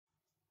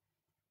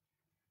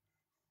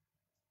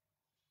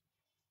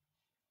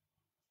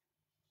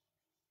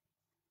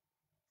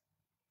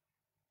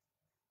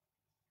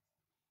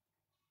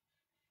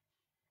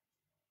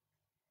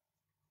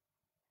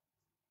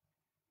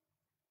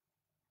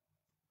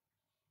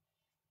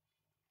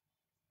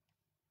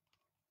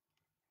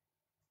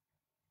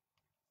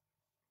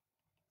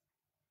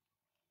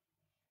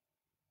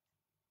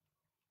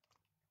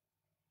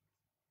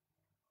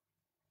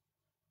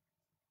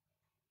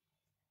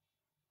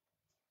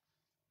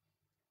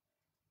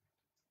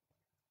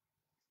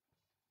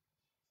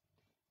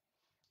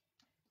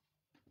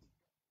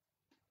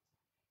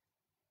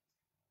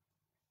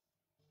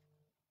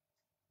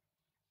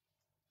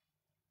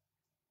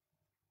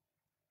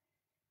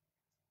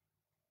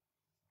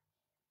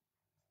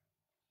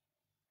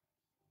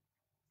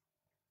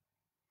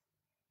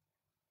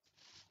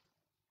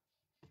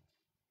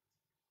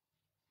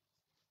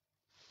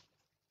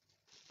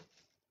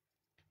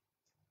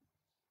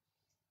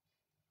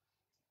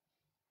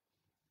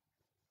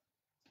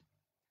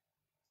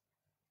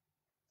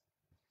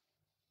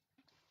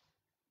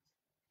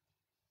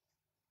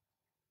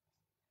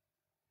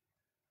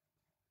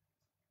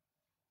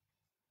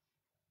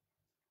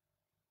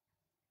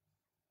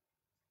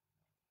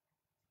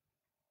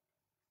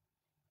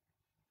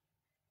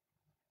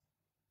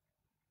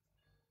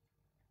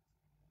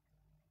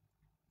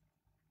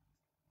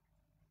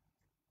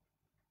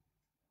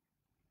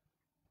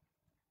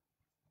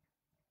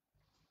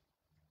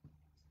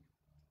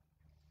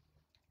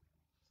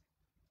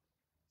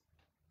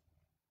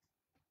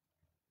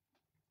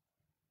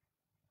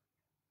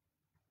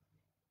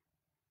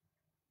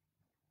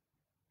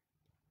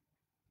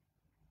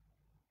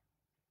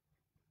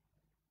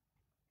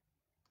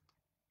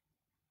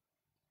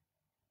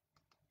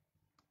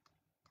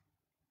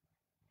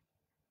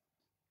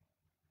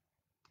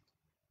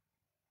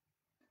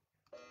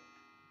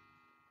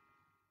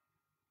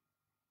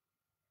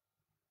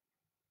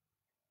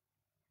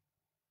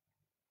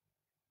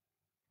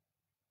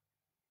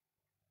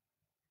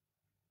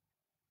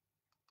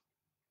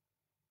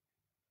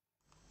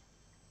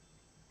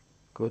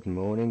Good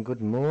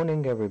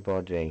morning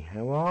everybody.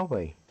 How are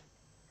we?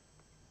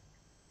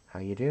 How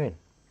you doing?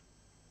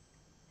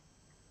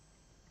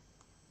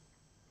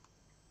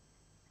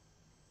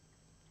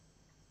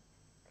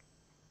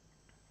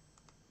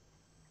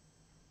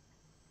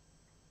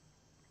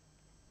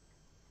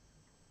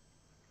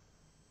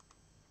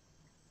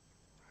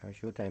 How's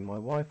your day? My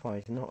Wi-Fi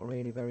is not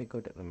really very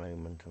good at the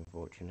moment,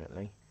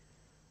 unfortunately.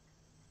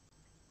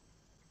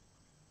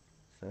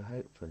 So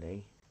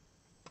hopefully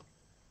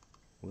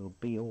we'll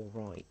be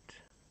alright.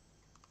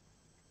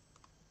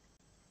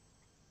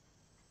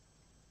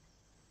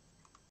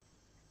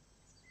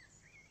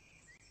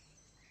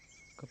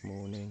 Good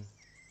morning.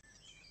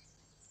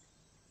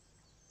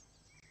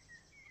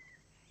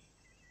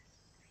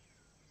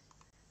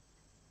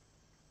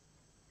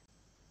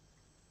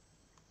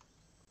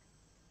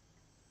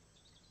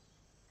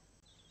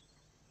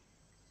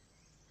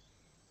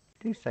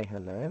 Do say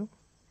hello.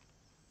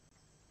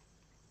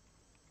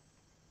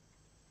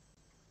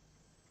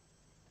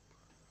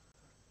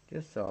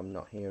 Just so I'm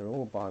not here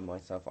all by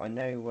myself. I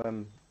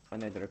know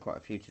there are quite a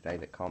few today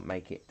that can't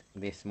make it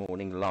this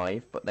morning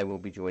live, but they will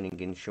be joining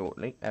in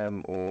shortly,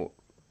 or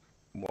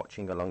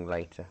watching along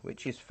later,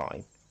 which is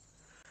fine.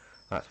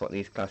 That's what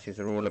these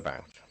classes are all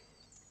about.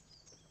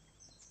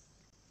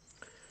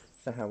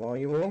 So how are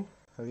you all?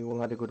 Have you all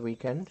had a good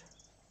weekend?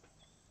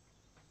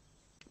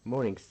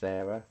 Morning,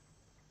 Sarah.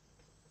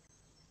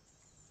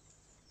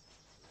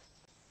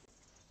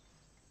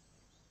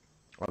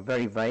 I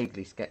very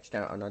vaguely sketched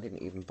out, and I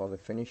didn't even bother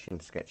finishing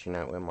sketching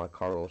out where my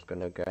coral's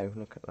going to go.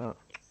 Look at that.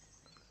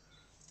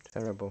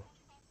 Terrible.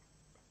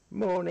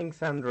 Morning,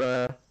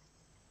 Sandra.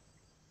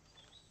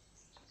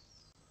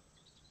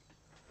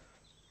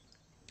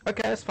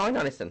 Okay, that's fine,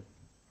 Alison.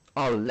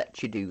 I'll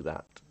let you do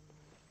that.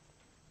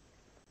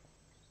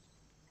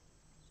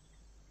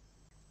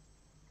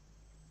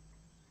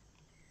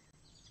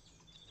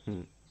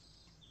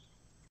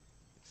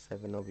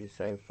 Seven of you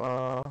so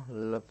far.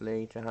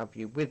 Lovely to have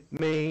you with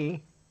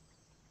me.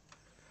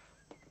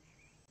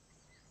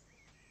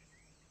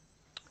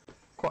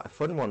 Quite a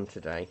fun one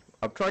today.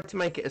 I've tried to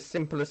make it as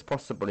simple as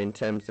possible in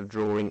terms of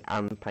drawing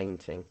and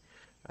painting,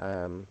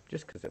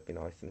 just because it'd be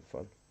nice and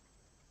fun.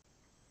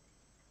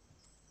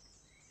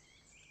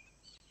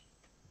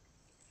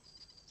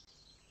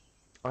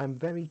 I'm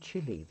very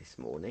chilly this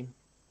morning.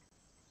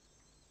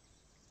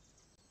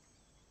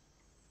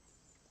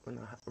 And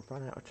I have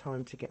run out of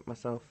time to get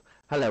myself...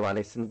 Hello,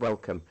 Alison,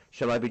 welcome.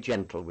 Shall I be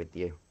gentle with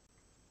you?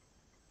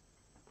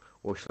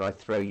 Or shall I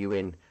throw you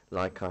in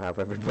like I have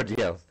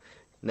everybody else?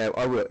 No,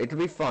 I will. It'll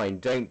be fine.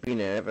 Don't be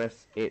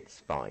nervous. It's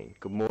fine.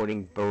 Good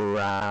morning,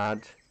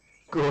 Brad.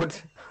 Good.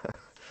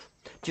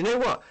 Do you know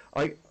what?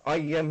 I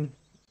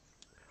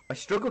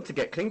struggled to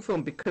get cling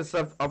film because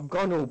I've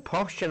gone all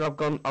posh and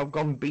I've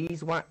gone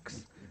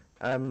beeswax.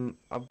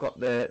 I've got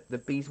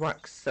the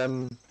beeswax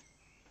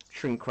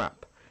shrink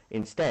wrap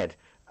instead.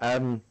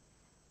 And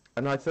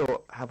I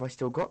thought, have I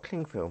still got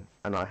cling film?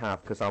 And I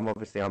have, because I'm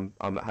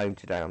at home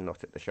today. I'm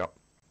not at the shop.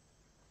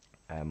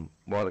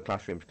 While the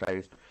classroom's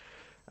closed,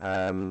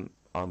 I'm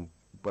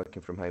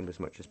working from home as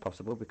much as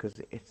possible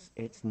because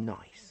it's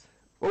nice.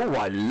 Oh,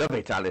 I love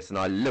it, Alison.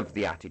 I love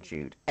the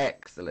attitude.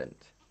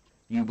 Excellent.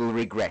 You will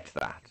regret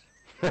that.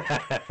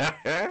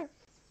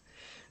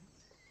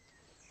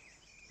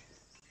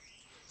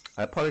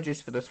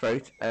 Apologies for the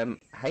throat.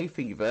 Hay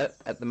fever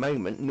at the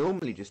moment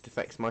normally just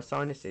affects my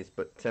sinuses,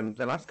 but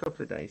the last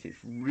couple of days it's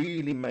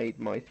really made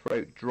my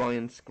throat dry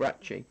and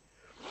scratchy.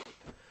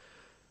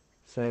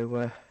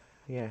 So,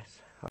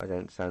 yes, I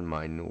don't sound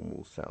my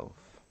normal self.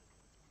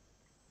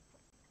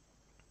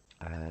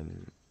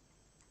 And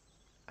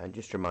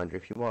just a reminder,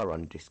 if you are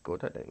on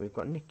Discord, I don't think we've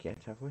got Nick yet,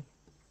 have we?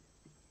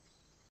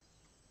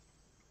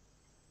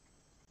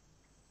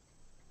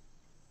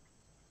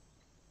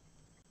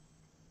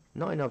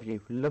 Nine of you,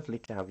 lovely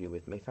to have you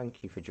with me.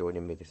 Thank you for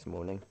joining me this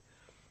morning.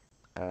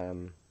 Yeah,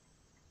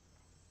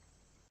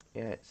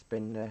 it's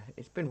been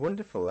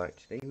wonderful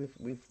actually.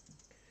 We've.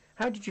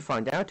 How did you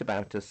find out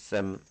about us,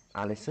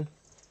 Alison?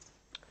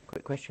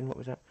 Quick question. What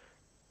was that?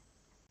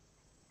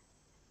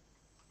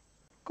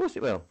 Of course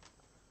it will.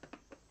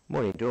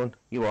 Morning, Dawn.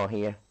 You are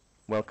here.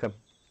 Welcome.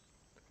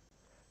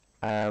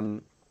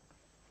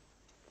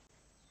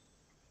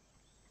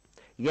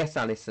 Yes,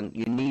 Alison,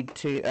 you need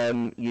to,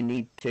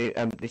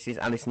 this is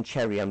Alison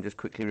Cherry, I'm just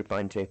quickly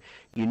replying to.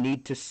 You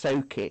need to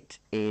soak it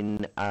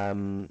in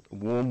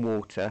warm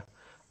water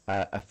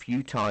a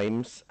few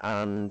times,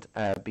 and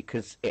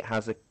because it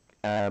has a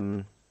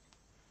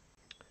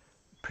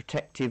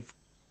protective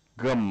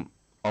gum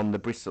on the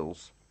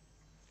bristles,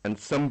 and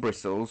some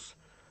bristles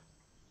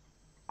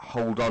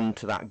hold on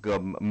to that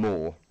gum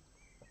more.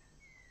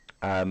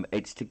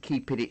 It's to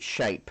keep it its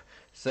shape.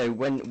 So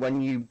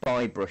when you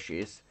buy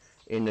brushes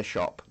in the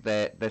shop,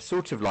 they're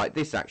sort of like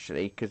this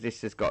actually, because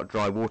this has got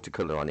dry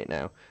watercolour on it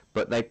now,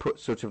 but they put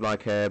sort of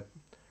like a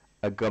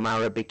gum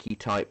arabic-y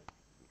type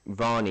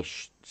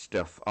varnish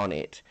stuff on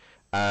it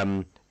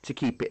to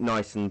keep it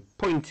nice and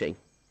pointy.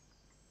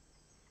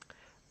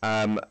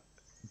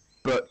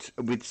 but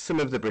with some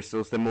of the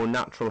bristles, the more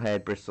natural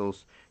haired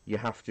bristles, you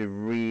have to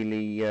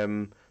really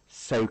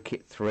soak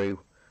it through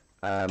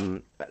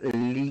at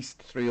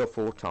least 3 or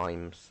 4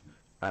 times,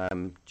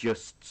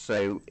 just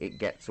so it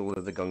gets all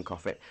of the gunk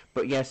off it.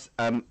 But yes,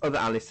 other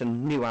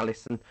Alison, new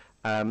Alison,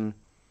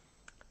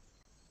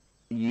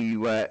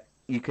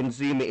 you can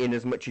zoom it in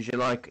as much as you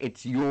like.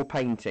 It's your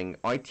painting.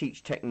 I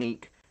teach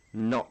technique,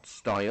 not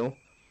style.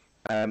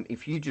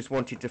 If you just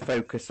wanted to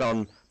focus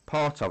on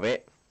part of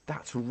it,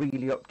 that's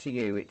really up to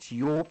you. It's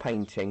your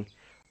painting.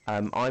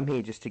 I'm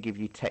here just to give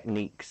you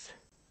techniques.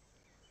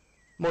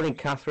 Morning,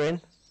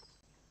 Catherine.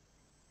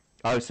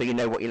 Oh, so you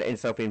know what you're letting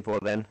yourself in for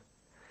then,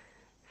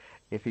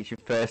 if it's your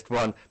first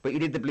one. But you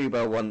did the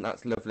Bluebell one.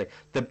 That's lovely.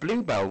 The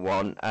Bluebell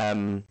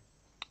one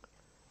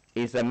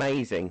is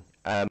amazing.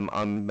 I've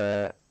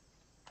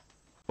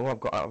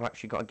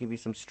actually got to give you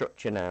some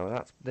structure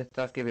now.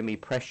 That's giving me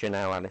pressure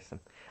now, Alison.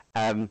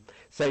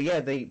 So yeah,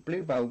 the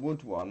Bluebell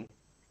wood one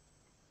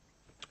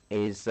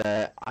is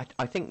I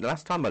think the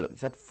last time I looked,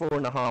 it's had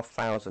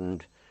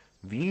 4,500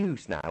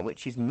 views now,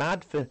 which is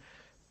mad to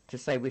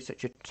say we're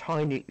such a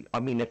tiny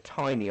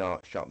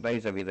art shop.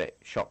 Those of you that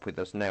shop with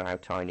us know how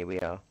tiny we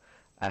are.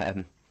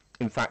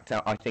 In fact,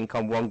 I think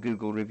on one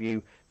Google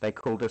review they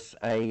called us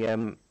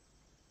a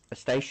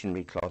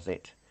stationery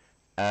closet.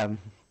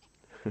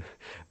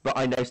 But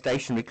I know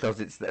stationery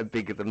closets that are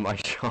bigger than my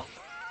shop.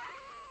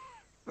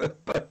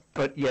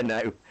 but you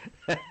know.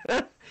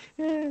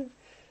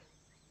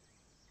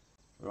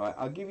 Right,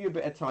 I'll give you a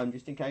bit of time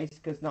just in case,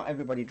 because not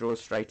everybody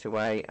draws straight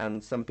away,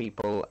 and some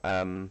people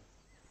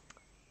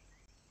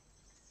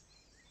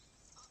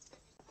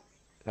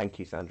thank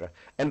you, Sandra.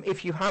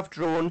 If you have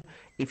drawn,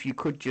 if you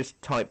could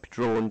just type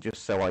drawn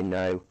just so I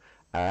know.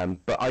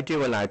 But I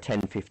do allow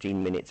 10-15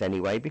 minutes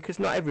anyway, because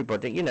not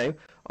everybody, you know,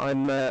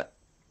 I'm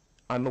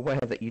aware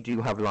that you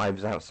do have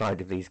lives outside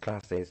of these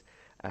classes.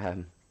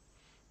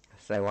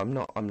 So I'm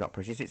not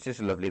precious. It's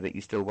just lovely that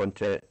you still want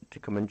to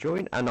come and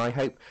join, and I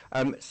hope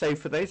so.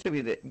 For those of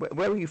you that,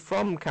 where are you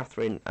from,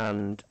 Catherine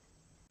and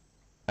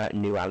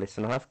New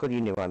Alison? I have got you,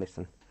 New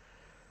Alison.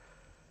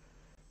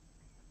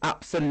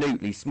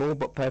 Absolutely, small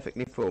but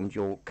perfectly formed.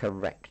 You're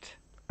correct.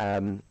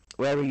 Where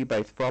are you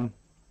both from?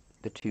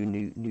 The two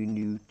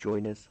new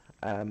joiners.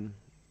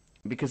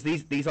 Because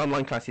these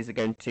online classes are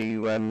going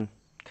to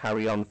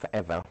carry on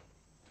forever.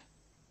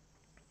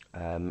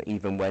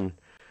 Even when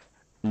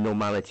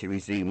normality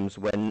resumes,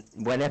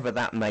 whenever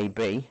that may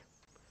be.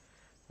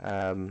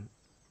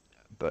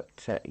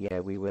 But yeah,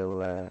 we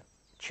will.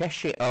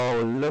 Cheshire.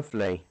 Oh,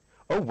 lovely.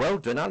 Oh, well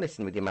done,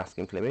 Alison, with your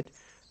masking fluid.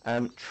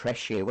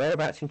 Cheshire.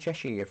 Whereabouts in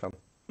Cheshire are you from?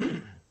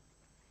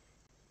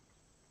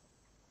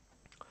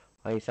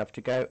 I used to have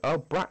to go. Oh,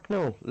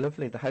 Bracknell.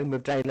 Lovely. The home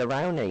of Dale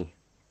Rowney.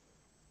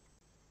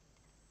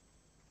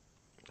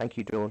 Thank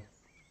you, Dawn.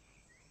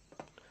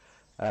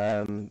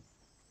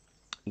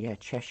 Yeah,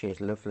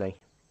 Cheshire's lovely.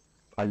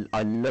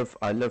 I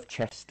love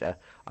Chester.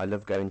 I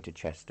love going to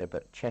Chester,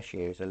 but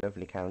Cheshire is a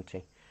lovely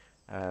county.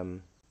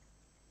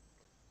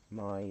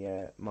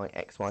 My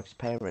ex-wife's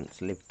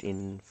parents lived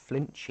in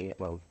Flintshire.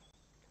 Well,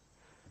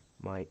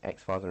 my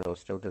ex-father-in-law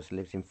still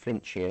lives in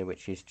Flintshire,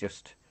 which is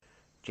just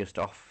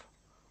off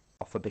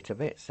a bit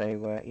of it.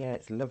 So yeah,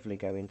 it's lovely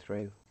going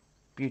through.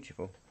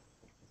 Beautiful.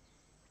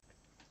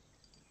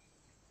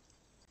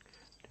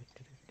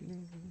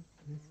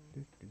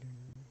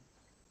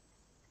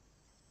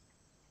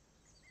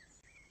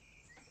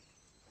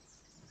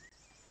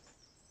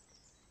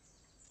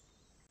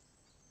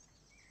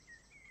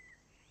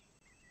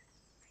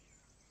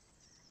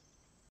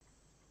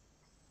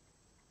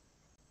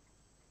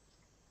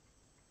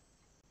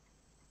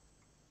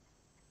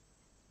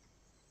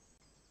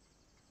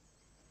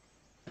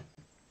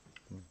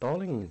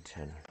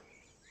 Bollington.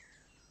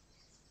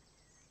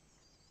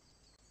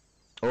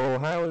 Oh,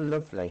 how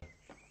lovely.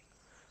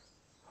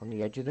 On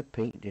the edge of the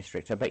Peak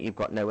District. I bet you've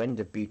got no end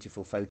of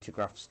beautiful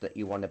photographs that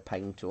you want to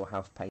paint or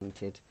have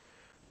painted.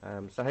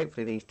 So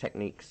hopefully these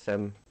techniques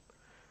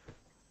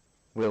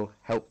will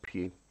help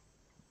you.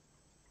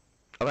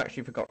 I've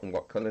actually forgotten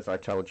what colours I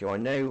told you. I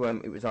know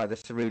it was either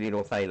cerulean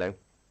or phthalo.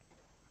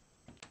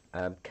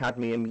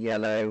 Cadmium,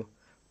 yellow,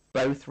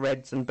 both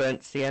reds and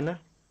burnt sienna.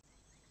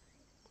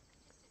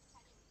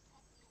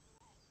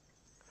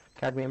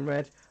 Cadmium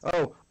red.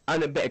 Oh,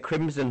 and a bit of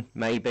crimson,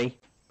 maybe.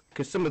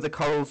 Because some of the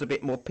coral's a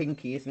bit more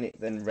pinky, isn't it,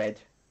 than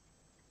red?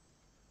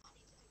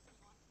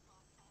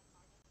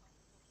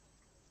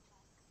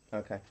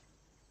 Okay.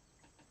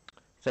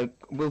 So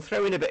we'll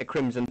throw in a bit of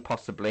crimson,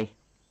 possibly.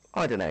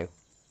 I don't know.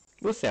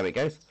 We'll see how it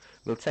goes.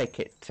 We'll take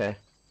it from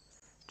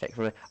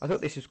there. I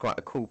thought this was quite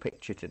a cool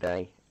picture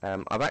today.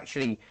 I've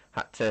actually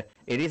had to...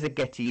 It is a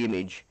Getty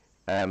image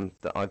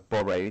that I've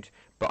borrowed,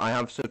 but I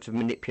have sort of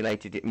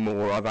manipulated it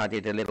more. I've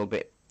added a little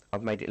bit...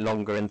 I've made it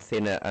longer and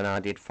thinner and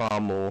added far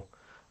more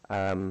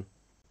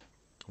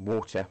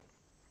water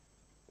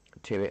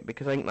to it,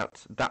 because I think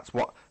that's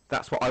what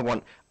I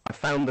want. I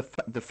found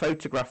the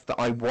photograph that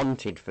I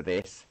wanted for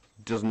this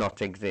does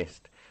not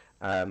exist.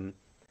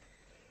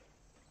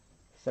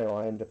 So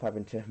I end up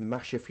having to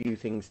mash a few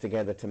things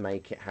together to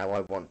make it how I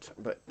want,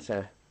 but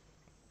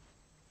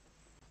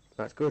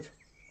that's good.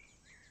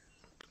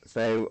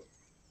 So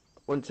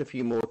once a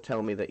few more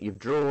tell me that you've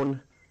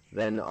drawn,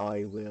 then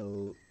I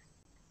will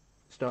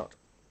start.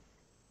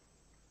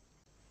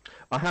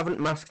 I haven't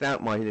masked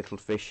out my little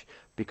fish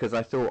because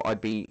I thought I'd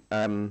be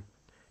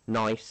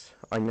nice.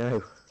 I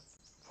know.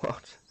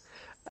 What?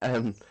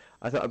 I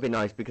thought I'd be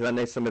nice because I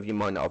know some of you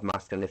might not have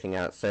masked anything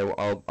out, so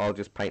I'll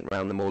just paint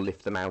around them or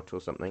lift them out or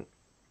something.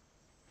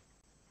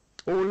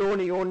 Oh,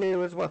 Lorna, you're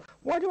new as well.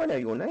 Why do I know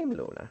your name,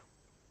 Lorna?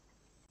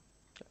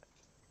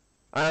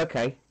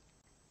 Okay,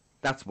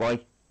 that's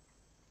why.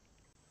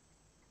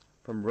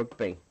 From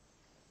rugby.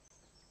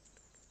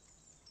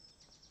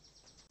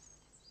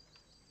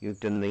 You've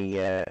done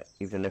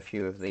a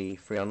few of the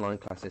free online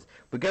classes.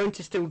 We're going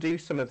to still do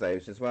some of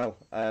those as well.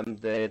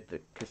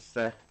 Because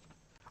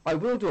I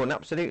will do one,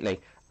 absolutely.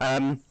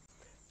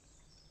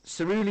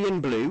 Cerulean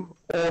blue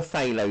or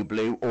phthalo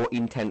blue or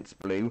intense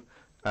blue.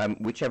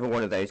 Whichever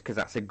one of those, because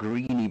that's a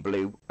greeny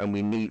blue, and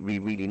we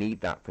really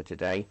need that for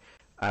today.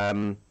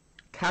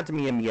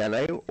 Cadmium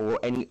yellow or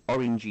any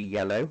orangey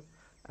yellow,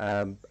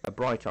 a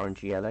bright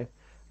orangey yellow.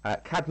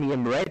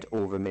 Cadmium red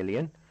or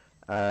vermilion,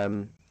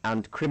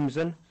 and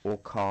crimson or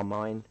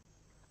carmine,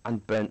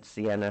 and burnt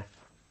sienna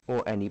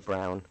or any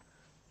brown.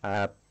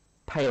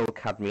 Pale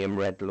cadmium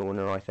red,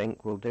 Lorna, I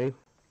think will do.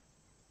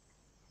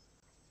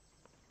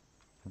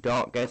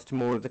 Dark goes to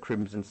more of the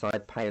crimson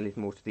side, pale is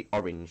more to the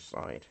orange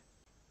side.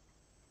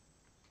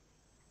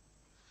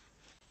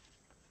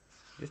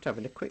 Just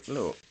having a quick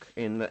look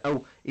in the...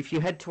 Oh, if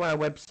you head to our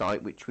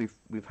website, which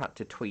we've had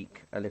to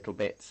tweak a little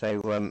bit,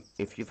 so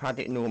if you've had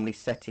it normally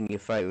set in your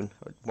phone,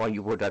 why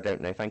you would, I don't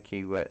know, thank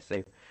you,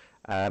 Sue.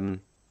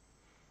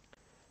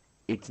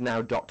 It's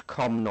now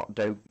 .com, not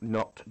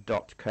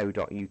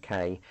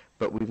 .co.uk,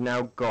 but we've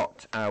now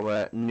got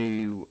our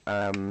new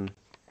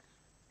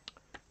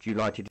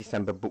July to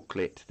December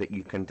booklet that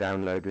you can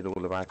download with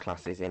all of our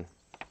classes in.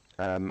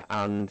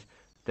 And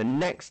the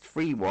next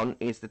free one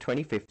is the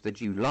 25th of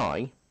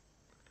July,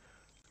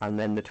 and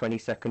then the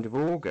 22nd of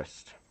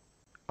August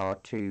are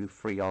 2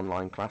 free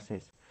online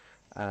classes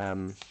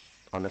on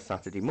a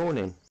Saturday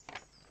morning.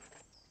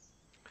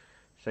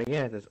 So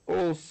yeah, there's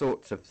all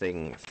sorts of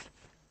things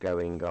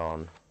going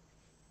on.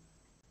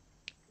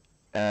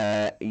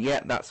 Yeah,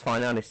 that's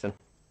fine, Alison.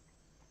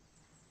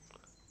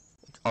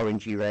 It's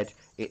orangey red,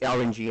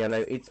 orangey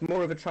yellow. It's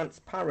more of a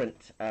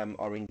transparent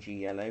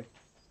orangey yellow,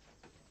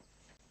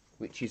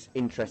 which is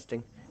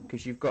interesting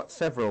because you've got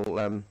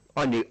several.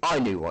 I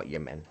knew what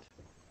you meant.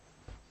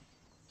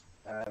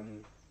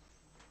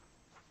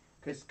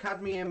 Because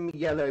cadmium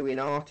yellow in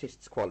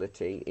artist's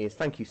quality is,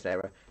 thank you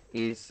Sarah,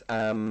 is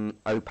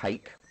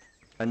opaque,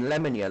 and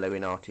lemon yellow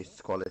in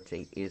artist's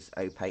quality is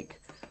opaque,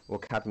 or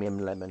cadmium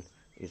lemon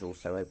is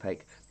also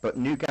opaque. But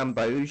new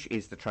gamboge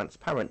is the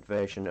transparent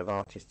version of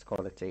artist's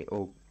quality,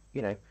 or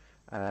you know,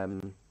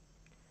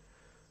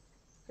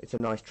 it's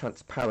a nice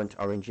transparent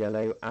orange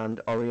yellow, and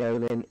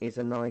aureolin is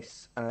a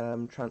nice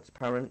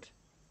transparent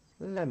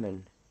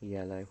lemon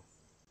yellow.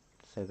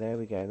 So there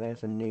we go,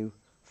 there's a new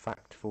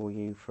fact for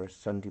you for a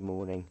Sunday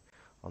morning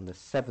on the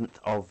 7th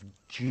of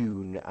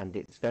June, and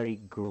it's very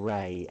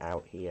grey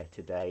out here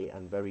today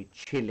and very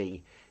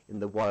chilly in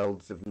the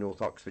wilds of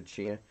North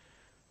Oxfordshire.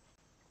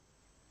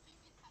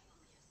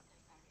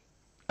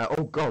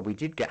 Oh god, we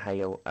did get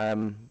hail.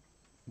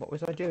 What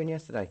was I doing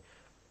yesterday?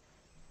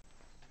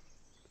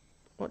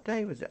 What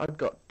day was it? I've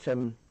got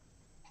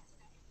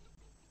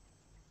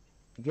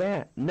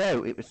yeah,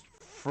 no, it was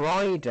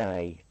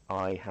Friday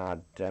I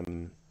had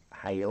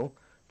hail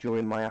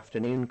during my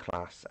afternoon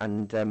class,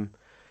 and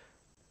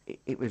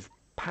it was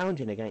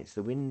pounding against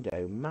the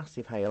window,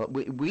 massive hail.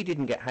 We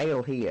didn't get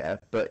hail here,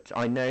 but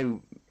I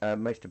know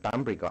most of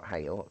Banbury got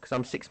hail, because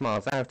I'm 6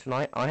 miles out, and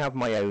I have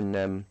my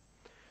own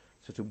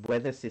sort of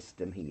weather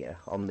system here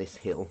on this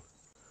hill.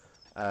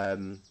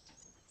 But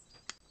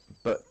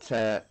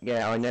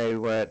yeah, I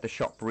know the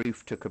shop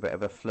roof took a bit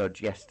of a flood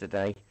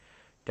yesterday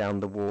down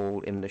the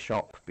wall in the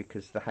shop,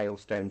 because the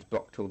hailstones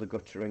blocked all the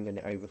guttering and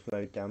it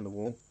overflowed down the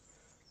wall.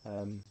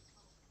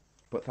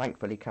 But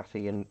thankfully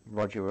Kathy and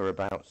Roger were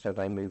about, so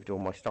they moved all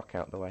my stock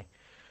out the way.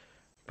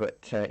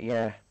 But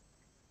yeah,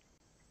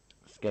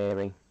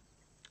 scary.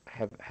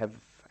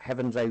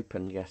 Heavens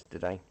opened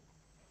yesterday.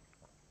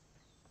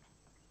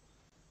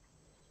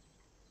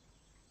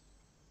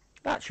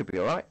 That should be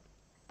alright.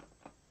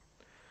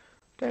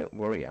 Don't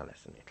worry,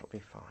 Alison, it'll be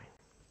fine.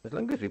 As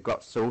long as we've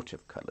got sort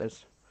of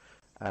colours.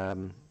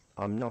 I'm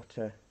not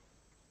a...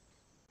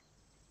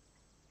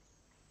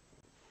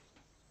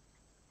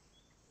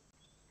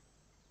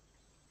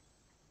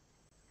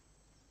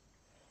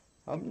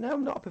 no,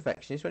 I'm not a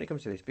perfectionist when it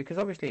comes to this, because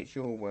obviously it's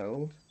your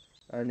world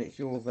and it's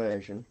your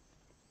version.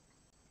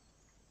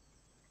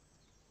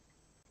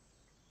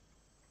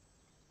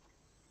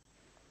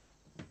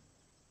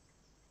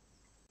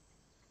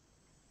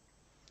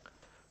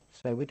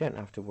 So we don't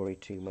have to worry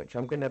too much.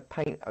 I'm going to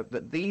paint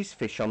these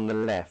fish on the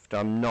left.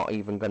 I'm not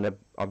even going to...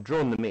 I've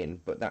drawn them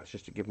in, but that's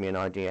just to give me an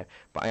idea.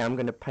 But I am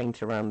going to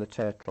paint around the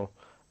turtle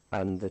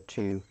and the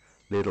two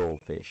little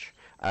fish.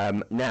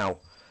 Now,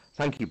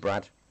 thank you,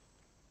 Brad.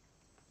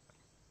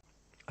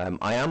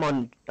 I am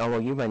on. Oh,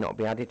 well, you may not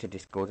be added to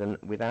Discord, and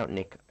without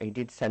Nick, he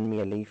did send me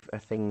a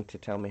thing to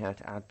tell me how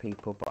to add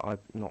people, but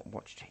I've not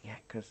watched it yet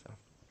because.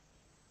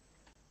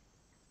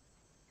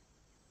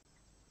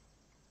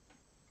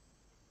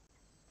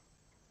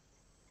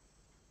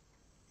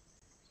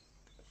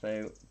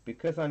 So,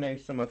 because I know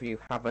some of you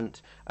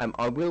haven't,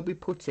 I will be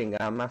putting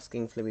our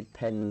masking fluid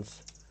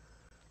pens,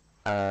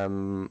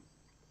 our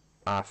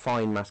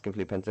fine masking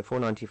fluid pens, they're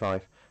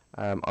 £4.95.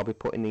 I'll be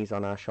putting these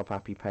on our Shop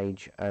Happy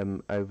page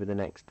over the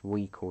next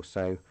week or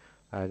so.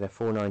 They're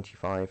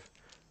 £4.95.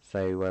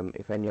 So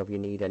if any of you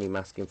need any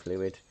masking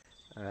fluid,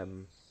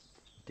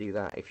 do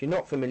that. If you're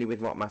not familiar with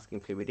what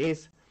masking fluid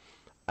is,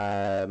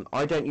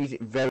 I don't use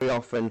it very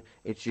often.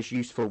 It's just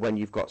useful when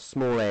you've got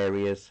small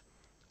areas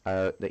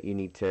that you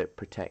need to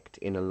protect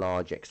in a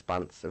large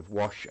expanse of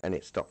wash, and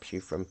it stops you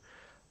from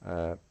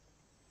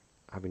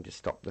having to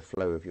stop the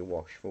flow of your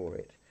wash for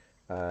it.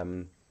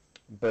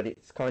 But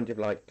it's kind of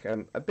like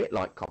a bit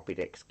like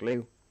Copydex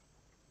glue,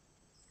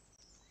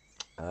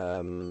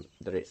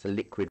 that it's a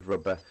liquid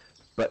rubber,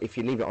 but if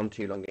you leave it on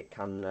too long, it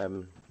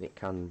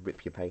can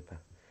rip your paper,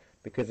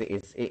 because it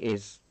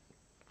is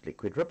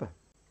liquid rubber.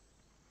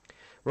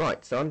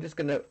 Right, so I'm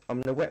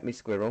gonna wet my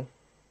squirrel.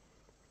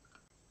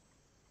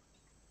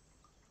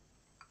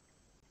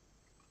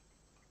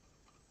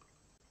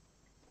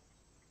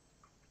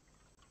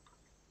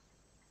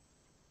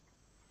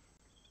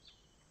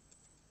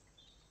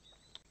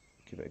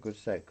 Give it a good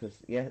soak, because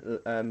yeah,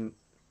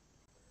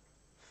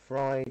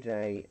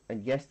 Friday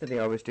and yesterday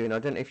I was doing, I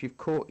don't know if you've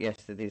caught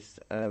yesterday's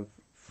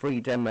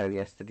free demo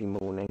yesterday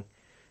morning.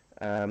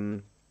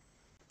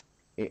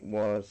 It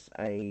was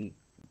a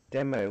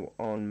demo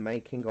on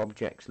making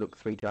objects look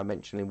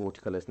three-dimensional in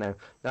watercolours. Now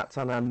that's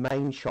on our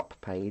main shop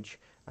page,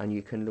 and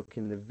you can look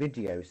in the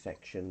video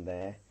section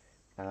there,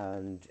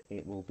 and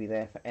it will be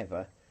there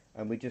forever.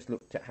 And we just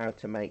looked at how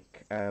to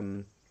make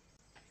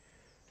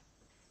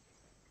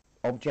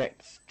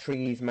objects,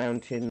 trees,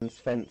 mountains,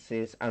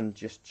 fences, and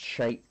just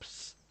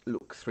shapes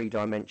look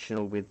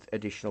three-dimensional with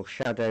additional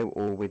shadow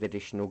or with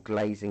additional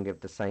glazing of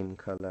the same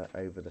colour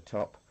over the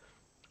top.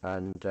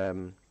 And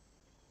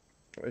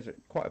it was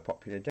quite a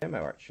popular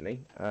demo,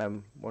 actually,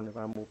 one of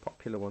our more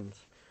popular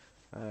ones.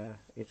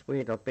 It's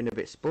weird, I've been a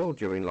bit spoiled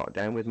during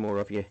lockdown with more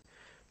of you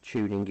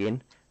tuning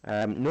in.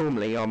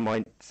 Normally on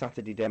my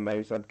Saturday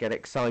demos I'd get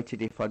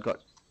excited if I'd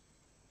got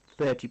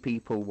 30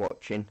 people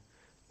watching,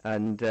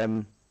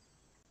 and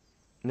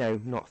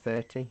no, not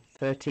 30,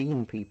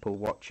 13 people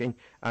watching,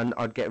 and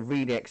I'd get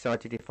really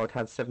excited if I'd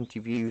had 70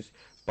 views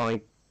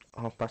by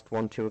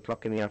 1:30, 2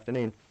 o'clock in the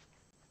afternoon.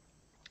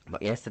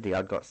 But yesterday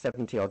I'd got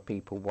 70 odd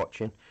people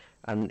watching,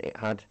 and it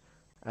had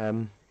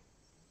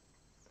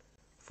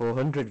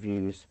 400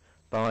 views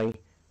by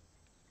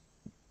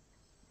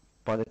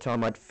the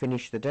time I'd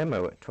finished the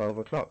demo at 12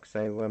 o'clock.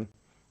 So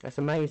that's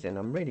amazing.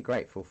 I'm really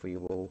grateful for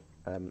you all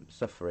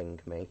suffering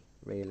me,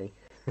 really.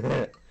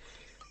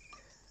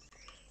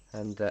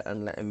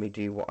 and letting me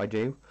do what I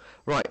do.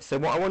 Right, so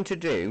what I want to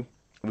do,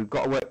 we've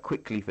got to work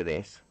quickly for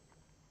this.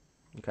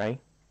 Okay,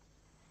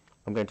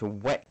 I'm going to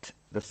wet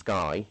the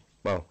sky.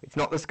 Well, it's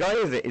not the sky,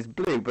 is it? It's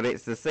blue, but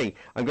it's the sea.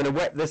 I'm going to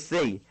wet the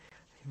sea.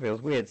 It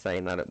feels weird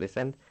saying that at this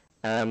end.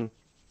 I'm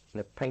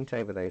going to paint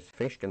over those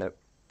fish. Going to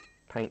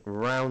paint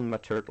round my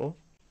turtle.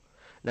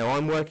 Now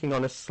I'm working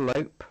on a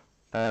slope.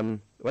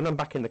 When I'm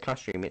back in the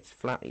classroom, it's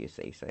flat, you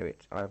see, so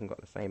I haven't got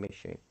the same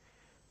issue.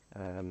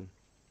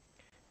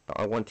 But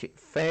I want it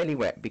fairly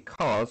wet,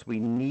 because we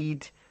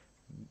need,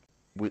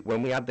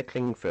 when we add the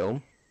cling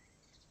film,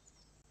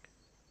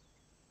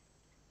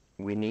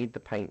 we need the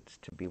paints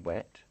to be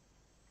wet.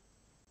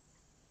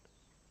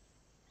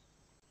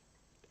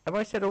 Have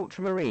I said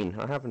ultramarine?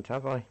 I haven't,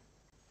 have I?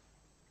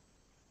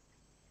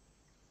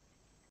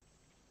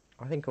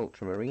 I think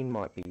ultramarine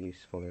might be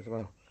useful as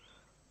well.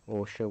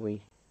 Or shall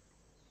we?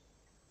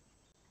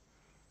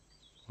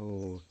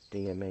 Oh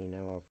dear me,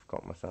 now I've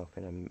got myself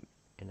in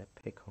a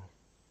pickle.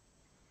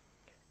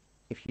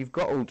 If you've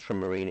got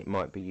ultramarine, it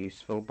might be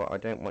useful, but I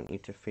don't want you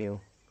to feel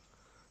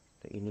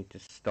that you need to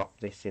stop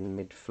this in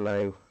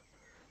mid-flow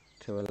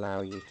to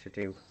allow you to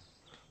do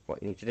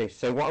what you need to do.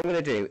 So what I'm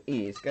going to do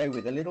is go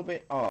with a little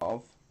bit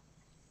of,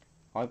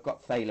 I've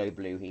got phthalo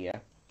blue here,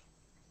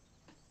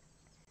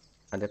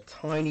 and a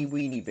tiny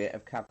weeny bit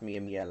of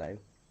cadmium yellow,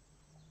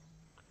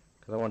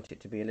 because I want it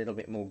to be a little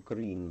bit more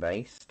green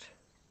based.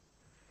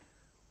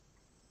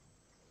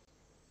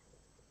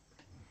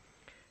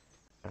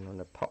 And I'm going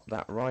to pop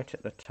that right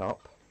at the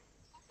top.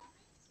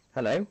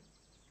 Hello?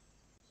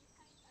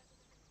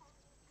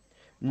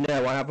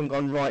 No, I haven't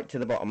gone right to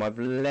the bottom. I've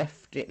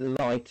left it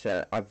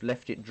lighter. I've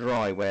left it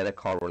dry where the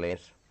coral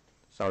is.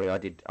 Sorry, I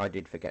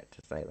did forget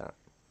to say that.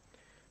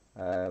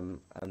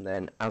 And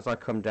then as I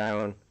come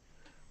down,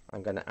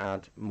 I'm going to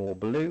add more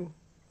blue.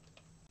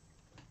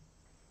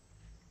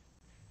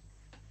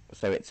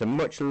 So it's a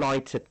much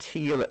lighter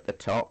teal at the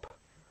top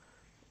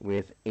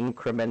with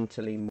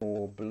incrementally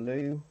more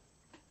blue.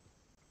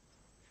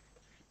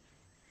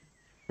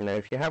 Now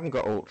if you haven't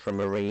got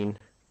ultramarine,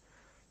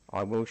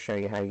 I will show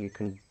you how you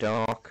can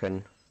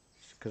darken,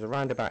 because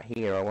around about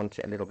here I want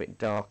it a little bit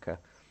darker.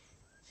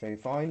 So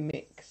if I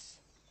mix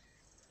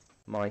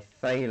my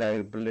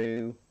phthalo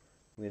blue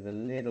with a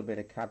little bit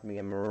of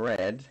cadmium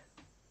red,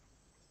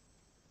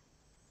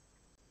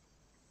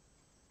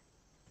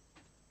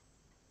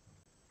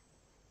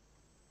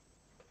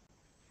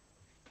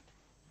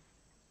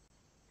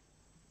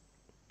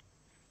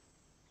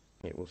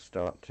 it will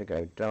start to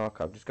go dark.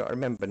 I've just got to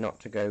remember not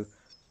to go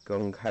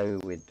gung-ho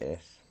with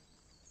this,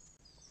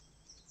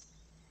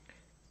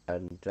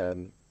 and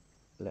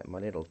let my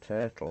little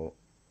turtle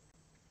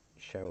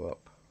show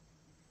up.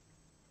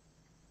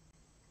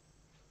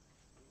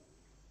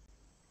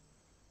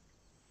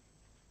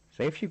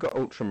 So if you've got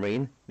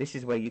ultramarine, this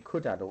is where you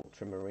could add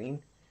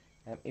ultramarine.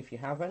 If you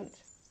haven't,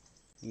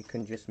 you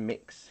can just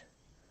mix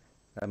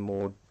a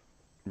more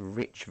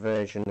rich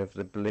version of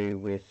the blue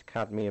with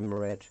cadmium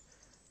red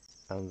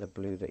and the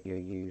blue that you're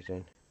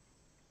using.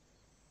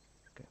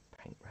 Just go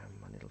paint around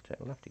my little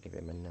turtle. I'll have to give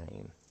him a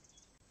name.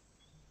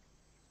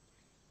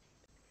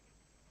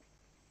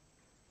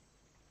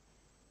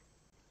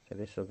 So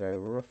this will go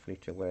roughly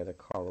to where the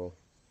coral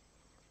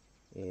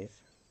is.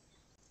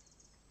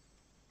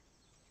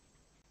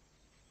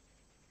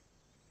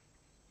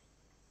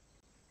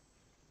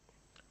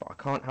 But I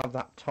can't have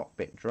that top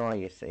bit dry,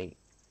 you see.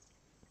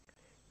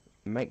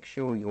 Make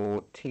sure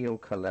your teal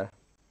colour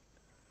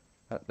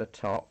at the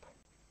top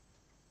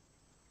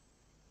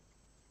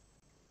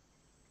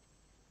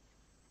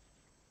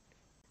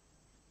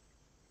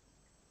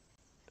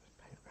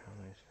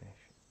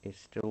is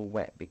still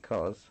wet,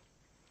 because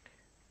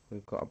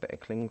we've got a bit of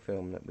cling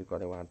film that we've got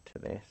to add to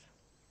this.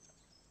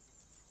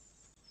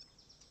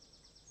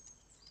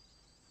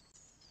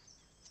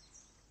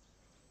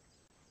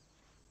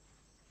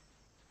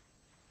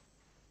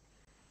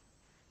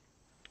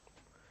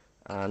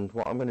 And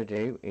what I'm going to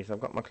do is, I've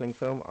got my cling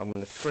film, I'm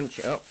going to scrunch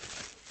it up.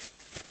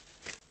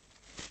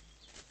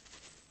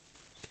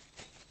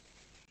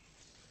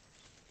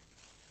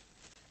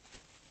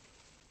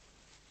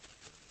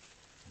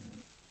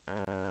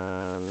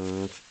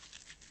 And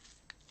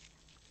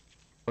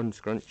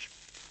unscrunch.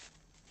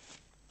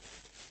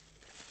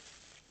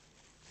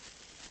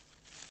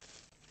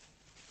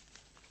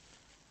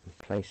 And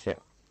place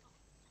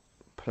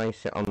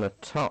it on the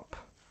top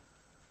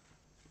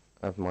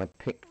of my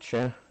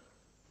picture.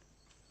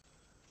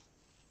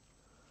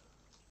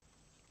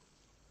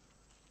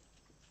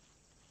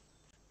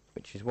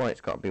 Which is why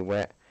it's got to be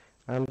wet.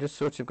 I'm just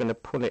sort of going to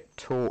pull it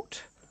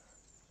taut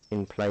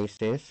in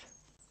places.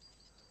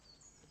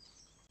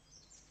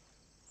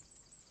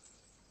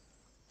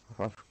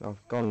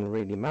 I've gone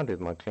really mad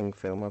with my cling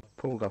film. I've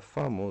pulled off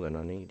far more than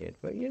I needed,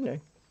 but you know,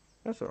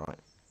 that's alright.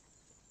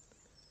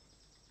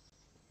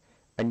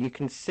 And you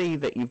can see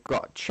that you've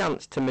got a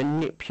chance to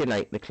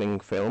manipulate the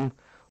cling film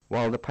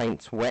while the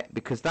paint's wet,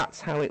 because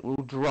that's how it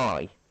will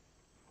dry.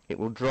 It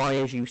will dry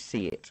as you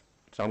see it.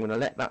 So I'm going to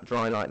let that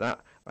dry like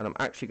that, and I'm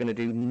actually going to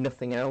do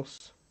nothing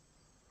else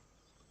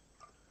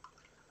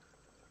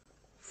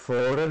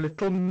for a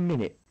little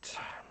minute.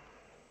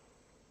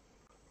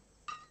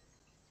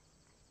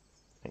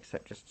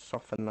 Except just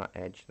soften that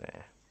edge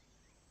there.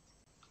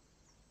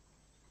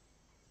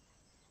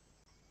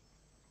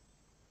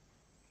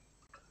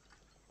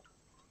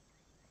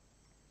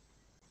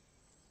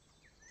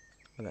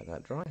 I'll let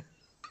that dry.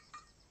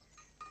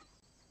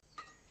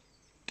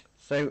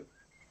 So,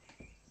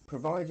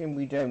 providing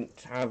we don't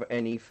have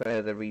any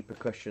further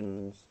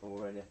repercussions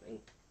or anything,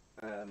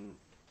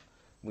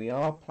 we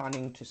are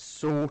planning to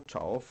sort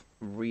of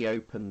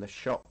reopen the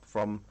shop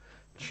from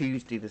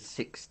Tuesday the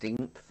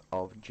 16th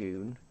of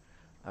June.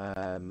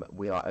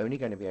 We are only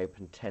going to be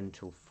open 10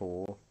 till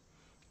 4,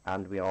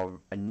 and we are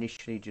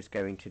initially just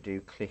going to do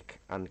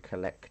click and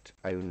collect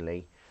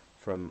only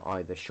from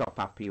either shop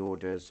app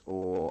orders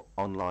or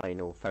online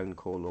or phone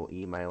call or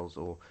emails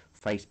or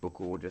Facebook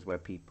orders where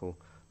people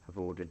have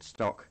ordered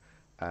stock.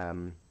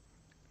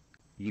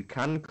 You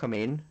can come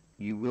in,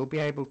 you will be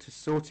able to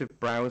sort of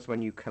browse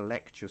when you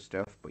collect your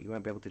stuff, but you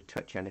won't be able to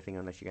touch anything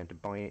unless you're going to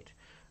buy it.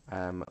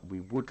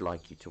 We would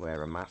like you to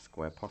wear a mask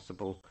where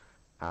possible,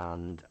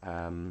 and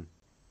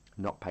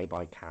not pay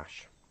by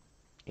cash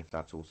if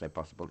that's also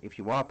possible. If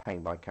you are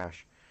paying by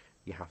cash,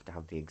 you have to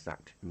have the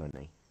exact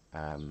money,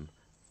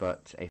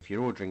 but if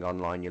you're ordering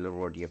online, you'll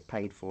already have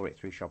paid for it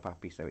through Shop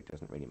Appy, so it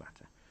doesn't really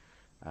matter.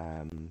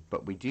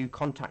 But we do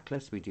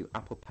contactless, we do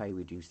Apple Pay,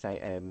 we do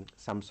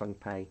Samsung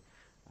Pay,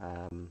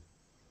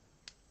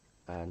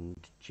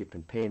 and chip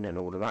and pin and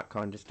all of that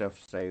kind of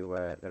stuff,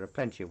 so there are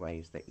plenty of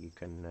ways that you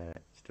can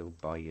still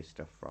buy your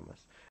stuff from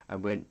us.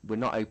 And we're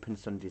not open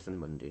Sundays and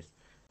Mondays.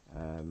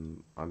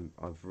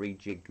 I've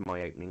rejigged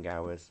my opening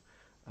hours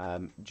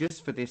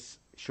just for this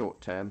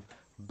short term,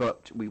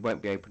 but we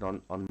won't be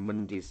open on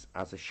Mondays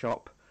as a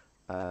shop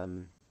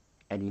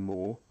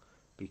anymore,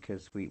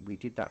 because we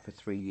did that for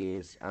 3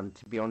 years, and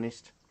to be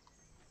honest,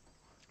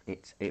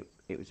 it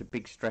was a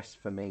big stress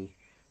for me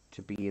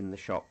to be in the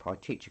shop. I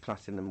teach a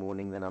class in the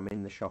morning, then I'm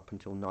in the shop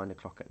until 9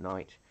 o'clock at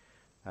night,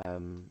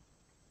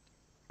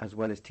 as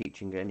well as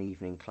teaching an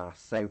evening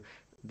class. So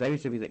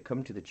those of you that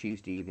come to the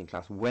Tuesday evening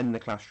class, when the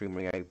classroom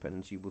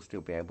reopens, you will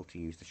still be able to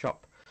use the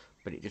shop,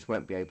 but it just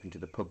won't be open to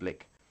the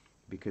public,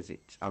 because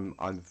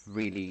I've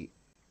really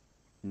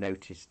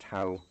noticed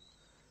how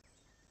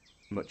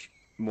much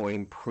more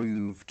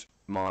improved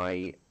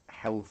my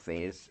health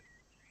is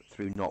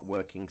through not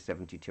working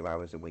 72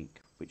 hours a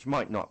week, which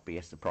might not be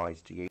a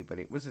surprise to you, but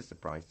it was a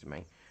surprise to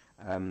me.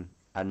 And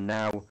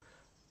now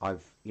I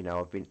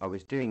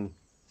was doing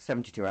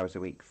 72 hours a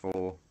week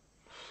for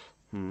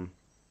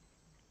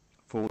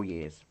 4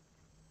 years,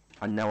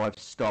 and now I've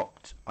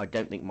stopped. I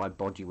don't think my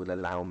body will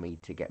allow me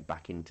to get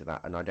back into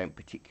that, and I don't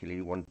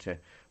particularly want to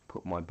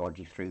put my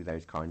body through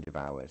those kind of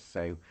hours.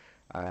 So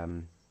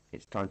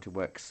it's time to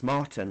work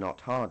smarter,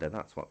 not harder.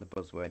 That's what the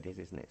buzzword is,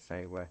 isn't it?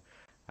 So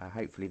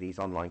hopefully these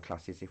online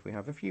classes, if we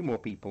have a few more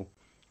people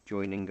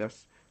joining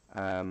us,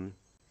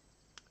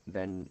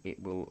 then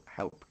it will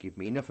help give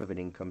me enough of an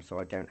income so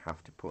I don't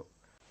have to put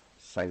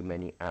so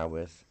many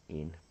hours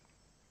in.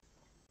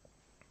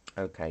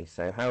 Okay,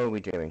 so how are we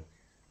doing?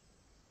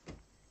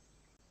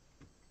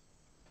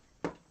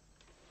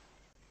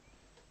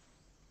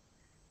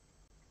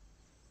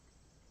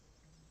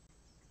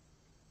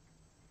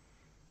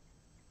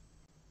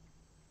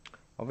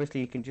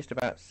 Obviously you can just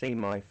about see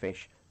my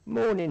fish.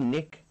 Morning,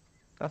 Nick.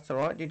 That's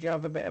alright. Did you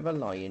have a bit of a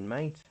lie-in,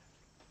 mate?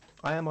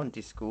 I am on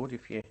Discord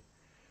if you...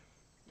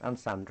 and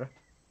Sandra.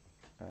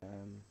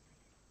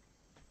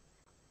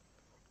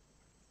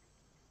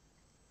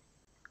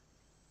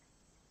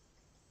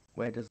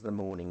 Where does the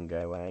morning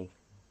go, eh?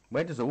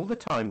 Where does all the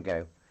time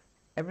go?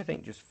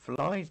 Everything just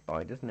flies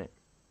by, doesn't it?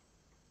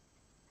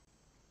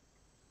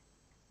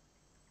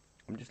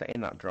 I'm just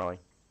letting that dry.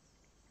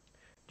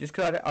 Just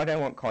because I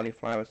don't want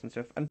cauliflowers and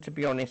stuff. And to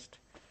be honest,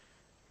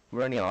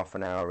 we're only half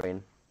an hour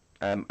in.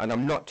 And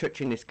I'm not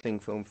touching this cling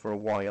film for a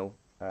while,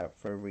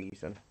 for a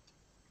reason.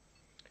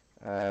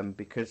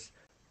 Because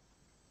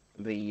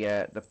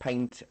the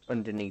paint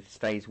underneath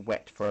stays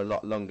wet for a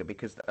lot longer,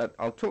 because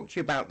I'll talk to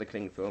you about the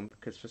cling film,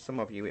 because for some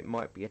of you it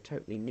might be a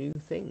totally new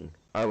thing.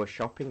 Oh, a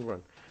shopping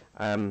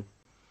run.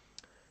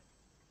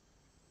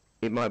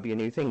 It might be a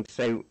new thing.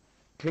 So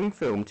cling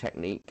film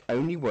technique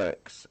only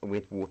works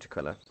with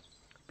watercolour,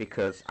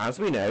 because as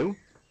we know,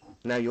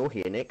 now you're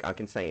here, Nick, I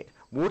can say it,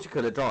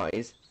 watercolour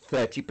dries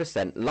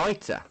 30%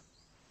 lighter,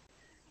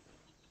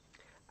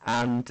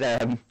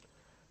 and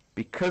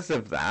because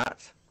of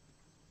that,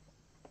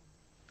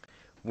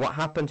 what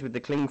happens with the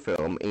cling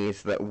film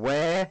is that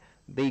where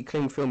the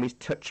cling film is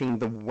touching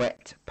the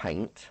wet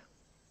paint,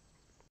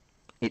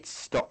 it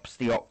stops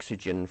the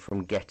oxygen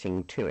from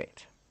getting to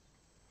it,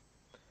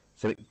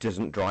 so it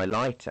doesn't dry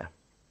lighter.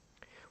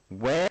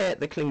 Where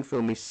the cling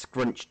film is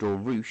scrunched or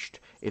ruched,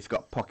 it's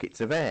got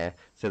pockets of air,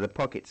 so the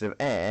pockets of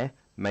air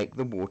make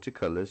the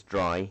watercolours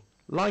dry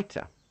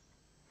lighter.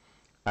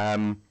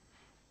 No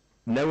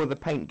other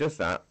paint does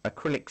that.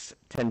 Acrylics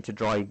tend to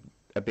dry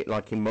a bit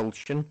like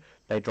emulsion.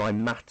 They dry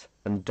matte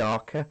and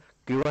darker.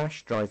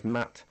 Gouache dries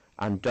matte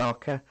and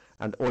darker,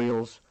 and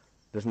oils,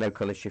 there's no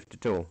colour shift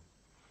at all.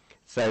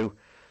 So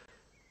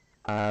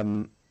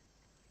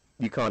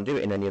you can't do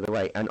it in any other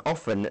way, and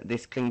often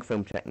this cling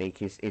film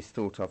technique is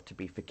thought of to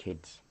be for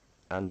kids,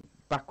 and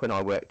back when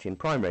I worked in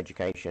primary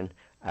education,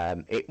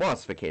 it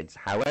was for kids.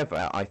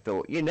 However, I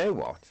thought, you know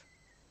what,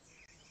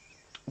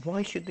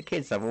 why should the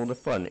kids have all the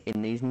fun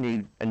in these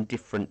new and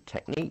different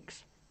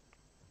techniques?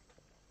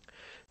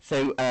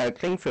 So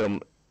cling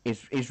film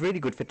is really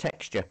good for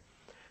texture.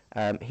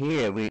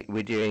 Here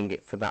we're doing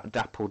it for that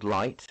dappled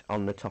light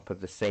on the top of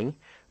the sea,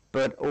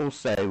 but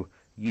also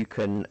you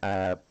can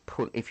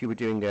put, if you were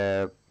doing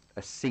a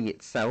sea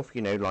itself,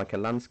 you know, like a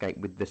landscape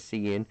with the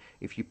sea in,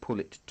 if you pull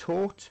it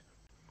taut,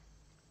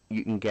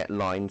 you can get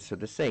lines for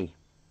the sea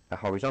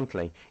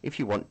horizontally. If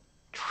you want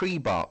tree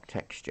bark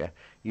texture,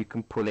 you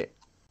can pull it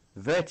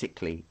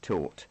vertically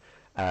taut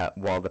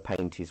while the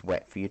paint is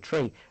wet for your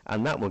tree,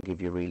 and that will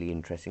give you really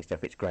interesting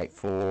stuff. It's great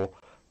for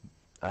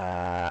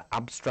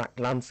abstract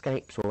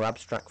landscapes or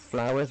abstract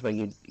flowers, where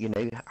you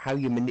know how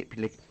you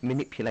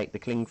manipulate the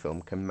cling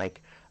film can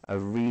make a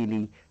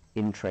really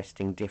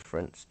interesting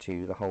difference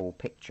to the whole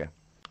picture.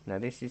 Now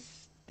this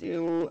is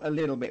still a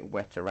little bit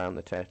wet around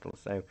the turtle,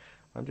 so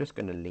I'm just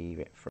going to leave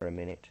it for a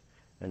minute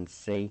and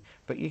see,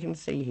 but you can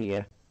see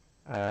here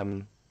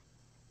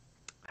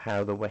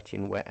how the wet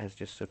in wet has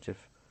just sort of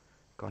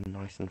gone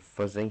nice and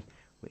fuzzy,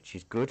 which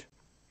is good.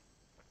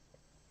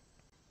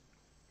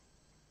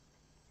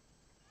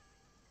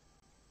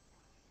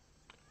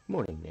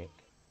 Morning, Nick.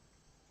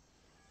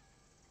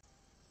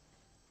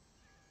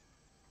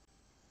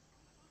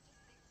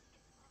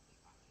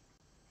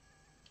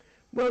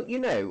 Well, you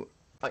know,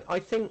 I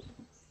think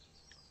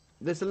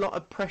there's a lot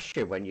of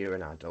pressure when you're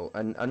an adult,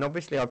 and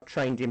obviously I've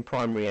trained in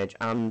primary ed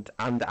and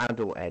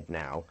adult ed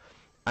now,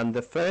 and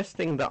the first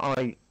thing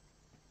that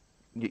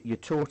you're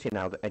taught in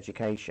adult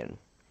education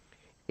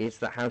is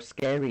that how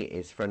scary it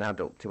is for an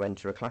adult to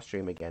enter a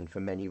classroom again for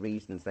many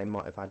reasons. They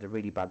might have had a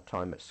really bad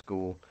time at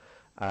school,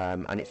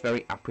 and it's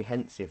very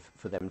apprehensive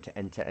for them to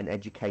enter an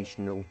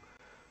educational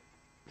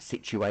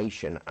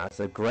situation as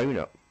a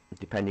grown-up.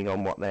 depending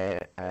on what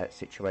their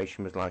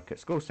situation was like at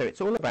school. So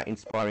it's all about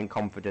inspiring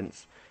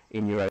confidence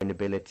in your own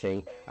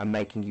ability and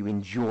making you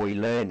enjoy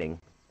learning.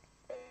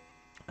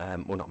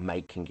 Well, not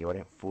making you, I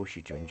don't force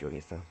you to enjoy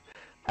yourself.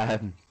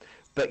 Um,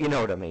 but you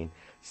know what I mean.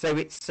 So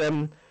it's,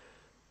 so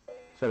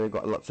we've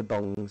got lots of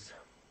bongs.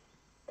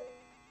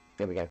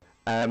 There we go.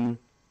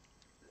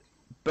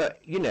 But,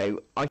 you know,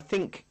 I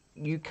think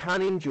you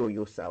can enjoy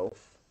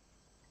yourself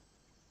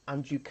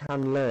and you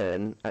can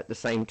learn at the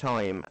same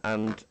time.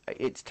 And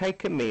it's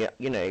taken me,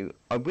 you know,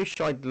 I wish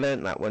I'd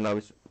learnt that when I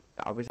was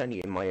only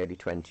in my early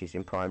 20s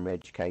in primary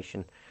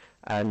education.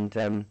 And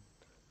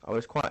I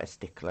was quite a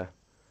stickler.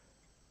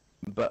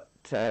 But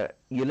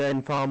you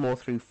learn far more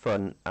through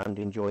fun and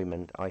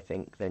enjoyment, I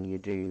think, than you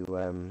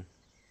do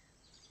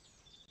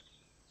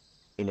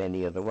in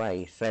any other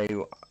way.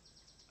 So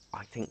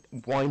I think,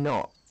 why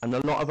not? And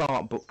a lot of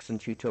art books and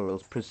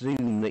tutorials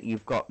presume that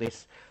you've got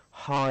this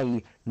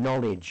high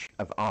knowledge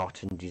of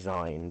art and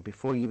design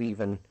before you've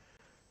even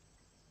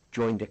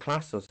joined a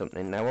class or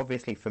something. Now,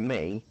 obviously, for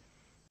me,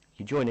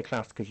 you join a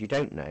class because you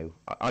don't know.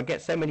 I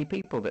get so many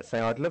people that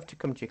say, I'd love to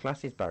come to your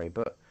classes, Barry,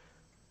 but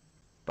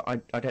I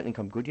don't think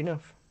I'm good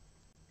enough.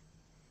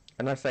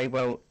 And I say,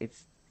 well,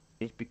 it's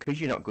because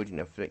you're not good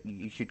enough that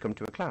you should come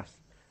to a class,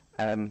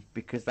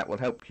 because that will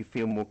help you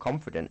feel more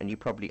confident, and you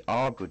probably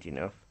are good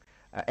enough.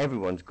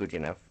 Everyone's good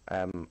enough.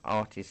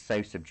 Art is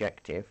so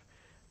subjective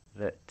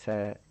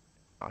that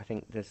I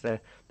think there's a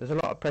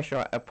lot of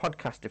pressure. A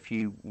podcast a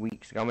few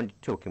weeks ago, I'm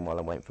talking while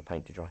I'm waiting for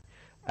paint to dry.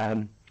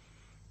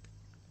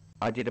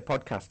 I did a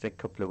podcast a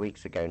couple of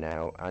weeks ago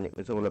now, and it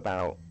was all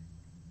about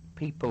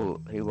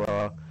people who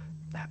are,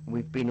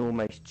 we've been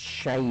almost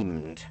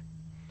shamed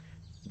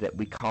that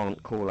we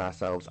can't call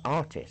ourselves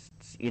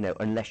artists, you know,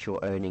 unless you're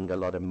earning a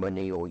lot of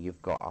money or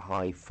you've got a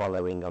high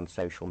following on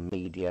social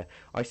media.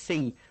 I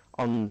see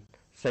on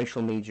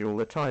social media all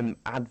the time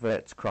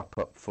adverts crop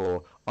up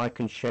for, I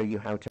can show you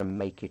how to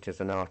make it as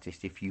an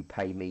artist. If you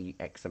pay me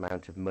X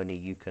amount of money,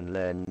 you can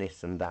learn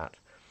this and that.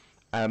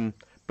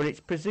 But it's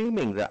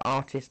presuming that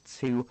artists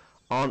who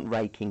aren't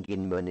raking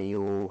in money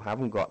or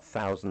haven't got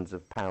thousands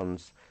of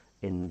pounds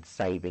in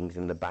savings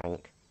in the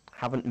bank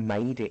haven't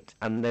made it,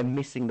 and they're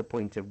missing the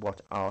point of what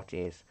art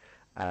is.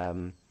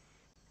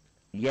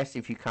 Yes,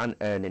 if you can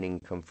earn an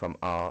income from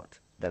art,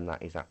 then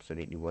that is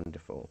absolutely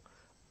wonderful.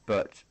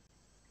 But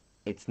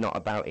it's not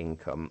about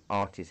income.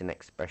 Art is an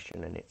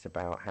expression, and it's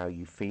about how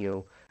you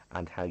feel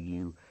and how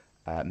you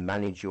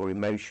manage your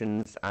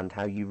emotions and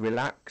how you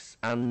relax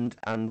and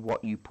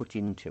what you put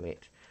into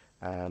it,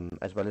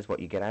 as well as what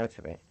you get out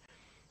of it.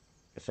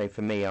 So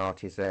for me,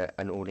 art is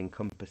an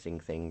all-encompassing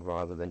thing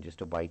rather than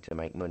just a way to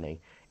make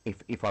money.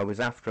 If I was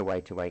after a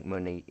way to make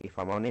money, if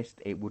I'm honest,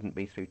 it wouldn't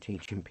be through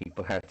teaching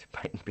people how to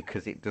paint,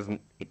 because it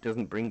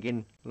doesn't bring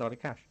in a lot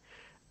of cash.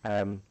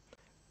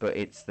 But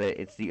it's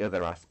the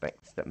other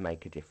aspects that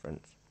make a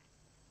difference.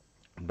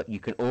 But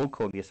you can all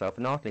call yourself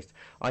an artist.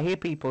 I hear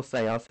people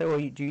say, "Oh, so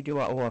do you do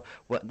art?" Or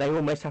well, they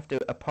almost have to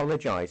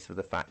apologise for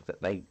the fact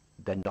that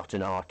they're not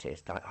an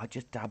artist. I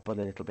just dabble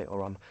a little bit,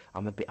 or I'm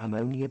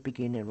only a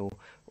beginner,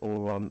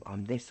 or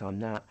I'm this, I'm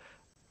that.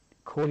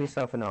 Call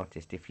yourself an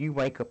artist. If you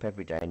wake up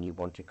every day and you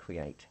want to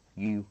create,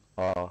 you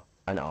are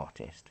an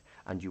artist,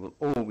 and you will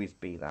always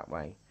be that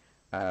way.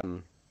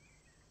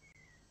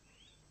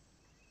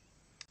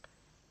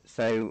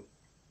 So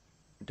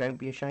don't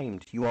be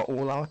ashamed. You are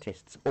all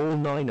artists. All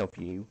 9 of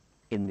you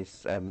in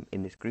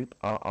this group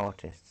are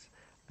artists.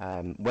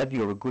 Whether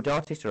you're a good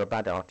artist or a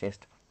bad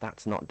artist,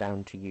 that's not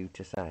down to you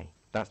to say.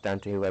 That's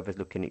down to whoever's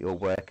looking at your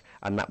work,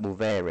 and that will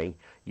vary.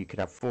 You could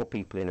have 4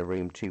 people in a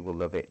room, 2 will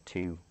love it,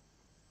 2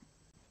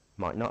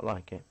 might not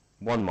like it.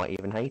 1 might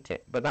even hate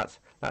it, but that's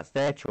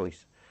their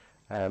choice.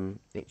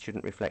 It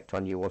shouldn't reflect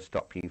on you or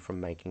stop you from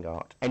making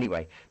art.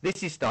 Anyway,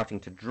 this is starting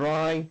to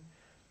dry.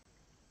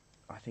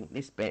 I think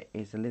this bit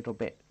is a little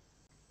bit,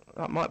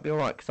 that might be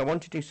alright, because I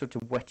want to do sort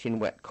of wet in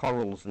wet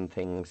corals and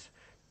things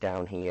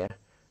down here.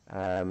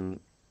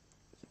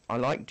 I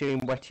like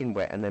doing wet in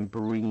wet and then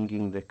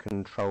bringing the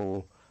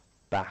control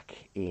back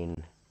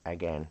in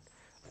again.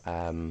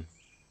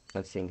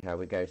 Let's see how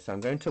we go. So I'm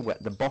going to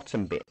wet the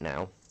bottom bit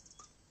now.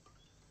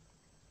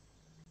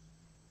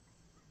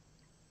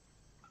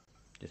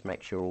 Just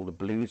make sure all the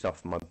blue's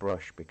off my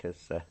brush,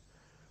 because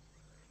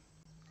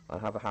I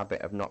have a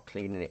habit of not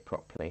cleaning it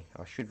properly.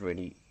 I should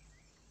really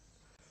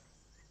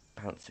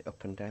bounce it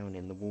up and down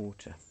in the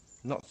water.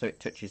 Not so it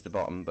touches the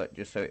bottom, but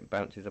just so it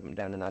bounces up and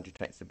down and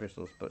agitates the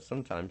bristles. But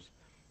sometimes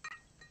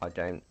I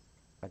don't.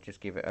 I just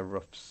give it a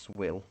rough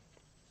swill,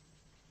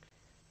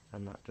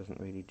 and that doesn't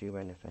really do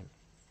anything.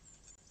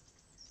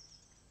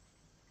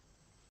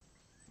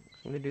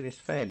 I'm going to do this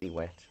fairly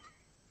wet.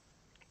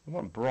 I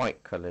want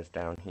bright colours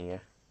down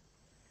here.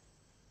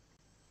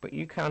 But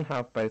you can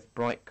have both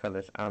bright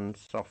colours and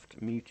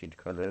soft muted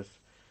colours.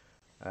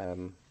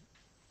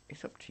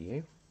 It's up to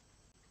you.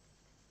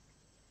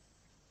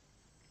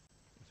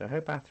 So I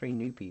hope our 3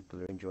 new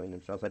people are enjoying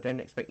themselves. I don't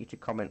expect you to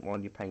comment while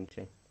you're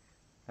painting,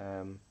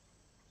 because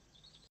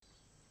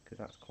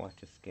that's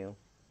quite a skill.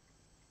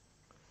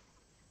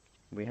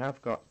 We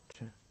have got,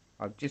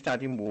 I've just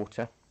added in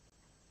water.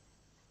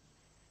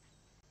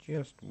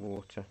 Just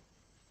water.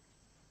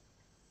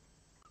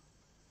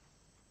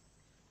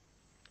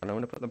 And I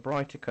want to put the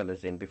brighter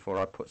colours in before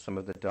I put some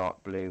of the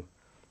dark blue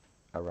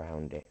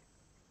around it.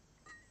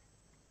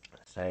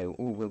 So,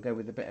 we'll go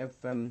with a bit of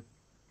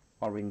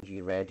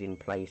orangey red in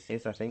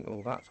places, I think.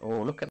 Oh, that's...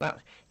 Oh, look at that.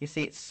 You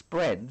see, it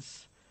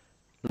spreads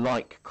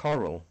like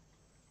coral.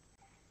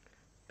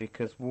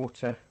 Because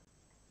water,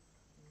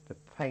 the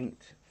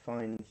paint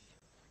finds...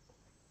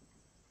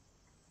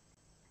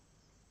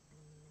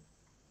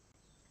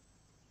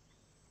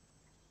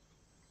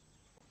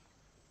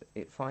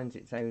 It finds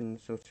its own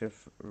sort of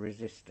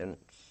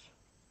resistance.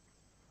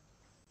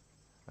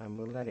 And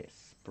we'll let it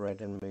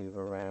spread and move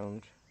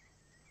around.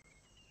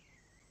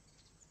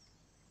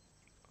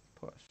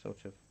 Put a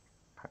sort of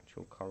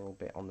actual coral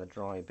bit on the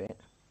dry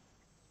bit.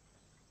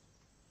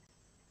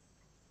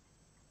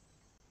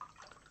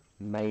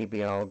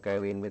 Maybe I'll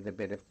go in with a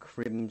bit of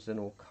crimson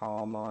or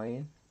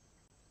carmine.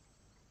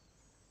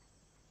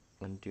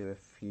 And do a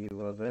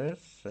few others.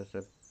 There's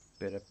a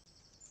bit of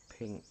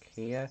pink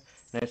here.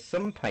 Now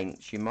some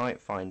paints you might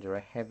find are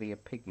a heavier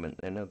pigment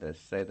than others,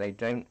 so they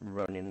don't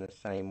run in the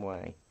same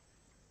way.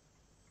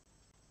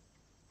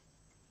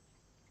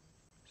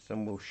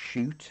 Some will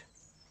shoot.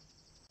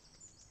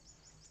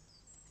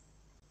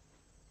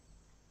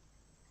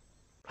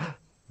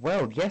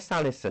 Well, yes,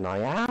 Alison, I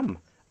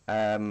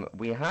am.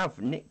 We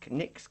have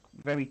Nick's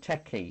very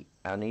techie,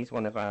 and he's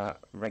one of our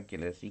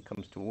regulars. He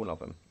comes to all of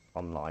them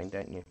online,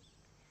 don't you?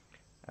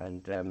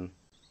 And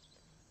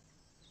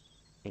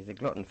he's a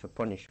glutton for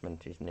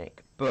punishment, is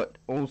Nick. But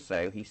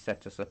also, he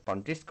set us up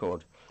on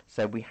Discord.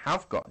 So we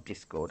have got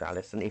Discord,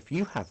 Alison, if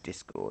you have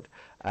Discord,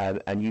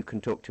 and you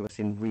can talk to us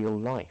in real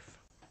life.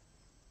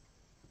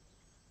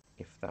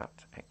 If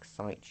that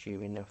excites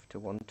you enough to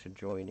want to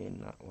join in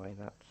that way,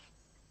 that's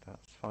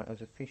fine.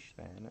 There's a fish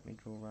there. Let me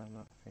draw around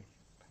that fish.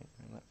 Paint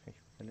around that fish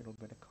with a little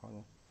bit of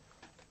coral.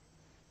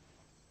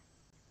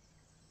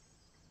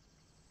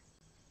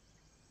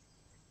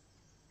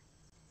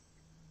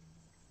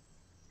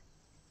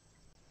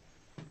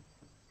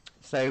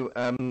 So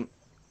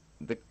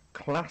the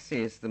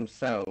classes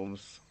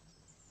themselves,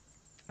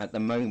 at the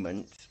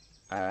moment,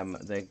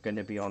 they're going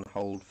to be on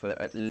hold for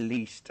at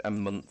least a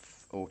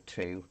month or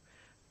two,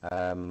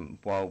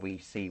 while we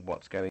see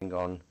what's going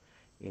on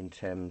in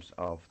terms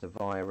of the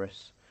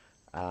virus.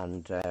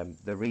 And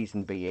the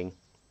reason being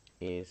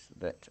is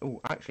that, oh,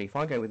 actually, if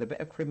I go with a bit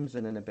of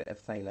crimson and a bit of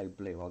phthalo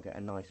blue, I'll get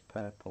a nice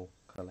purple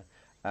colour.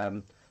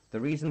 The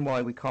reason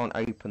why we can't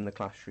open the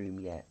classroom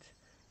yet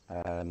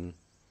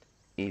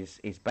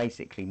is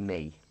basically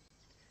me,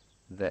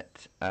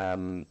 that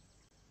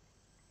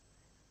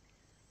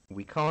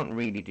we can't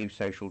really do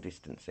social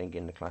distancing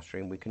in the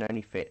classroom. We can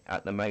only fit,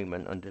 at the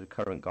moment, under the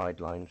current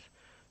guidelines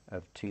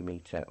of 2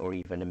 metre or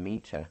even a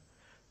metre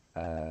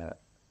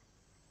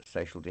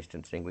social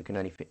distancing, we can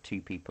only fit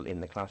 2 people in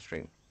the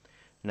classroom.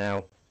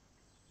 Now,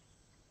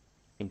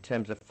 in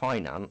terms of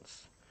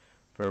finance,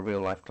 for a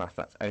real life class,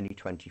 that's only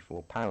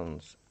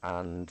 £24.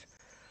 And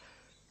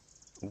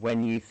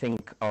when you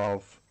think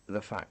of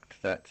the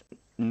fact that,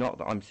 not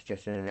that I'm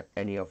suggesting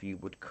any of you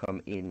would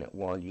come in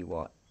while you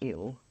are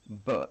ill,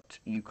 but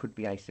you could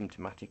be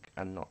asymptomatic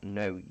and not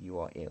know you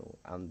are ill.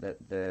 And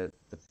the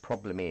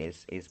problem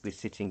is we're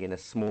sitting in a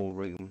small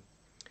room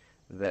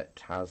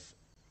that has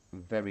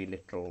very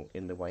little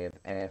in the way of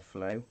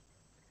airflow,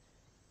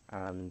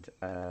 and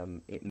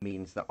it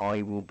means that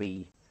I will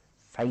be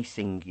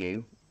facing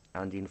you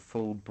and in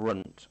full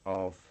brunt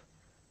of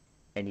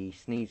any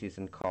sneezes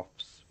and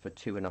coughs for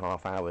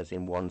 2.5 hours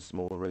in one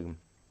small room.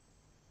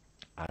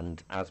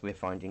 And as we're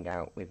finding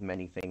out with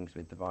many things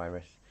with the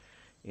virus,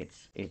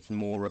 it's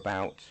more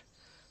about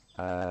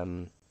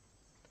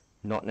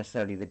not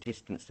necessarily the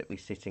distance that we're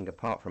sitting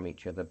apart from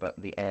each other, but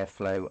the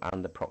airflow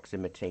and the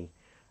proximity,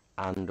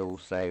 and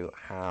also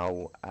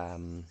how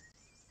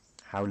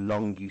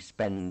long you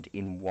spend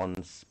in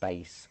one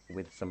space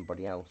with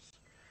somebody else.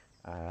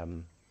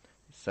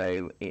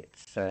 So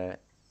it's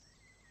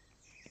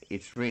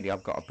really,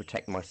 I've got to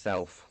protect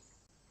myself.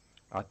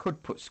 I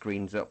could put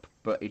screens up,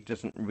 but it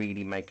doesn't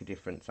really make a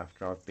difference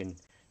after I've been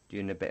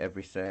doing a bit of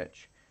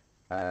research,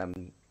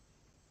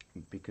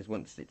 because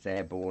once it's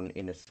airborne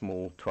in a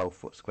small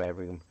 12-foot square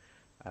room,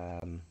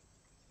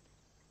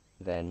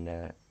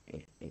 then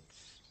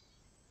it's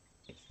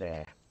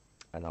there,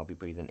 and I'll be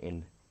breathing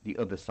in the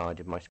other side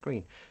of my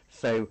screen.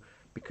 So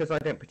because I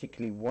don't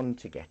particularly want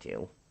to get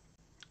ill,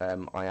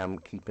 I am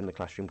keeping the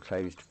classroom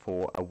closed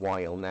for a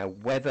while. Now,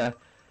 whether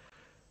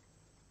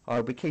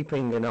I'll be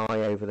keeping an eye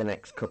over the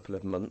next couple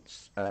of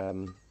months,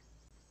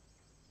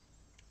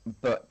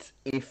 but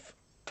if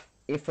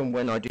and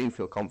when I do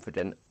feel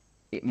confident,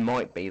 it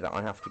might be that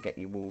I have to get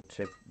you all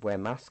to wear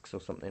masks or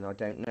something. I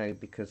don't know,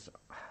 because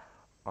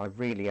I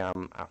really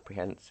am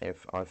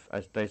apprehensive.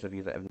 As those of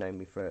you that have known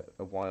me for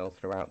a while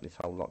throughout this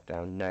whole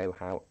lockdown know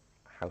how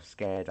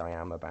scared I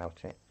am about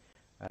it.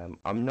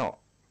 I'm not.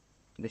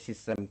 This is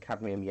some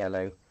cadmium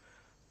yellow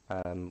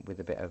with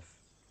a bit of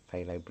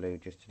phthalo blue,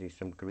 just to do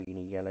some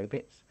greeny yellow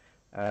bits.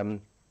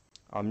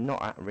 I'm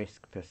not at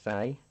risk per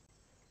se,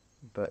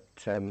 but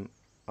I'm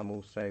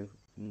also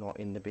not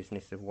in the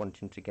business of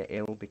wanting to get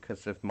ill,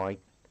 because of my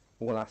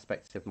all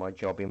aspects of my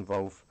job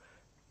involve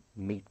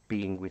me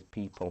being with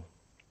people.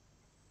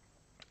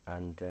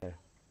 And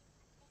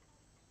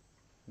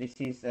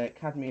this is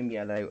cadmium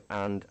yellow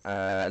and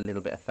a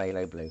little bit of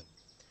phthalo blue,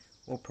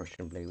 or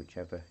Prussian blue,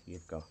 whichever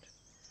you've got.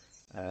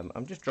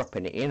 I'm just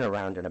dropping it in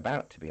around and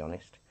about, to be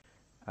honest,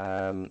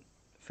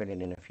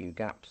 filling in a few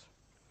gaps.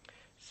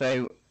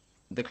 So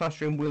the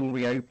classroom will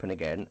reopen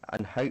again,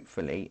 and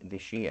hopefully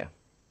this year.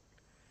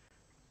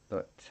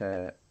 But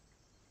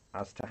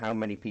as to how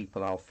many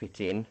people I'll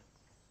fit in,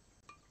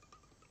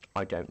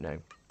 I don't know.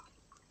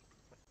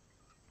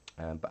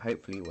 But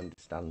hopefully you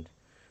understand,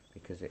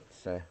 because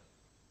it's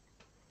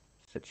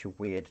such a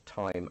weird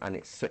time, and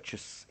it's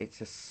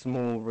a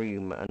small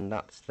room, and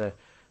that's the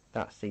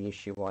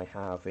issue I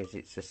have. Is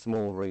it's a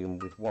small room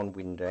with one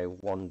window,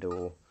 one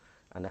door,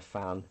 and a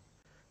fan,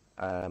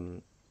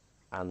 and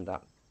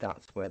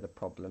that's where the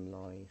problem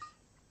lies.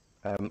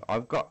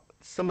 I've got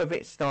some of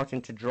it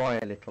starting to dry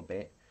a little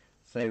bit,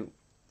 so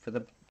for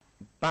the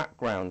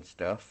background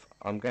stuff,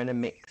 I'm going to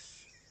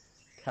mix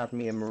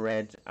cadmium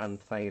red and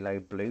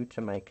phthalo blue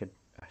to make a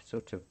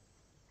sort of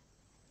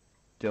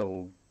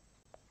dull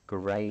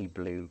grey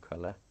blue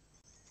colour,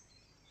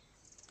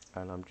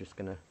 and I'm just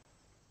going to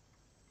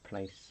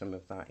place some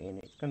of that in.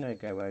 It's going to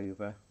go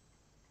over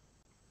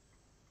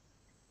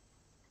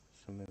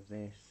some of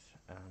this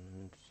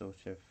and sort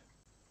of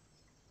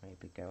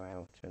maybe go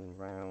out and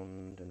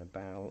round and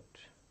about.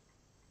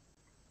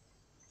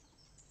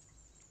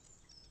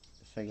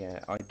 So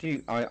yeah, I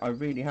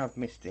really have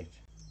missed it,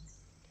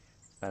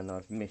 and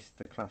I've missed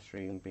the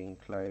classroom being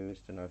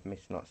closed, and I've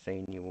missed not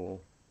seeing you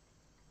all,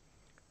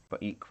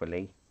 but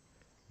equally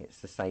it's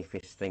the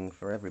safest thing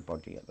for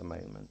everybody at the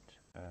moment.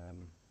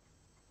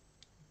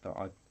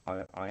 But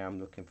I am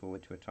looking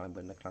forward to a time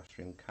when the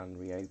classroom can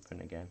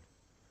reopen again.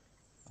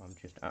 I'm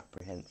just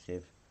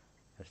apprehensive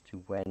as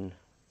to when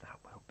that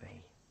will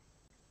be.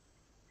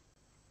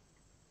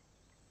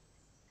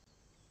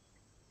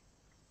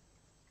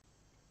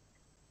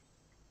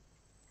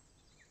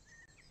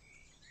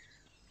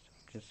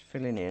 So just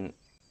filling in,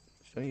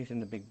 still using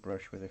the big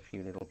brush with a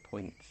few little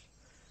points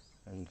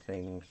and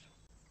things,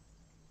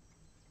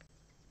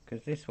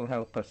 because this will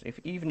help us.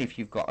 Even if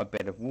you've got a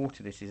bit of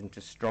water, this isn't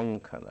a strong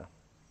colour.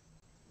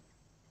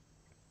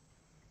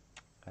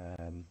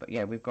 But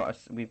yeah, we've got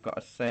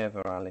a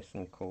server,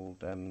 Alison, called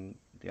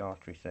the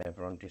Artery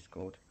Server on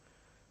Discord,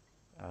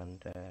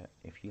 and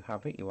if you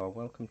have it, you are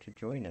welcome to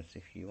join us.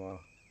 If you are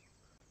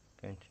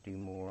going to do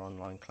more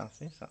online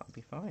classes, that'll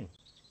be fine.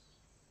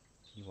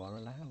 You are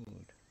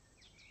allowed.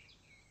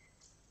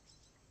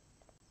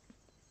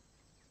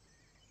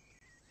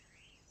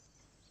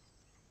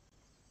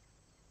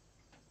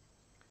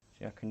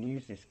 See, I can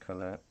use this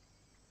colour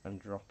and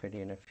drop it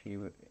in a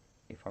few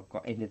if I've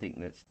got anything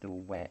that's still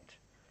wet.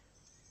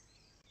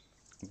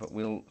 But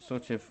we'll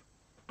sort of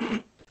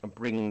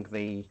bring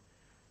the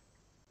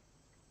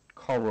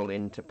coral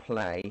into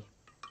play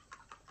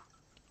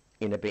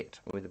in a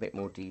bit with a bit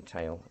more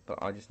detail, but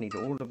I just need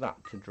all of that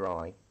to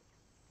dry.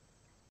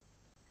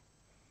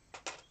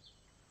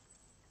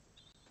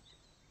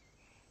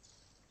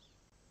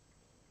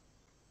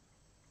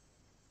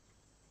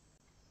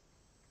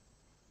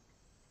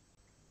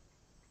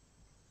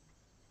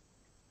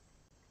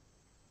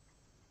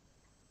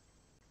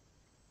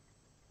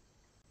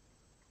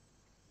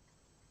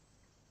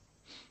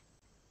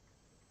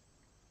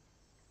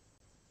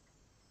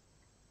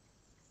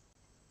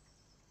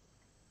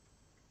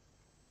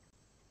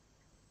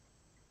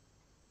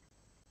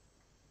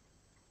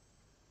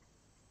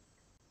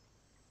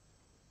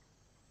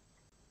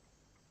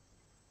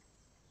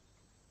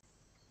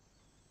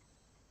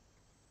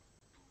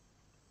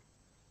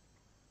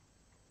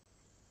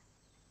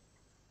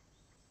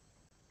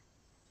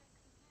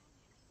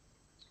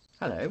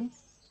 Hello.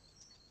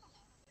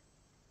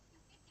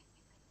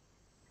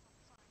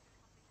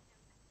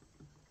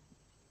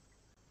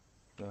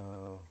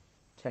 Oh,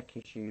 tech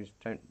issues,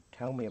 don't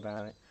tell me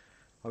about it.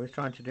 I was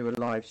trying to do a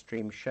live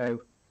stream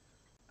show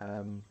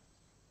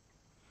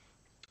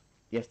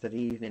yesterday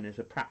evening as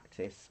a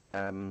practice.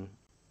 Okay,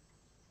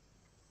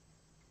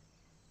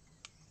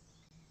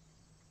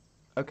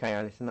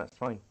 Alison, that's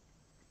fine.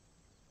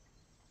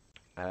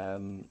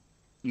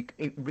 You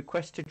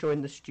request to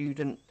join the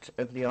Student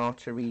of the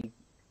Artery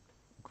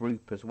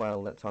group as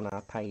well, that's on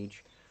our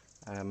page.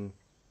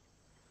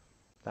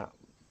 That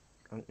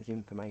there's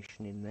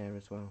information in there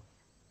as well.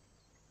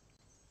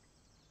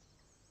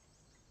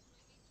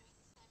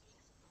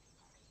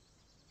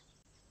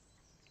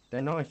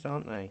 They're nice,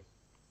 aren't they?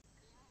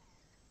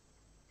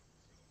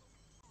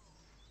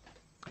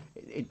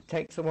 It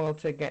takes a while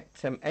to get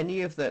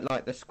any of the,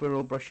 like the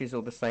squirrel brushes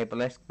or the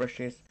Sablesque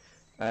brushes.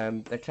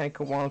 They take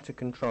a while to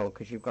control,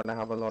 because you've got to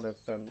have a lot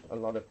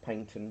of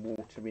paint and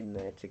water in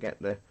there to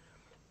get the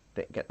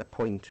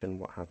point and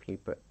what have you.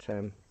 But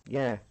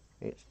yeah,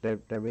 they're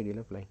really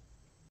lovely.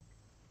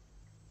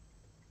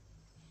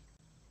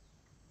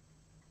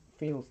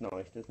 Feels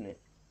nice, doesn't it?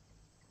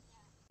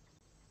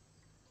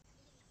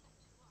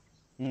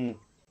 Mm,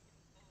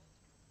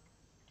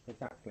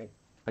 exactly.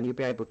 And you'll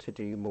be able to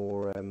do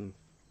more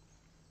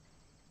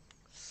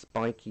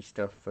spiky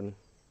stuff and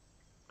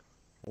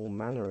all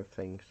manner of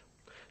things.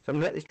 So I'm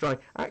gonna let this dry.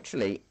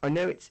 Actually, I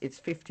know it's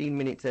 15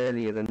 minutes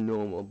earlier than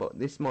normal, but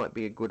this might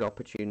be a good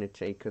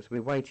opportunity because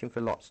we're waiting for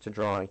lots to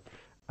dry,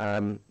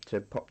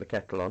 to pop the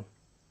kettle on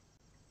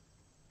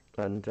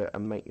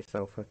and make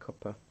yourself a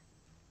cuppa.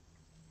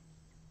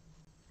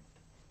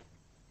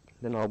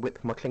 Then I'll whip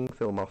my cling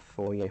film off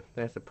for you.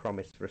 There's a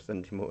promise for a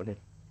Sunday morning.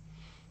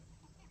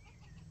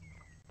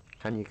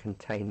 Can you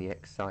contain the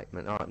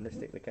excitement? Alright, I'm going to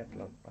stick the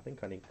kettle on. I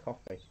think I need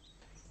coffee.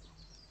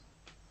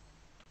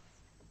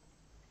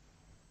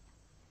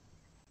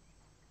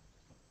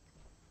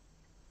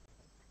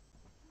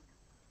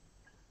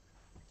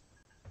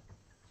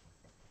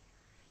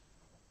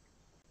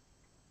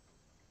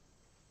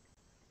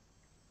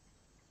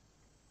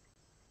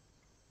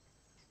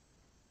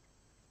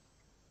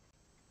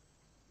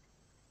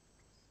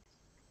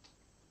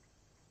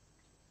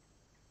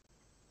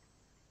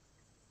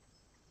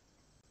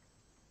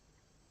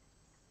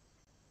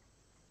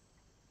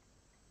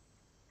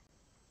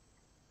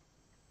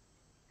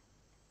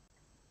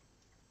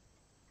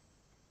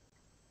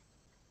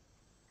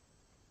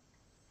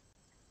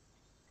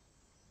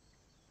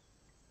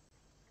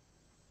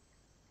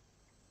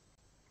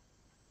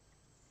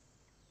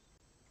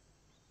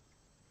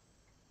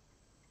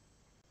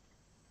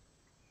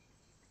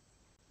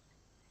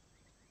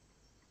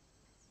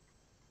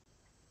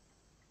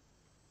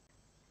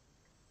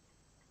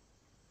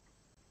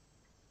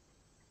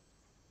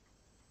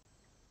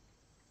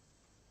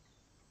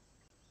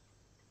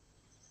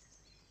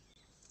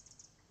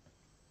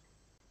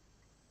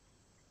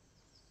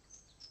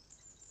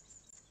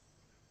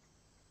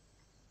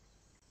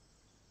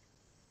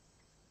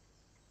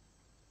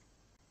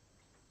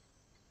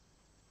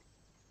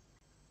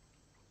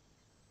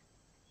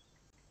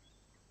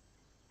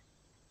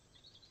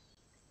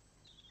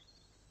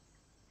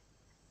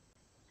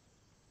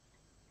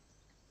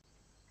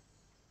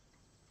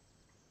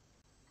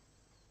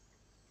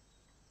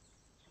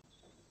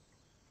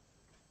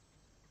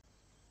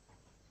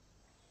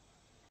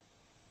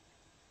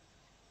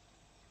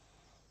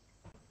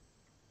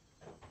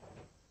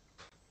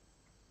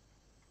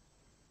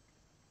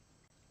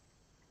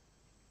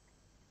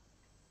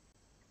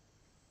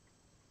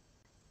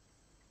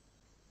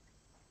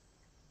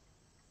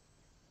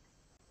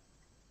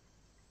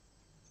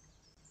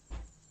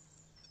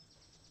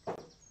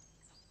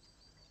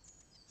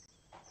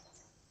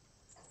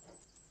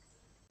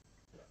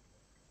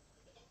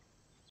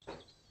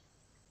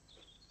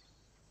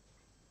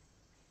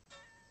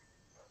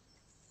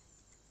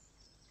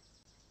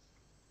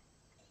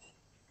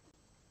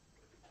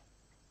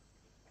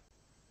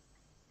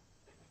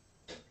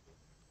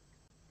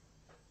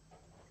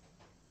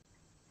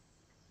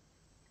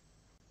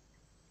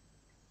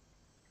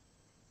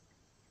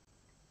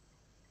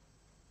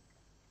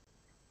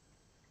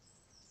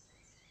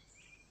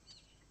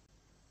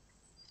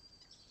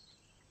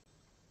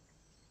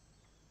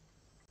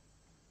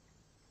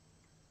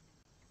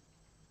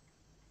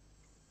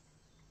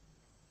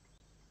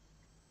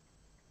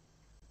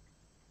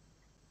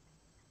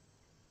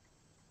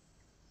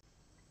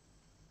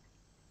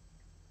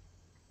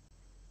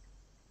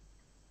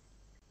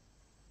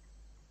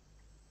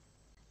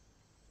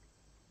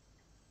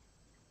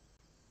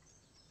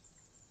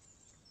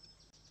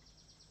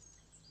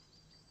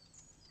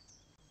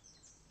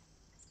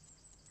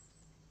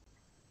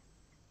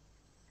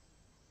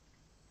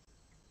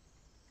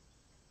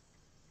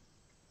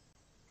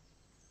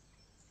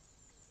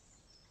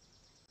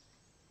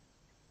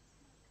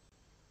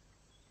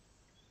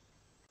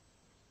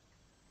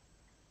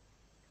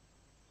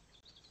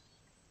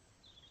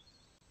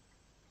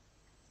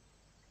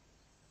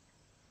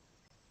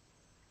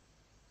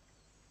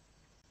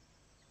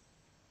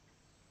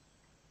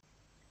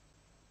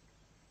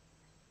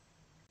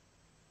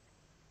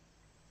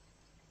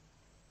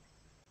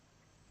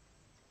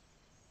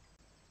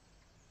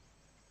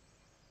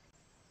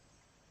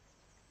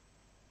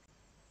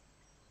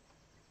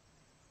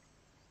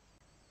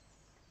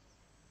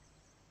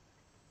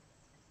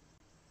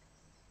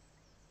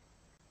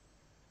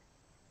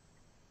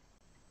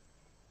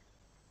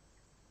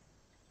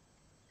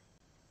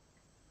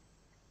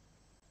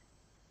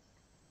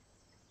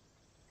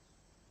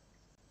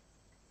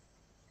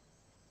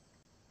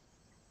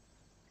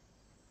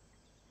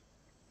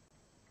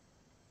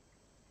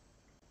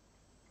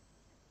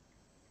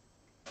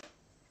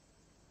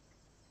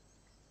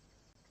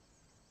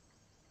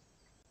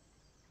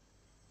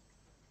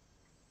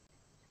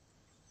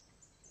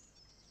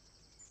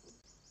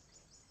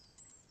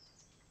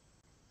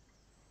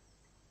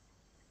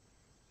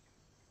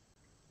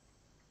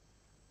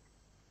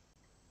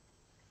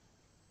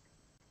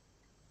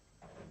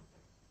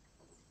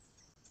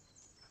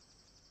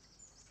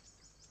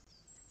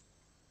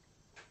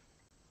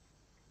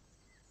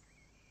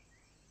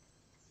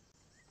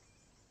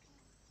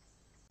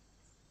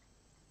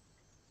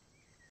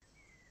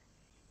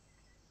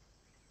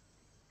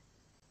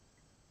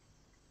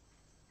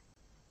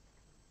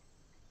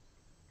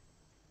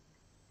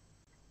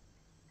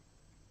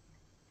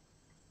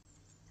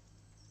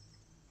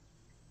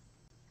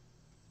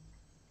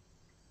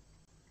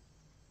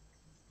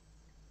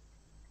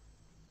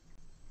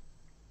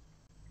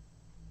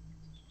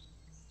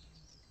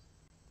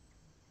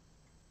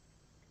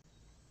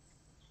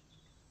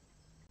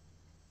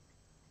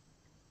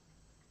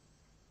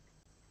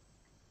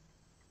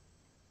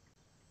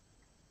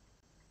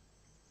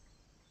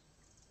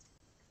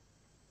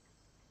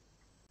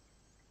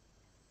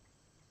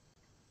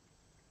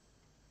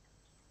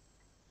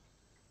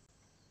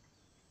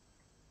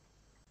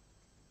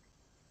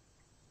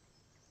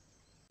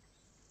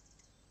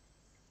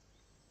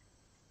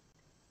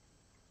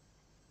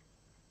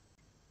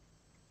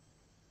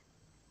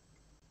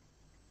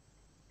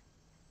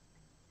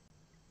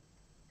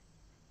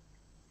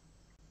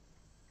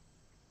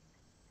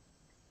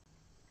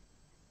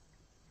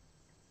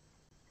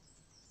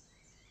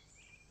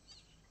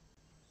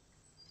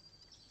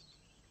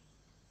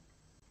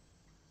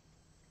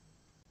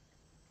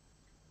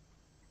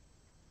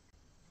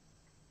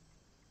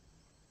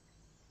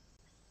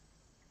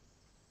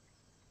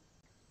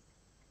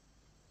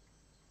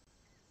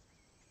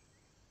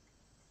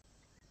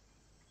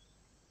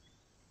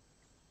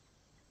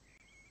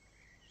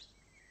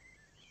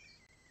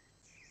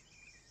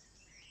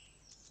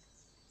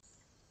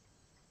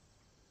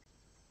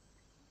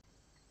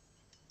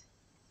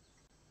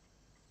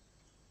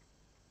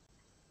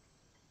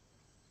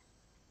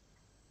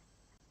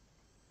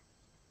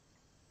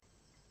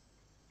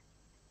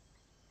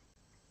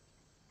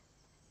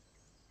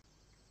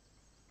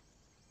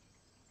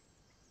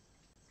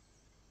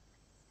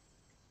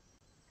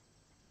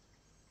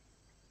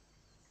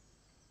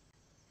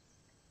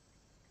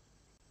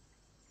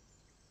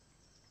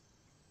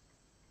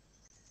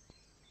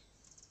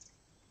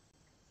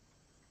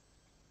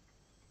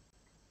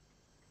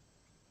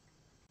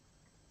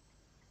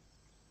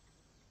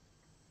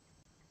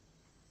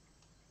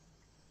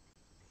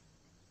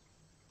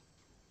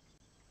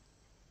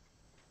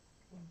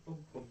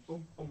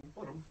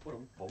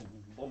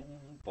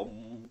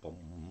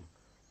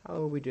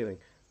 How are we doing?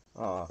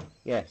 Ah,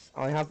 yes.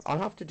 I'll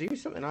have to do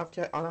something.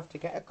 I'll have to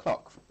get a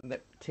clock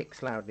that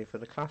ticks loudly for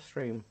the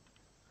classroom.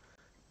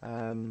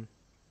 Um,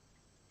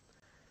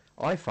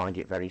 I find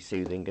it very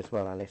soothing as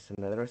well, Alice. And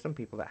there are some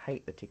people that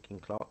hate the ticking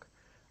clock,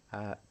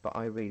 but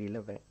I really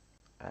love it.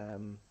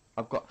 Um,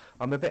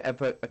 I'm a bit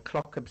of a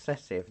clock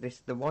obsessive.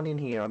 The one in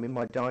here. I'm in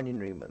my dining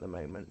room at the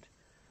moment.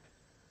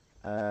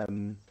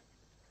 Um,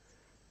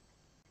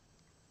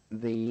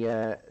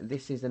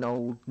 this is an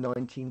old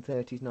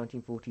 1930s,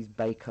 1940s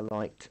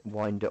Bakelite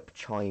wind-up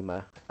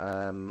chimer.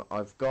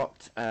 I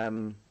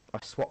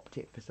swapped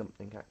it for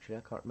something actually. I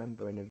can't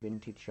remember, in a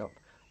vintage shop.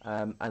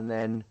 And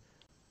then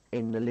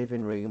in the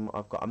living room,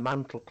 I've got a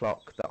mantle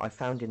clock that I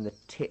found in the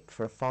tip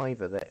for a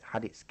fiver that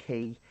had its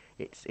key.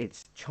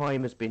 Its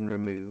chime has been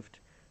removed,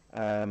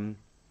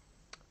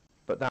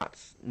 but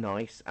that's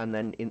nice. And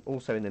then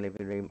also in the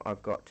living room,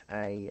 I've got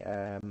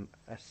a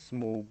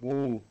small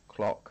wall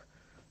clock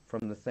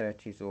from the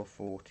 30s or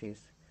 40s,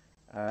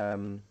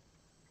 um,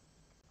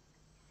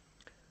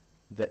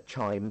 that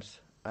chimes,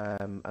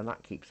 and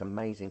that keeps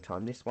amazing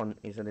time. This one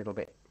is a little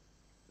bit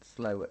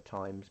slow at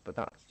times, but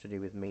that's to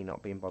do with me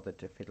not being bothered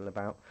to fiddle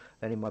about.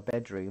 Then in my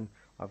bedroom,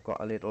 I've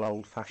got a little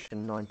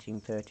old-fashioned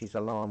 1930s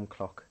alarm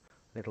clock,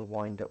 little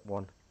wind-up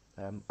one.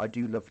 I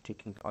do love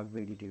ticking. I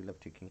really do love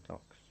ticking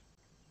clocks.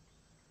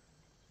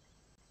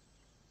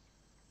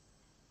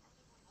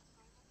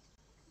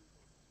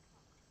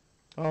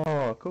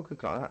 Oh, a cuckoo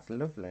clock. That's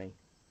lovely.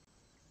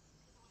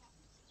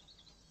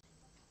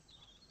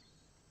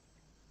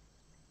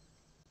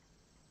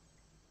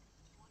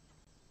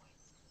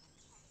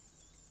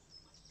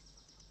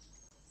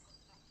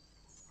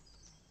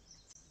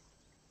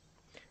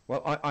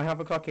 Well, I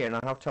have a clock here, and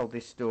I have told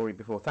this story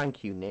before.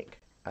 Thank you,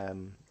 Nick,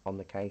 on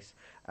the case.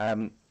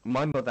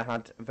 My mother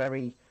had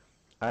very.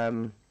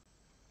 Um,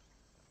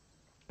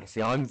 See,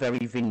 I'm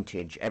very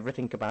vintage.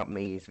 Everything about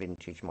me is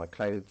vintage. My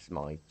clothes,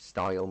 my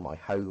style, my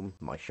home,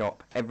 my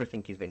shop,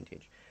 everything is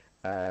vintage.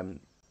 Um,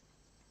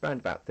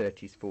 Around about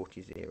 30s,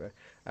 40s era.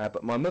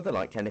 But my mother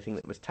liked anything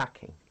that was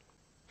tacky.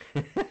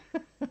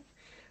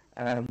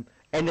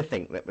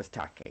 Anything that was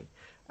tacky.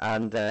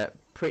 And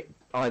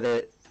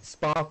either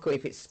sparkle,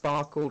 if it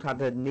sparkled,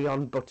 had a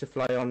neon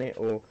butterfly on it,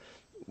 or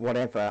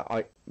whatever.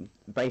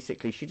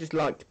 Basically, she just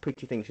liked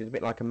pretty things. She was a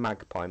bit like a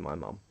magpie, my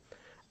mum.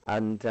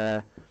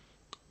 And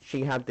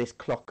she had this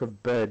clock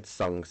of bird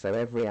songs, so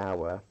every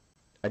hour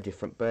a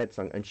different bird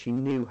song, and she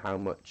knew how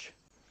much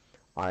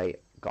I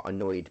got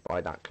annoyed by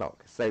that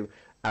clock. So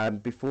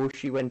before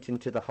she went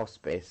into the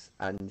hospice,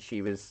 and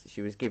she was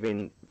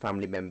giving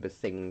family members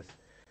things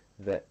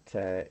that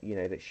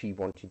that she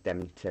wanted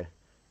them to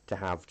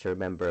have to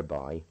remember her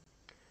by,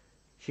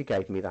 she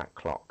gave me that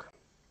clock.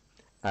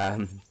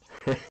 Um,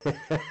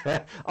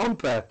 on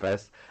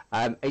purpose.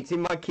 It's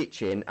in my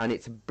kitchen and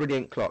it's a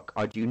brilliant clock.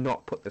 I do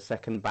not put the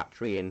second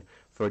battery in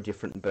for a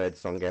different bird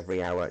song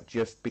every hour,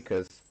 just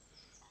because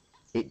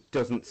it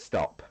doesn't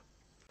stop,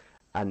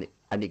 and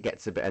it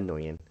gets a bit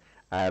annoying.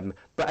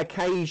 But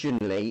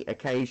occasionally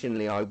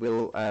I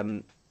will,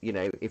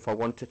 if I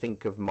want to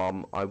think of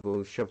Mom, I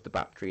will shove the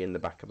battery in the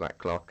back of that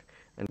clock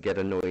and get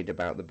annoyed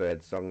about the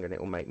bird song, and it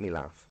will make me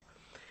laugh.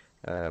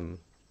 Um,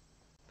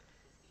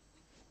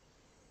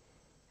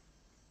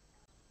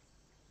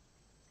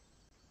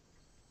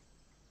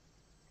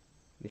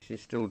 this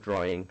is still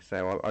drying,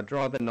 so I'd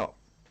rather not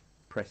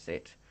press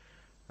it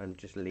and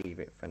just leave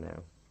it for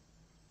now.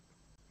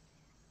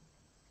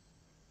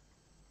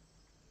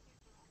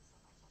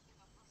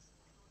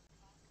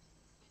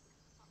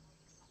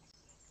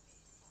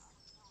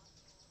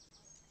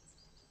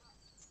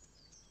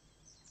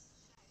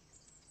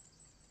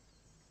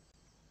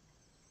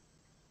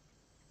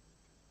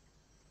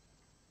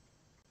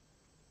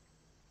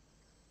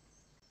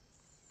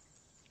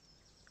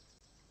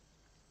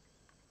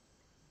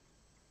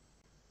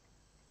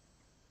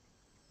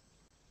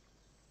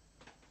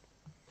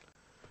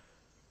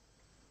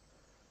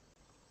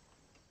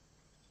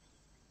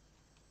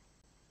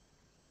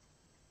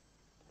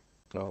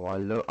 Oh,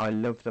 I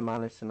love them,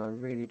 Alison. I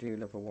really do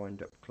love a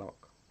wind-up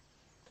clock.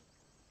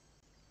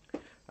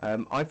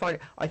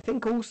 I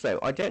think also,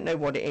 I don't know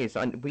what it is.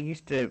 We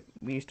used to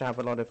have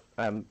a lot of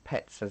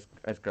pets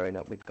as growing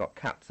up. We've got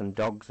cats and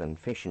dogs and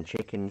fish and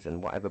chickens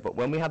and whatever. But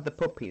when we had the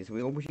puppies,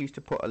 we always used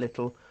to put a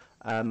little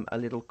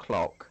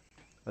clock,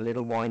 a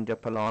little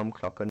wind-up alarm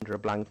clock under a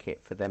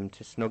blanket for them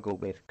to snuggle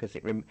with, because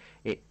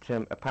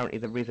apparently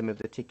the rhythm of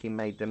the ticking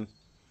made them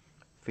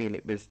feel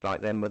it was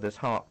like their mother's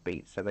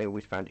heartbeat. So they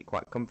always found it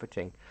quite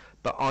comforting.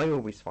 But I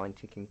always find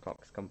ticking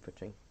clocks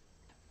comforting.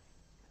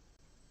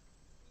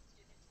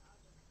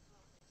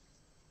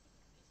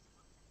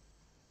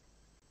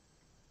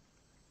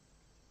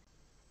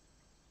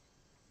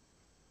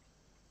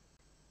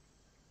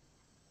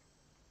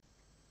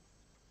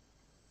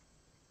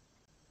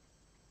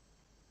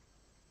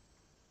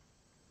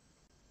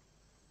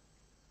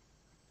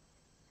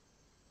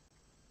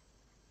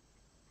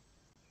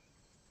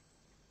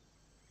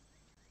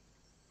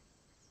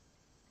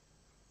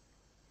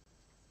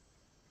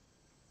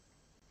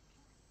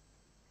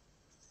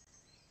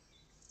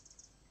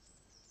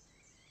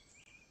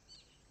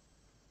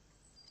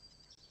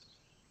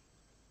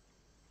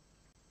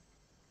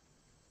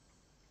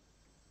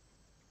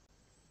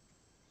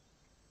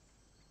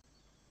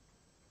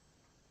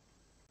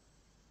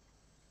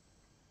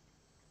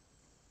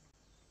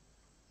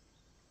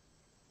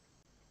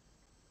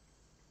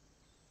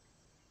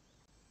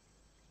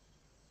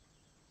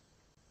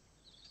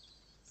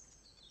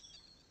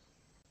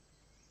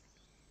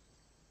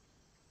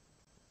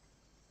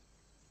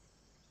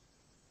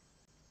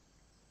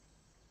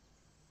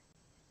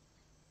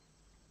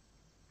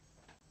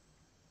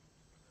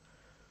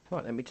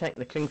 Right, let me take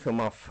the cling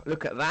film off.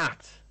 Look at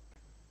that!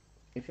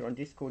 If you're on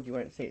Discord, you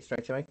won't see it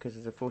straight away because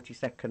there's a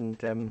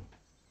 40-second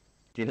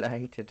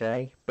delay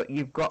today. But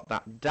you've got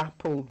that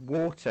dappled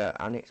water,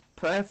 and it's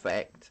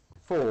perfect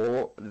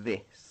for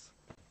this.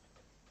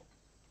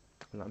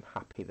 And I'm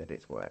happy that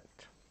it's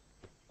worked.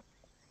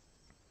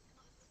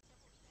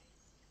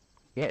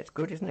 Yeah, it's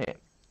good, isn't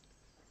it?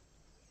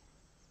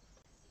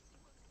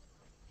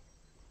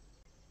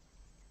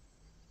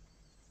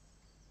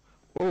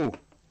 Oh,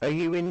 are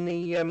you in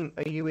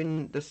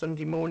the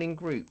Sunday morning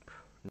group,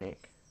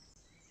 Nick?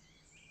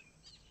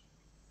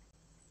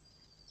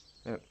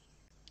 Oh.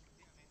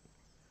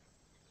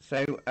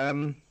 So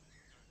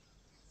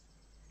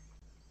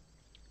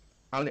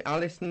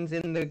Alison's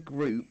in the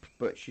group,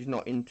 but she's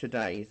not in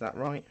today. Is that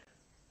right?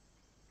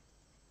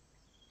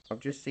 I've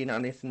just seen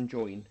Alison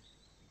join.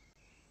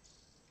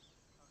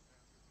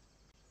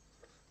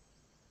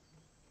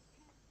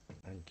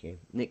 Thank you.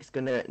 I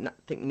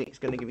think Nick's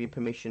gonna give you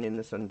permission in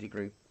the Sunday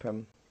group.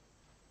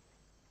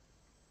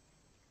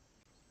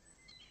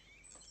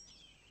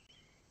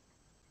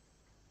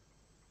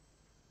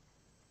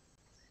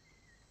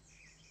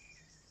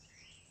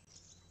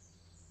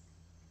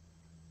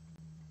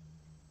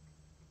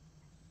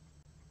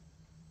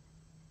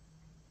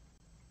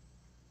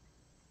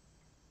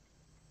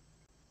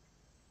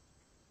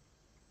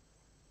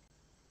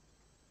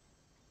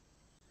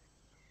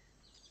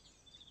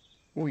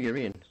 Oh, you're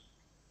in.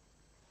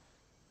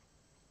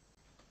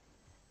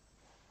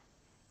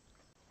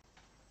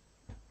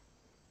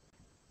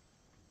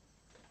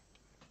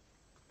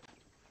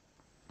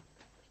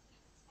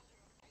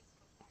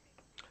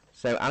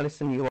 So,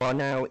 Alison, you are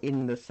now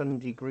in the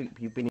Sunday group.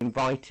 You've been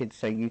invited,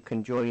 so you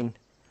can join,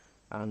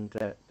 and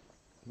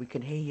we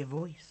can hear your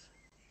voice.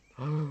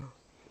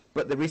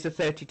 But there is a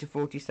 30 to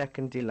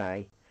 40-second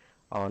delay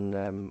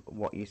on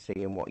what you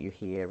see and what you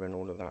hear and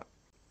all of that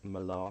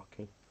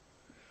malarkey.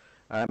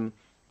 Oh,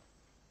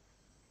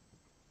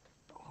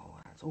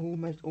 that's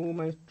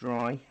almost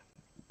dry.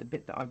 The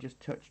bit that I've just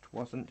touched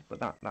wasn't, but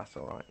that's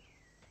all right.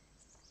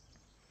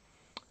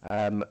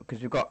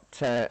 Because we've got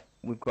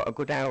a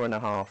good hour and a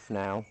half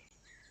now.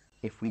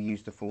 If we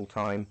use the full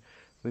time,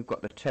 we've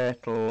got the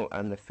turtle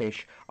and the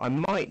fish. I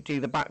might do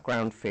the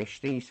background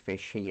fish, these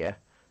fish here,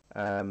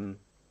 now,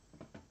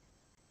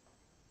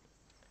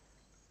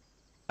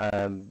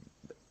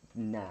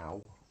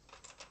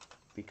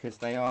 because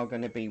they are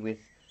going to be with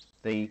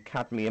the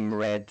cadmium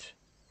red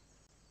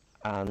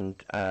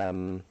and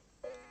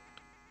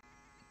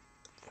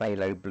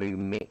phthalo blue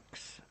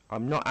mix.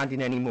 I'm not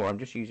adding any more, I'm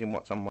just using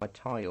what's on my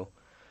tile,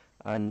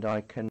 and I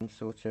can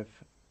sort of,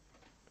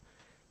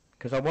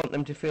 because I want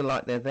them to feel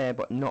like they're there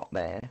but not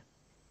there.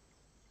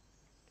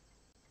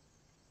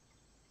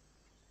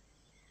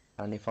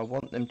 And if I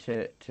want them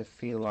to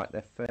feel like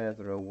they're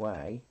further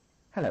away...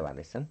 Hello,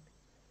 Alison.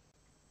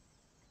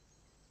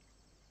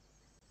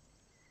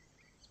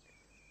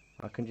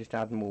 I can just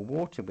add more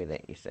water with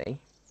it, you see.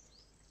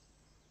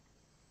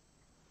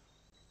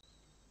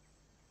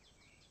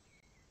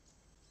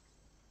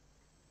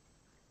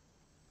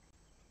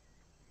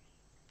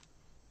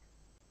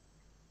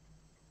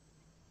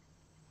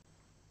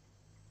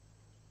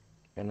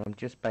 And I'm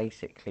just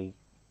basically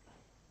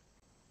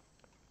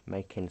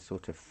making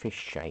sort of fish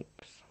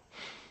shapes.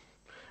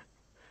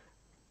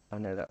 I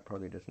know that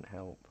probably doesn't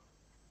help.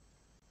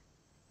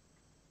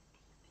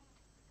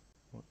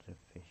 What's a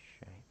fish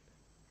shape?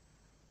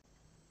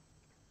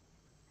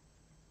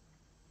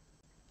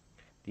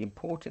 The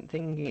important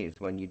thing is,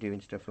 when you're doing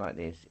stuff like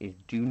this, is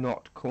do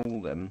not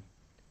call them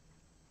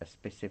a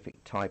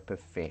specific type of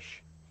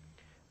fish.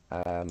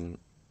 And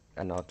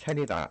I'll tell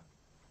you that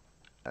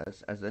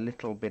as a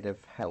little bit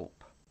of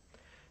help.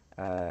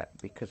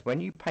 Because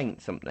when you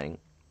paint something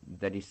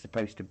that is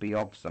supposed to be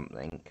of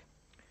something,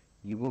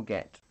 you will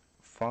get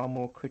far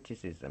more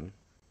criticism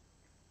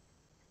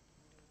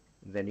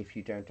than if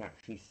you don't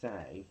actually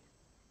say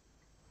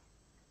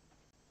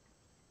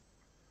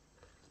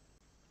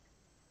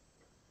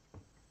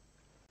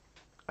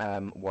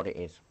what it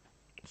is.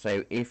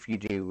 So if you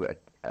do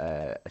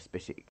a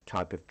specific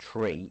type of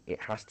tree, it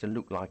has to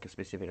look like a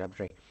specific type of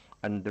tree.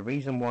 And the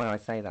reason why I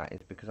say that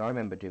is because I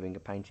remember doing a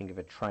painting of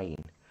a train,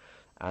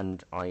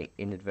 and I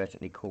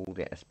inadvertently called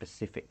it a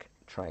specific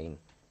train,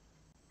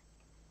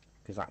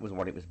 because that was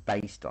what it was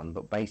based on,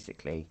 but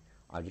basically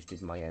I just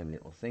did my own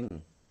little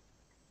thing.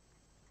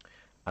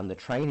 And the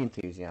train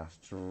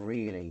enthusiasts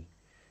really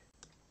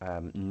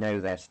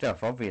know their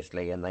stuff,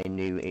 obviously, and they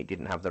knew it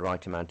didn't have the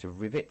right amount of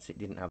rivets, it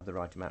didn't have the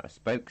right amount of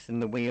spokes in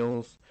the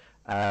wheels.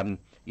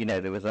 You know,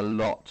 there was a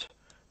lot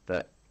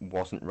that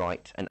wasn't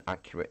right and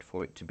accurate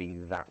for it to be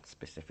that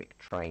specific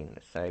train.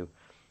 So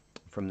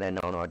from then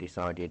on I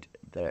decided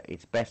that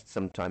it's best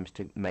sometimes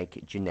to make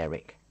it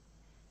generic.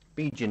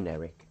 Be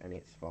generic and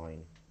it's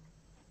fine.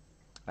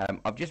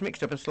 I've just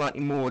mixed up a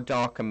slightly more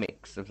darker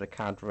mix of the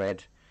cad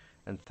red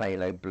and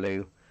phthalo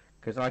blue,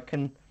 because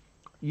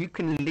you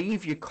can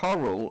leave your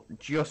coral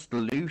just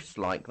loose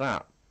like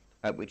that,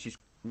 which is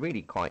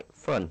really quite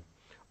fun.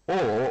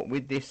 Or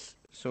with this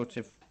sort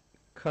of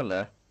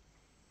colour,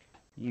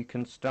 you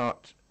can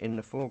start in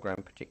the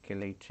foreground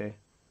particularly to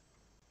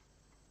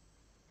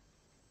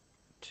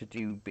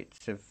do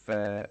bits of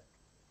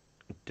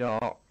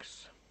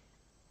darks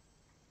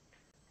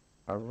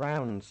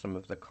around some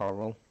of the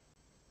coral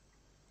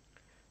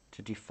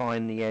to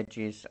define the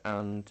edges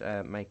and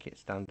make it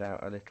stand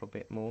out a little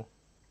bit more.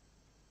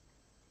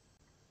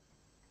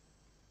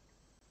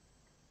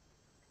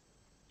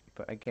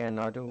 But again,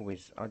 I'd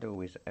always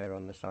err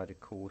on the side of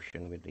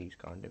caution with these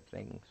kind of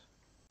things.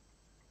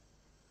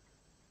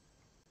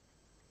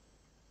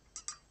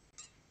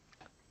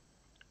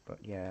 But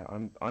yeah,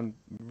 I'm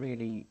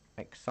really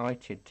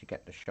excited to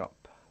get the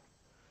shop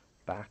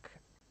back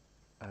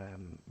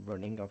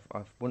running.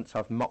 Once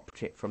I've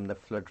mopped it from the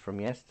flood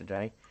from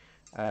yesterday,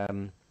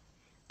 I'll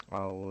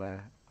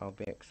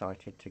be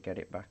excited to get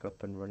it back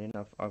up and running.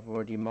 I've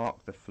already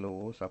marked the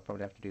floors. I'll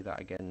probably have to do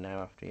that again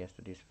now after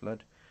yesterday's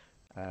flood.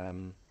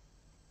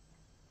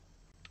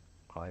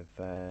 I've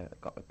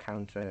got the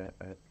counter,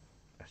 a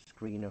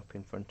screen up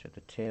in front of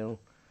the till.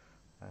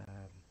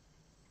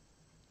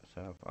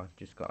 So I've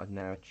just got to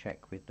now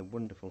check with the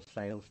wonderful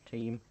sales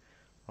team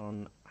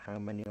on how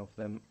many of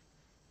them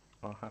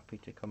are happy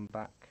to come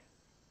back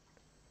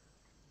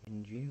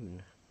in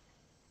June.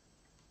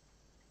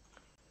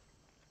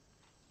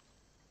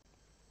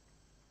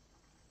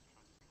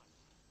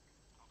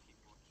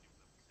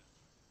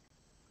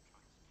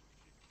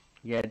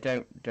 Yeah,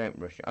 don't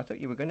rush it. I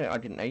thought you were gonna. I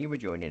didn't know you were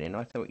joining in.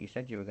 I thought you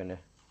said you were gonna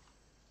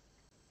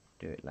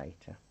do it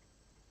later.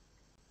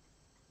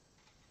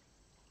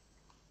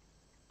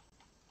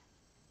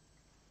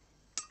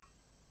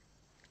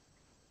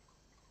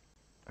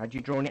 Had you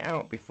drawn it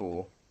out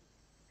before?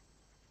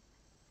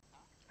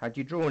 Had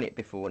you drawn it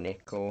before,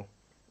 Nick, or?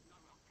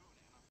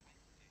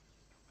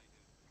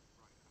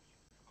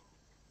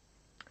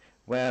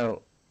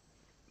 Well,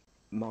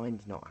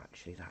 mine's not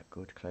actually that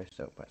good close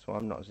up. That's why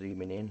I'm not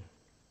zooming in.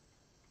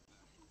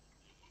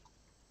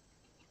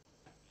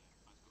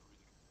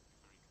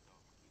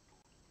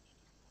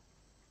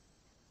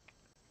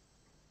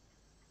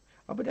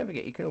 Oh, but don't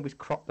forget, you can always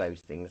crop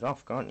those things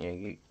off, can't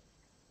you?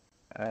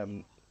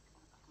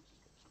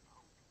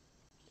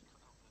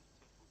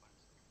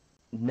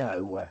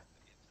 No,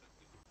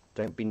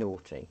 don't be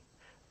naughty.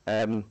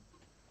 No,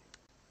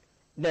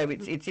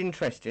 it's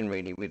interesting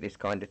really with this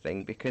kind of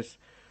thing because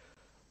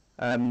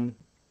I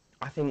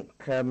think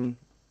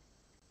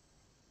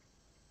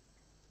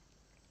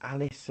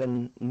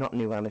Alison, not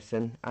new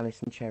Alison,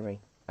 Alison Cherry.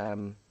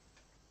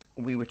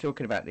 We were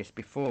talking about this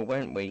before,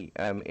 weren't we?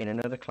 In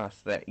another class,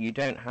 that you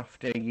don't have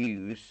to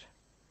use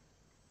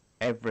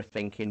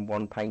everything in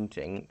one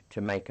painting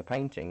to make a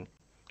painting,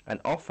 and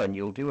often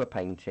you'll do a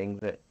painting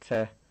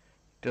that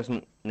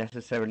doesn't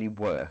necessarily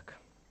work,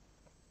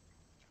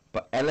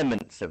 but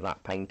elements of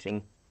that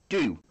painting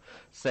do.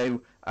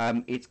 So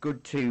it's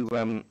good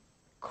to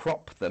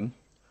crop them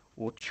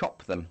or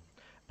chop them.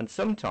 And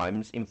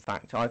sometimes, in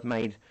fact, I've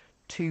made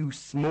two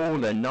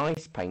smaller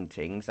nice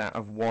paintings out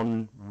of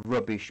one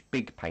rubbish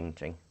big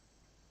painting.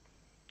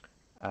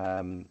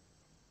 Because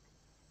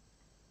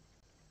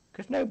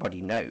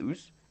nobody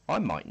knows. I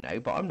might know,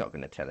 but I'm not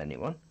going to tell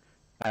anyone.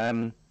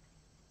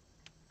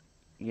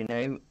 You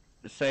know,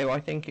 so I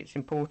think it's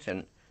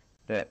important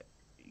that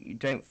you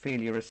don't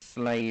feel you're a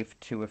slave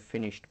to a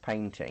finished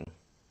painting.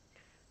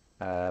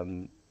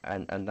 And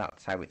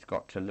that's how it's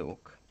got to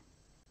look.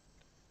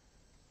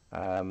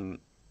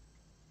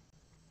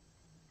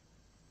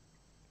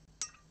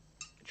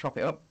 Chop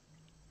it up.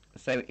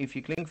 So if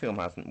your cling film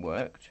hasn't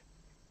worked,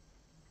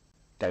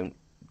 don't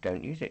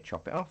use it.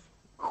 Chop it off.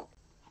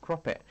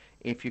 Crop it.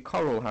 If your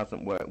coral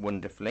hasn't worked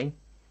wonderfully,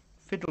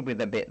 fiddle with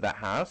the bit that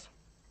has,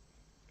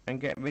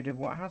 and get rid of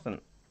what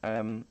hasn't,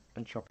 and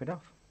chop it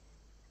off.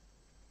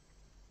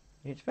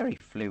 It's very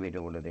fluid,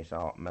 all of this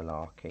art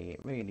malarkey. It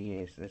really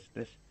is.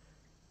 There's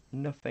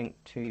nothing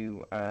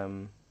to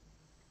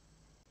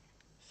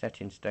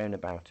set in stone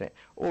about it.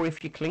 Or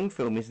if your cling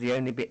film is the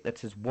only bit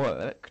that has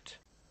worked,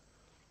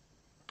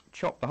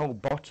 chop the whole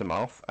bottom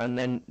off and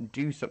then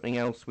do something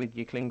else with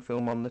your cling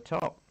film on the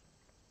top.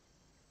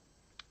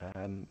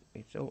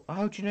 It's all.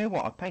 Oh, do you know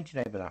what? I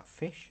painted over that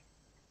fish.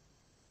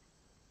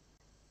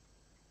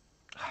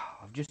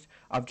 Oh,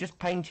 I've just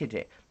painted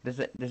it. There's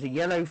a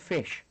yellow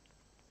fish.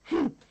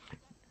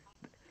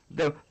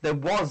 There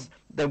was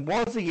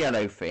a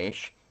yellow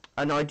fish,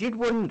 and I did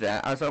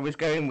wonder as I was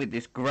going with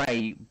this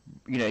grey,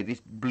 you know,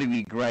 this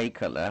bluey grey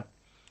colour,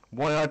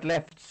 why I'd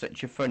left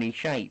such a funny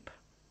shape.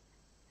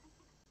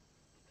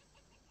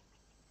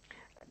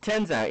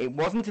 Turns out it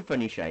wasn't a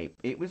funny shape.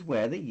 It was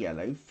where the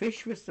yellow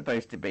fish was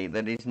supposed to be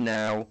that is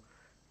now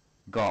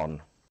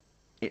gone.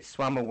 It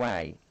swam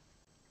away.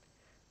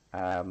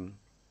 Oh,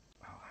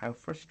 how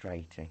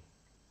frustrating.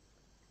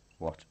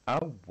 What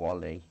a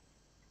wally.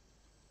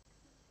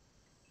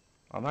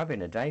 I'm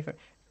having a day for...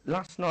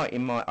 Last night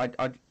in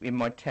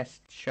my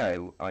test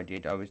show I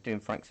was doing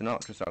Frank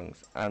Sinatra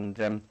songs,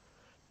 and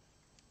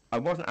I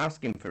wasn't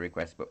asking for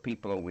requests, but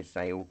people always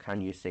say, oh,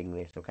 can you sing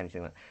this or can you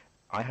sing that?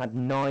 I had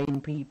 9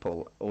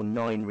 people, or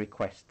 9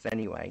 requests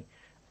anyway,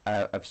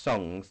 of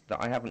songs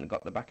that I haven't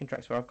got the backing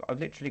tracks for. I've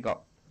literally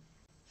got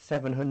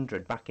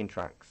 700 backing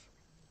tracks,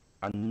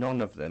 and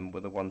none of them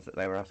were the ones that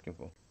they were asking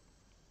for.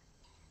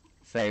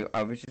 So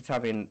I was just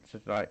having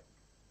sort of like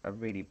a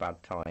really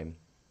bad time.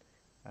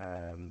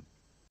 Um,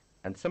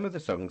 and some of the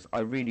songs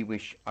I really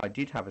wish I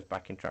did have as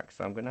backing tracks,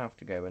 so I'm going to have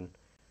to go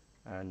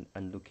and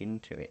look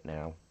into it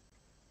now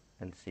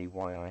and see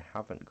why I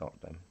haven't got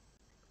them,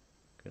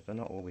 because they're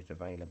not always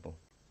available.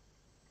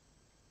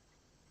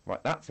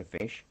 Right, that's a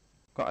fish.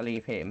 Got to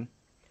leave him.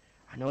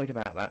 Annoyed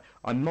about that.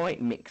 I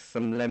might mix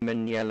some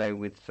lemon yellow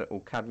with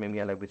or cadmium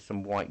yellow with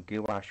some white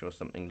gouache or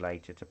something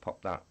later to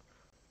pop that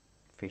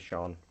fish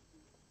on,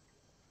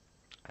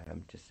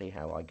 to see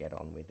how I get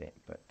on with it.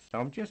 But so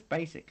I'm just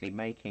basically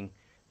making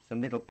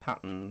some little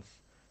patterns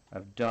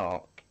of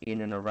dark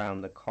in and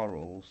around the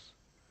corals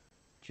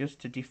just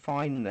to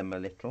define them a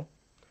little.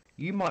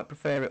 You might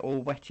prefer it all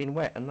wet in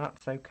wet, and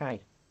that's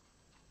okay.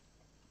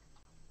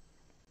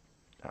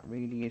 That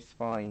really is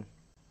fine.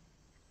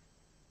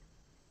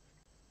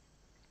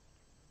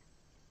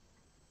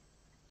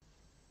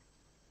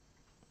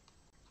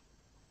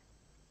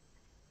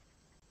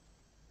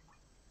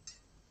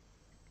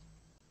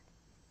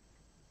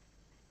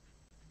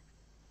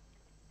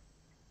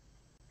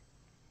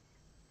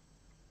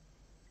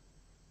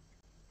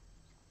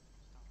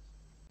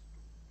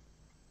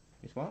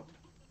 Is what?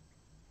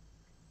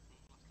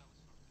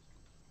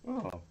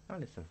 Oh,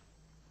 Alison.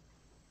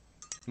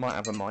 Might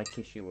have a mic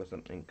issue or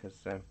something, because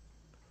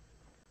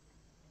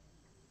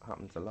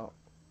happens a lot.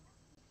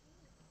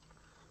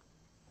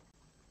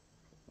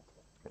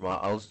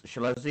 Right,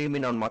 shall I zoom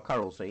in on my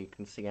coral so you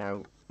can see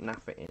how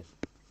naff it is?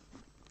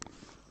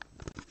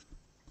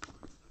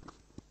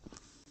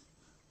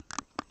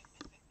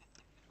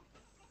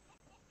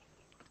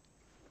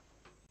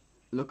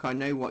 Look, I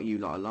know what you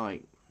lot are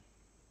like.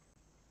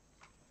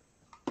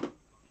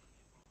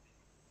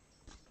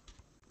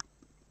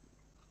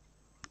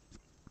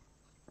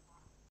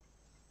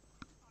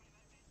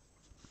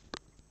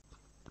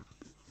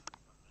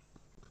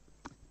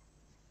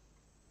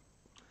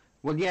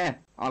 Well, yeah,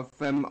 I've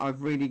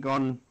really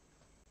gone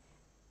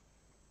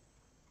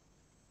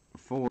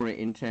for it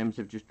in terms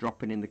of just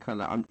dropping in the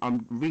colour.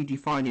 I'm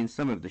redefining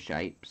some of the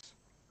shapes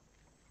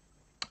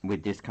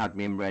with this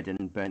cadmium red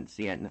and burnt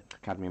sienna,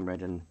 cadmium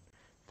red and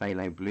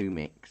phthalo blue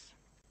mix.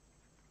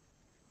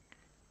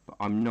 But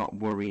I'm not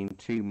worrying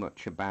too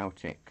much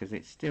about it because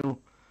it still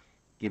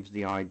gives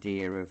the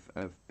idea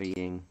of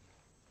being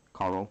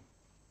coral.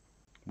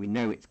 We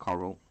know it's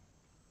coral.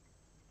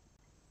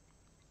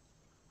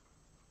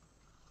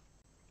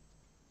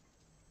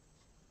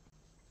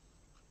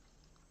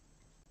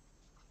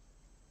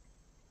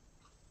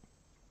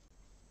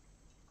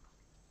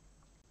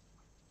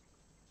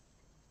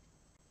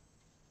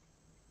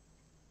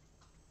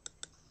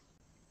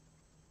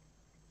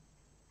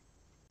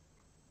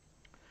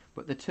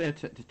 But the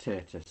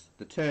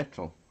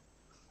turtle.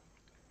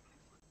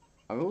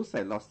 I've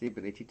also lost the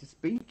ability to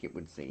speak, it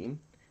would seem.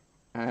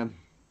 Oh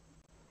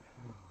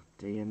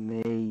dear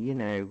me, you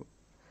know,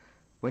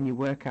 when you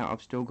work out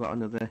I've still got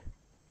another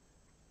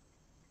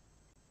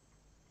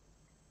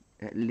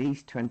at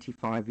least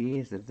 25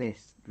 years of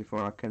this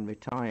before I can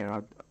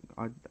retire,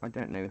 I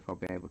don't know if I'll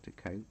be able to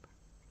cope.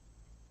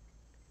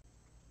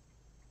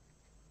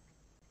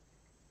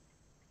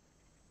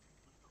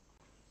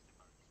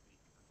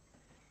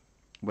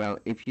 Well,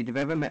 if you'd have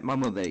ever met my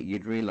mother,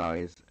 you'd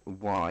realise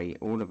why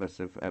all of us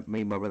have,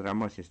 me, my brother and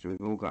my sister, we've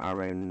all got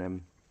our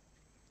own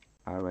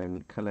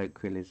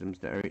colloquialisms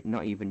that are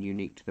not even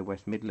unique to the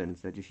West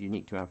Midlands. They're just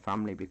unique to our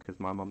family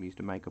because my mum used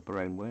to make up her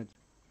own words.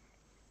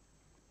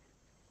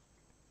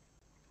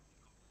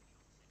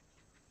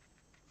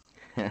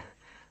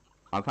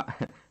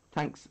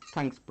 Thanks,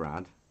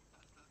 Brad.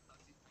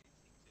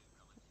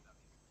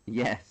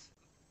 Yes.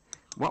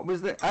 What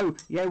was the? Oh,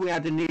 yeah,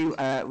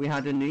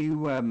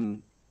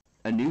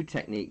 a new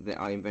technique that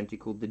I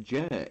invented called the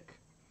jerk.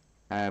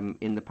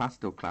 In the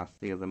pastel class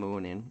the other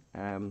morning.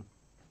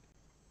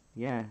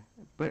 Yeah,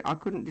 but I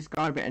couldn't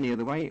describe it any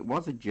other way. It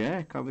was a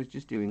jerk. I was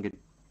just doing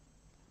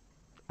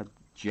a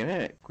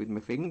jerk with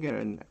my finger,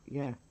 and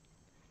yeah,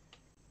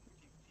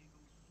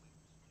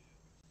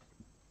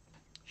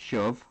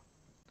 shove,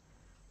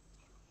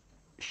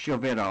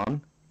 shove it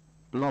on,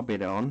 blob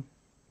it on.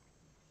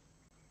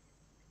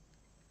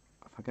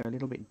 If I go a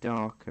little bit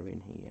darker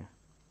in here.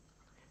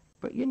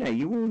 But you know,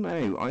 you all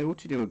know, I ought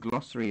to do a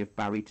glossary of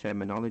Barry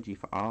terminology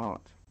for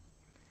art.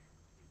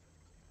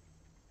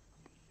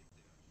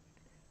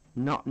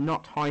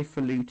 Not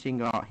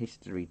highfalutin art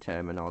history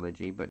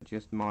terminology, but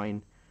just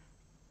mine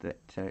that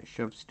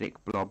shove,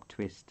 stick, blob,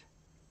 twist,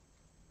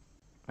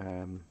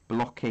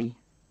 blocky.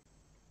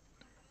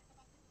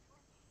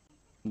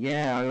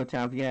 Yeah, I ought to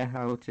have. Yeah,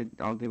 I ought to.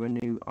 I'll do a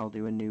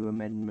new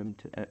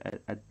amendment.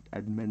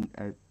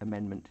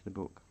 Amendment to the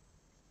book.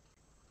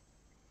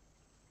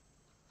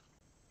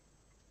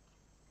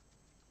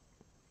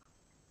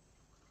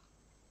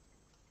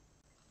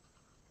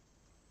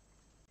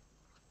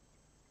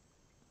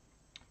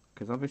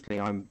 Because obviously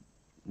I'm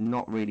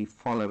not really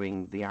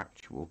following the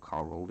actual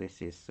coral.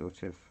 This is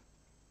sort of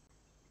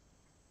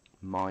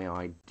my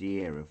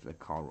idea of the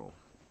coral.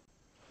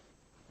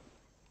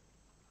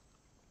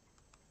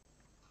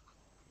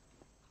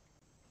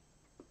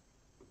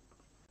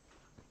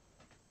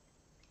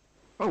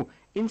 Oh,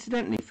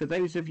 incidentally, for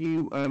those of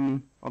you,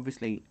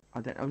 obviously, I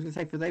was going to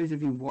say, for those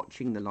of you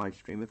watching the live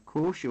stream, of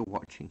course you're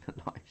watching the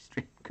live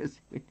stream because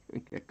we're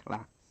doing a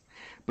class.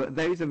 But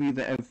those of you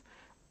that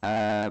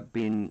have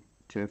been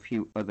to a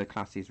few other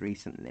classes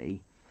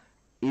recently,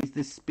 is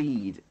the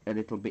speed a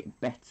little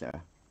bit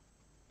better?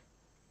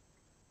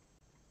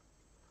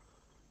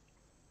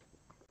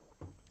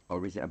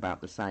 Or is it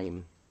about the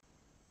same?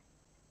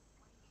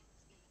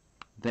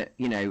 That,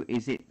 you know,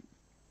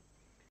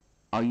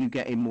 are you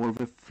getting more of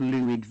a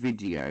fluid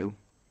video,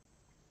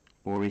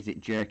 or is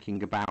it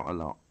jerking about a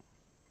lot?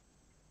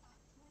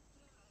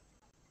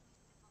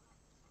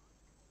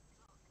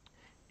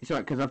 It's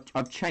alright, because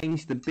I've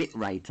changed the bit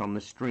rate on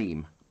the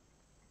stream.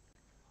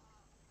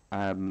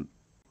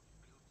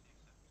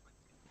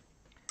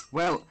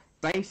 Well,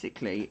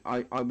 basically,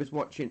 I was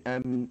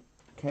watching.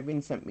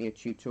 Kevin sent me a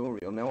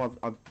tutorial. Now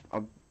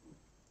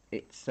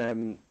it's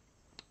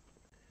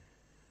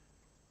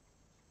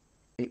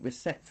it was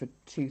set for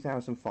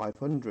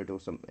 2,500 or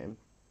something,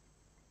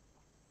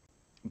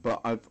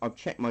 but I've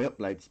checked my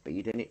upload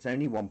speed and it's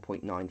only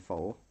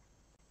 1.94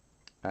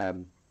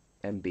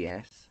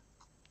 MBS.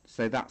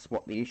 So that's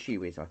what the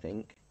issue is, I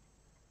think.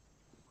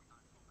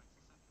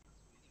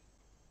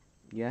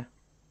 Yeah.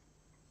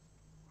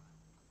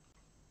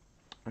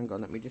 Hang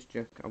on, let me just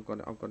check. I've got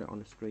it on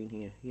the screen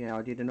here. Yeah,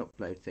 I did an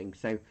upload thing.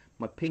 So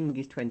my ping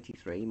is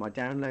 23, my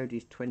download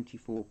is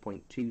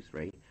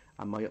 24.23,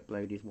 and my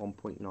upload is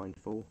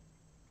 1.94.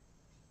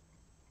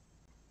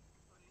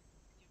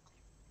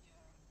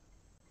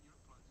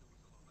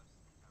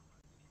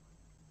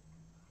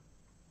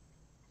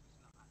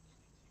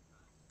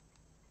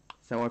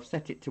 So I've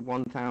set it to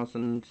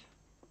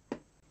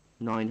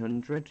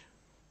 1,900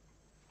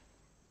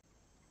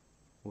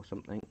 or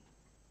something.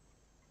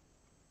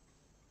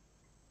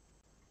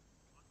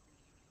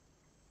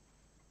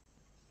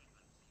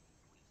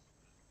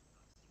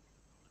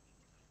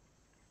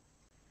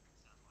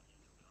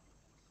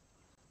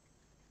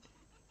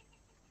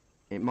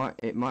 It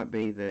might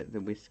be the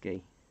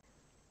whiskey.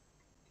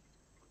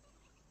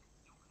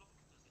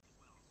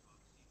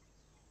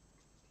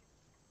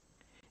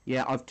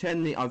 Yeah, I've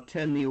turned the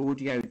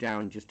audio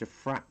down just a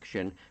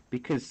fraction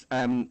because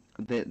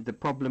the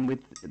problem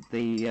with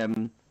the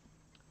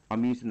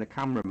I'm using the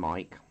camera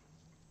mic,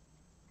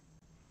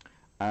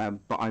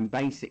 but I'm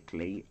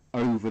basically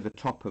over the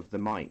top of the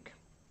mic.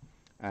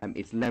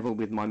 It's level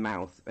with my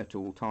mouth at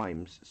all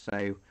times,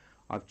 so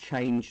I've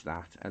changed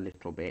that a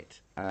little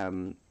bit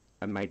and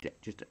made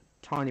it just a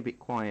tiny bit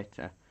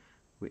quieter,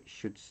 which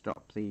should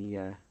stop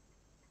the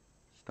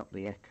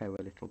echo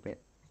a little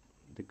bit,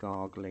 the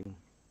gargling.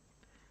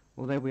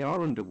 Although we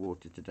are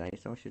underwater today,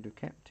 so I should have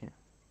kept it.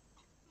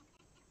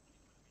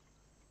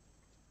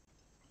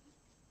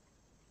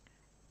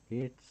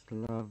 It's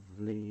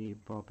lovely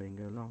bobbing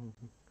along.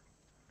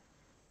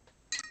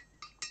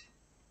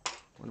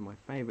 One of my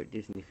favourite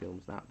Disney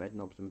films, that,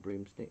 Bedknobs and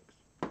Broomsticks.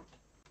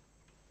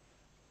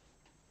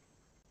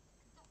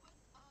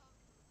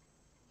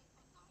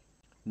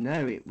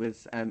 No, it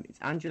was it's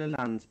Angela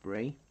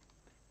Lansbury,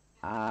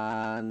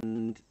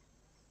 and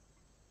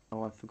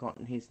oh, I've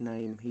forgotten his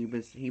name. He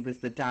was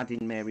the dad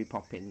in Mary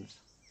Poppins.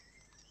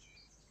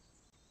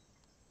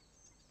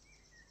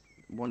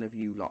 One of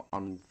you lot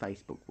on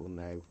Facebook will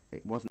know.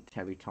 It wasn't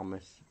Terry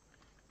Thomas.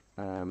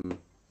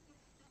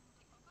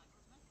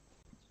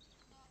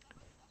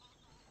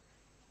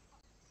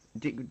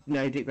 Dick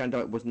Van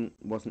Dyke wasn't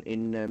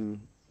in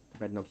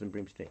Bedknobs and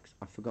Broomsticks.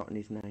 I've forgotten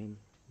his name.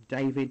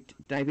 David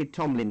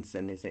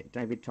Tomlinson, is it?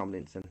 David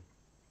Tomlinson.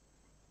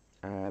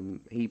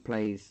 He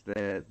plays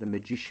the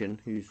magician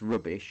who's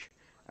rubbish,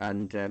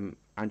 and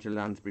Angela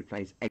Lansbury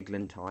plays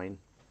Eglantine,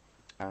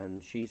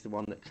 and she's the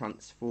one that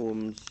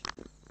transforms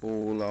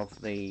all of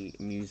the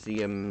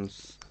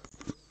museum's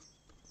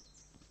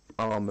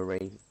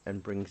armoury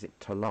and brings it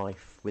to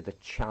life with a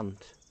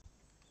chant,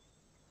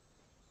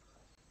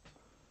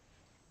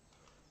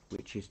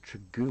 which is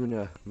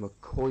Triguna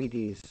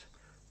Macoides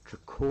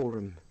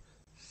Tricorum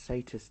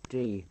Satis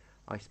D.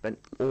 I spent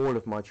all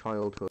of my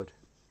childhood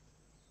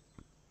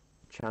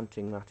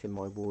chanting that in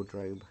my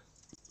wardrobe,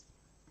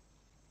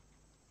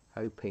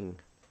 hoping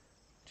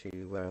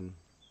to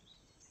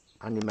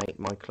animate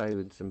my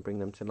clothes and bring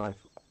them to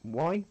life.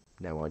 Why?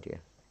 No idea.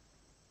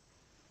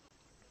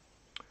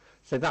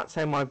 So that's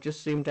how I've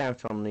just zoomed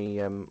out on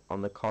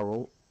the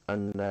coral,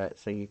 and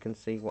so you can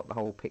see what the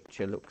whole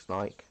picture looks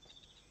like.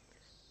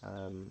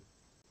 I'm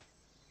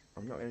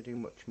not going to do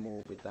much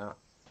more with that.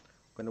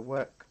 I'm going to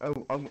work.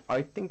 Oh,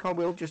 I think I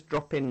will just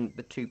drop in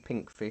the 2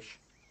 pink fish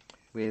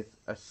with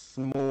a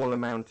small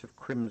amount of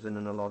crimson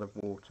and a lot of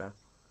water.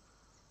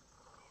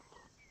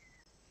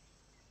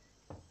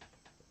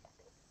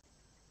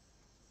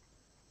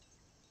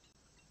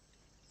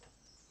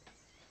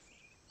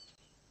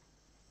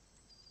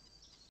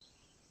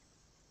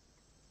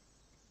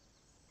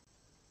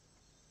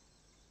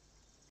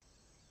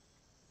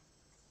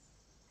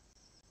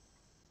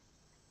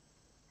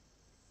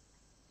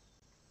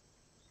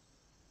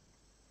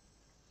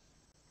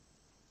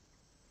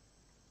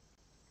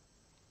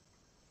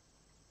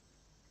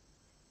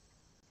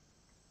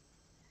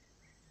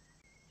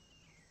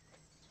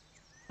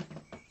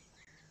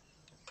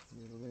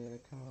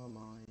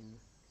 carmine.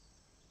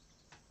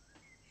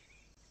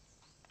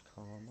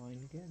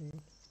 Carmine, get it.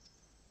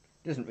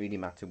 Doesn't really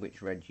matter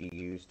which red you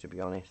use, to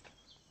be honest.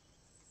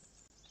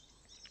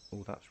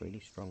 Oh, that's really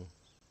strong.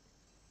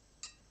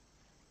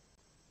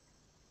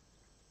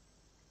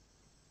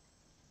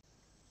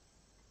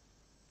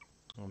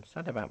 I'm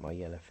sad about my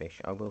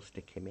yellowfish. I will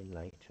stick him in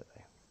later,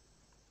 though.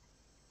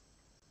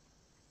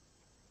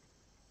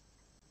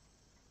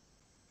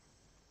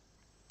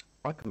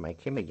 I can make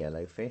him a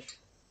yellowfish.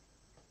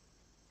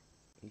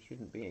 He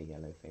shouldn't be a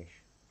yellowfish.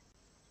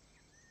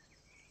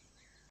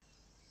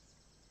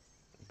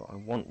 But I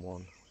want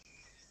one.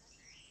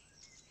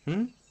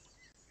 You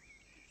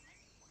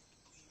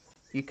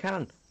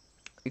can.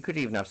 You could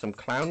even have some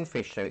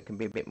clownfish so it can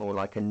be a bit more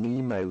like a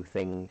Nemo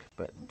thing,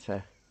 but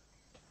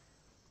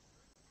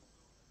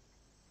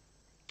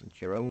it's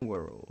your own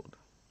world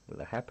with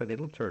a happy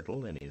little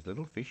turtle and his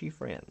little fishy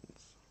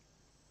friends.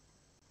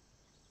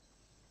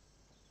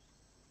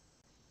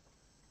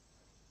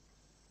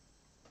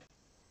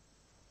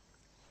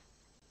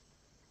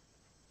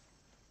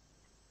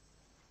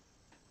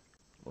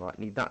 Right,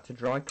 need that to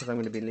dry because I'm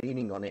going to be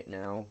leaning on it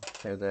now,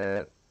 so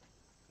the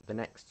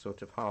next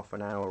sort of half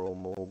an hour or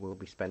more will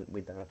be spent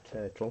with our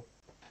turtle.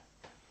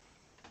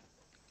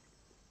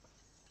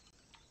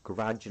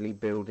 Gradually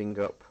building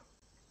up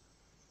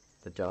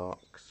the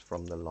darks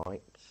from the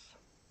lights.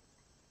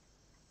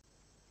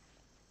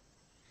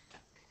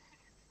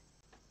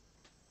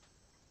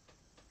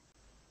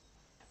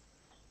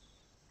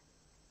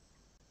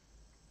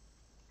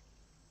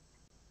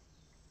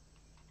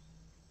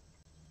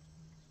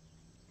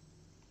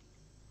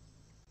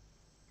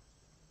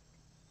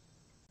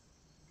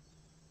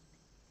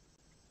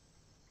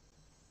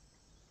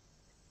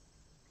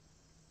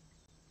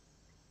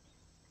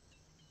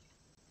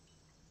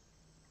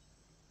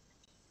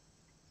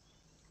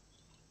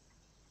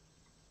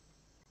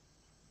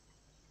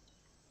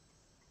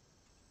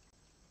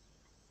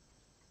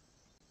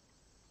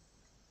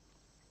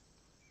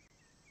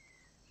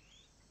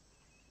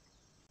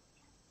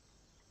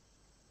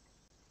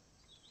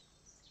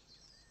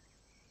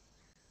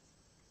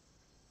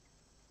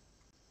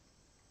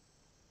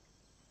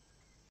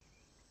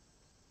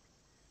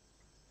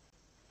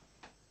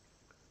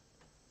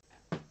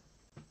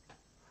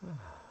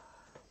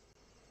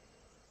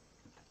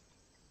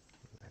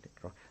 Let it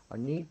dry. I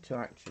need to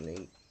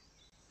actually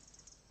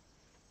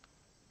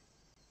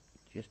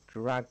just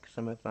drag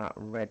some of that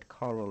red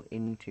coral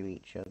into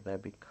each other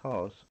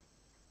because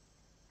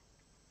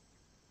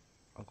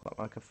I've got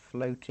like a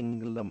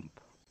floating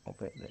lump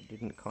of it that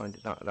didn't kind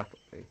of... that'll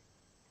do.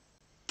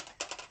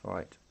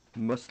 Right,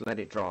 must let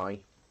it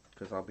dry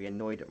because I'll be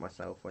annoyed at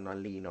myself when I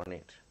lean on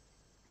it.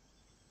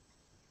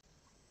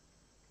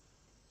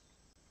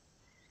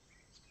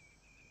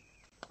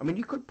 I mean,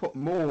 you could put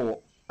more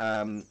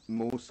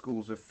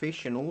schools of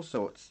fish and all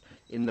sorts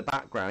in the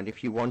background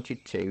if you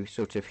wanted to,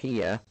 sort of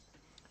here.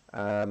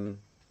 I'll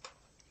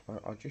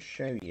just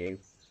show you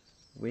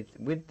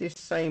with this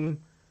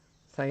same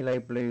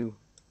phthalo blue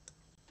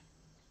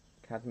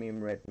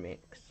cadmium red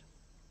mix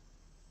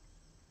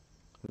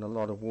and a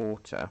lot of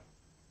water.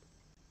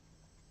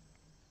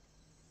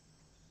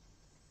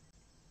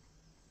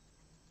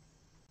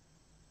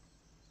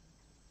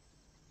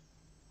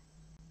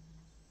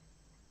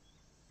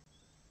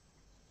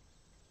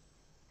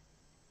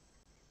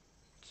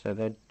 So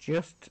they're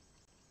just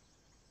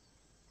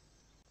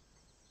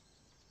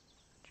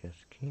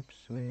keep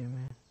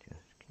swimming,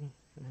 just keep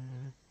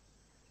swimming.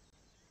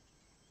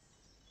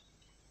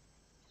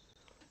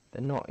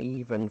 They're not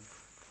even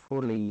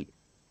fully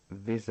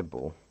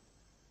visible,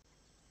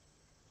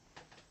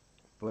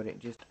 but it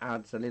just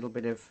adds a little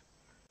bit of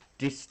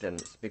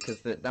distance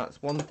because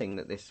that's one thing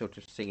that this sort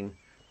of scene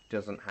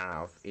doesn't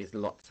have is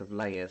lots of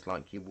layers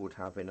like you would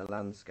have in a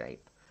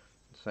landscape.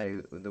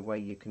 So the way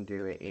you can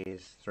do it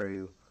is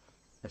through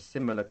a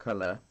similar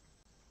colour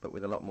but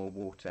with a lot more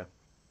water,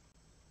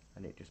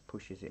 and it just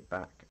pushes it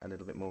back a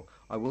little bit more.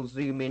 I will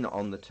zoom in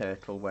on the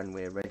turtle when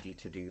we're ready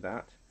to do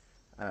that.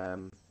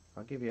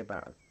 I'll give you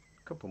about a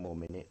couple more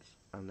minutes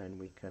and then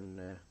we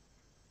can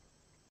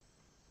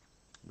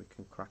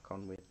crack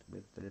on with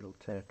the little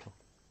turtle.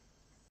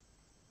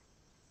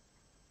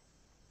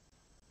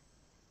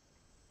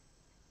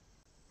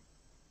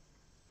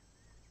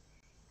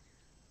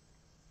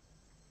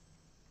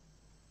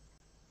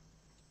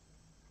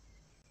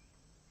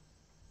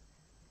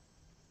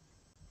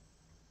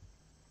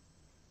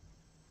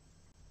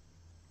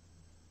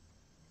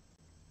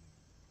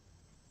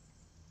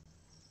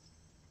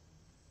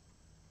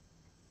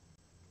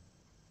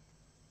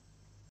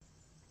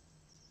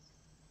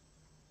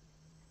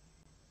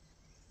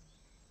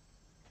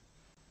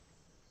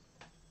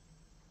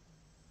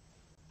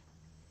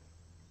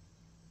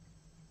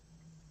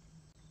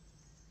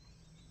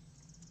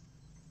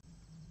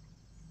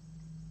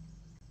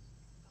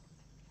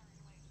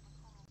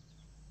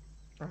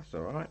 That's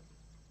alright.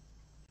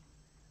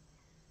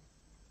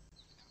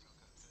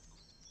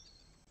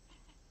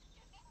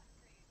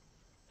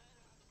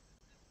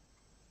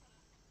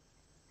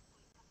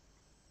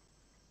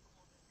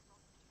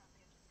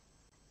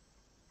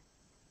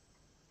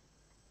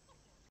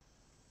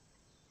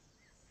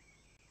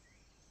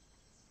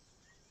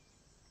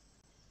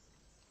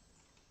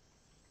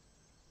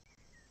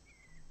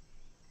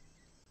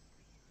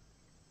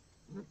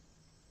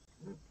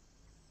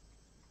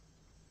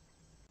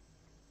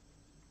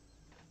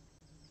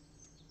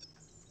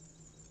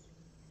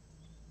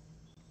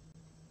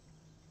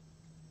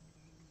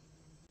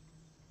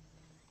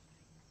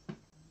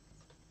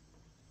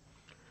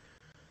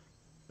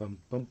 Bum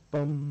bum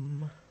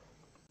bum.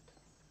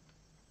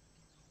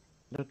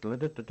 Da, da,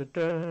 da, da, da,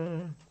 da.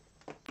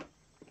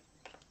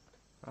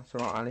 That's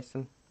alright,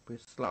 Alison.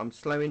 I'm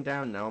slowing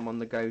down now. I'm on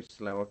the go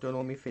slow. I've done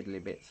all my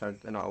fiddly bits, so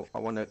and I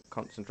want to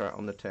concentrate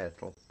on the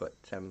turtle, but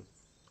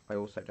I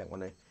also don't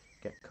want to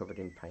get covered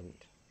in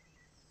paint.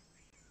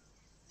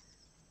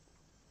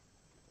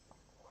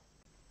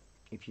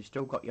 If you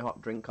still got your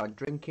hot drink, I'd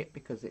drink it,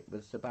 because it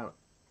was about,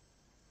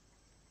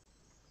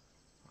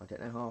 I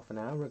don't know, half an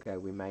hour ago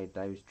we made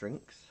those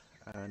drinks,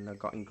 and I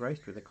got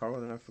engrossed with the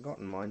coral and I've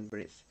forgotten mine, but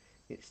it's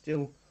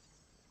still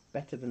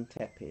better than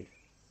tepid.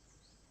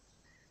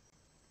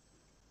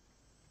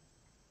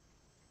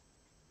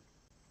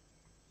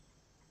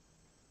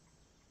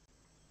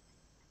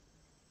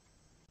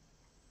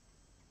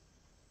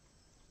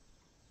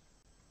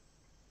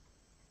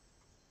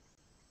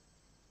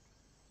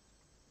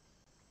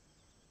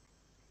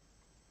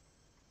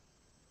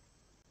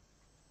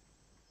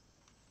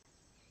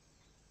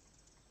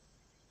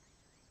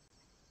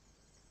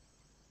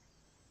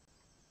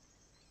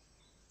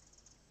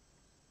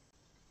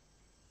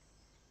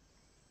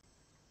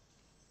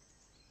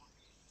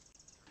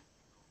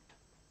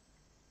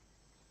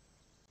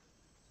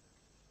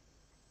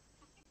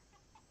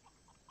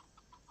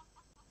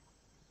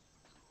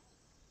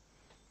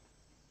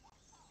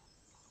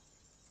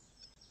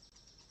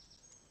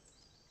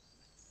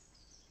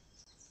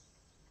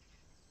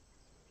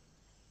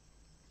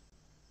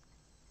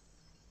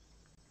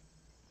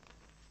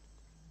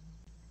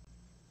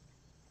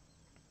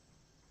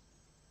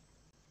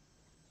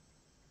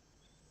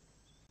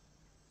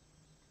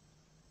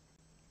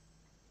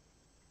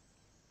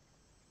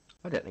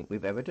 I don't think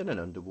we've ever done an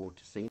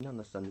underwater scene on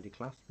a Sunday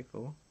class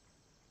before.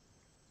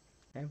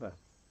 Ever.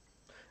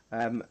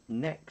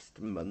 Next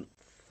month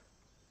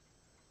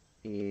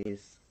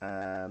is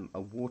a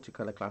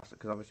watercolour class,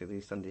 because obviously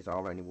these Sundays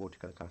are only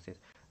watercolour classes,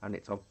 and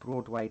it's of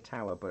Broadway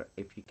Tower, but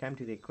if you came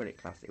to the acrylic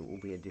class it will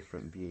be a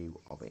different view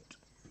of it.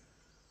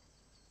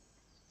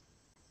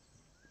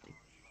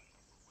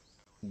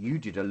 You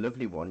did a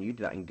lovely one. You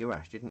did that in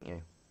gouache, didn't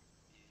you?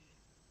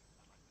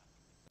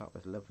 That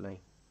was lovely.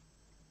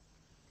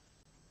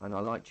 And I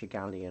liked your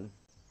galleon.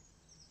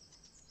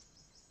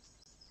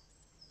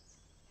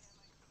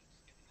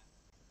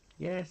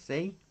 Yeah,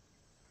 see?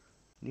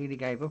 Nearly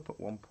gave up at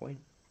one point.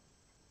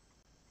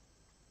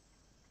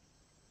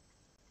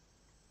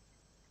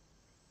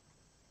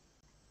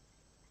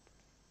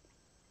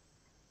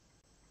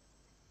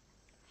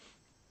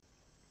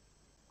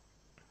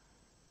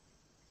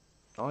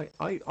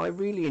 I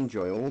really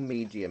enjoy all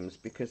mediums,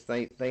 because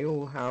they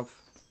all have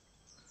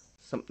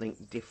something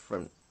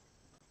different,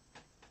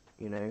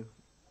 you know.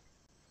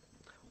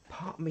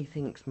 Part of me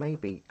thinks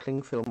maybe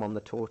cling film on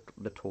the oh,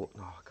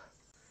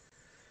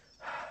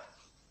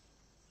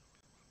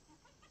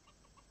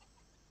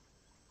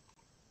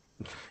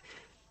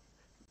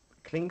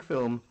 cling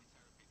film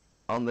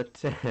on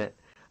the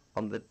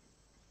on the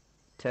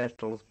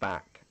turtle's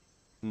back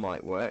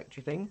might work, do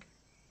you think?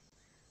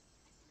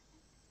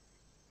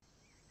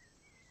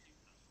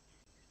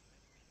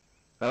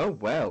 Oh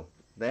well,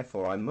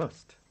 therefore I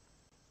must.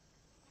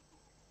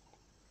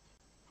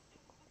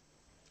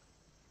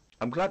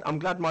 I'm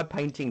glad my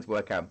paintings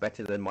work out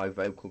better than my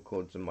vocal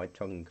cords and my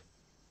tongue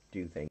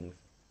do things.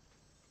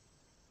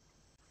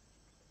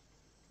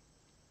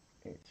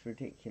 It's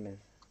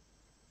ridiculous.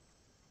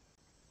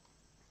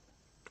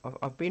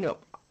 I've been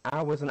up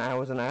hours and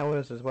hours and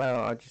hours as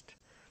well.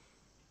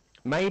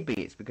 Maybe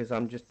it's because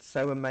I'm just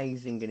so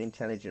amazing and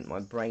intelligent.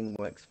 My brain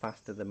works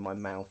faster than my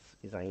mouth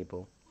is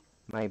able.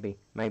 Maybe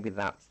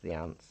that's the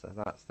answer.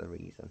 That's the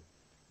reason.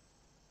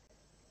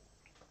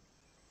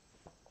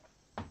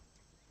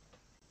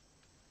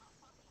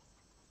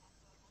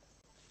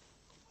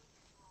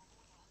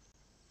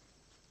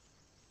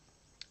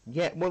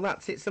 Yeah, well,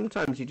 that's it.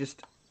 Sometimes you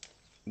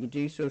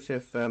do sort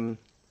of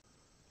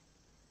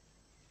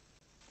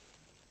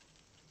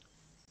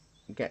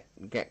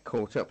get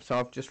caught up. So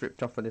I've just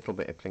ripped off a little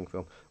bit of cling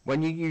film.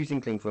 When you're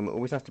using cling film, it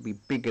always has to be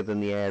bigger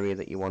than the area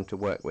that you want to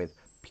work with,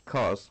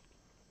 because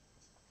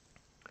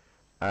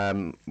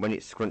when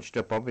it's scrunched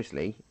up,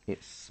 obviously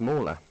it's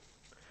smaller.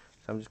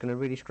 So I'm just going to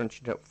really scrunch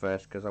it up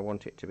first, because I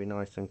want it to be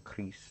nice and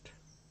creased.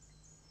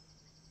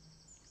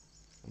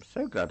 I'm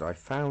so glad I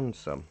found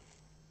some.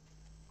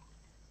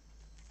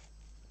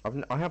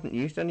 I haven't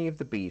used any of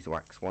the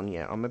beeswax one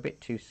yet. I'm a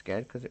bit too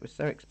scared because it was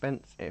so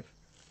expensive.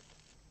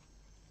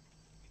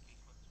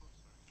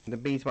 The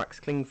beeswax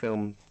cling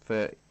film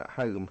for at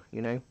home,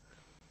 you know.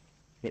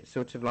 It's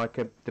sort of like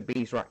the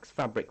beeswax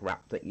fabric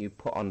wrap that you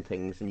put on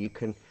things, and you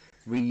can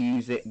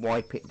reuse it,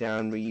 wipe it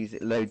down, reuse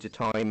it loads of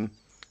time,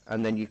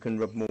 and then you can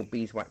rub more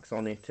beeswax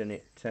on it, and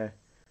it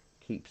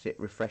keeps it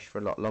refreshed for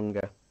a lot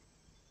longer.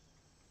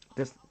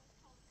 Does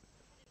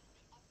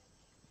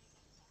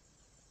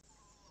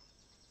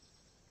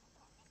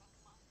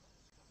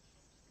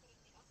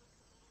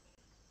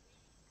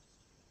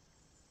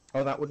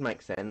Oh, that would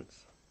make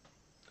sense.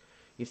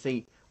 You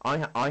see,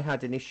 I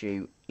had an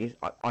issue.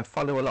 I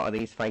follow a lot of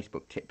these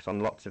Facebook tips on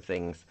lots of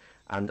things,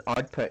 and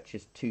I'd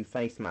purchased 2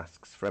 face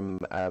masks from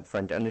a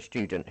friend and a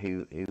student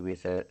who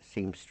is a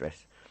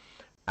seamstress,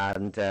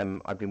 and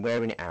I'd been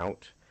wearing it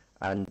out,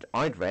 and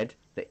I'd read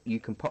that you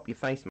can pop your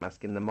face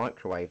mask in the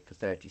microwave for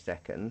 30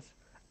 seconds,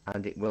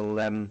 and it will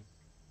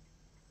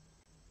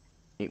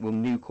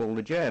nuke all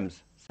the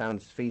germs.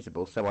 Sounds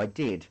feasible, so I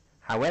did.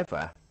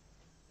 However,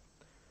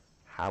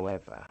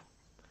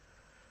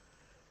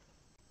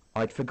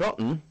 I'd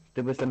forgotten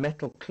there was a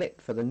metal clip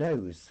for the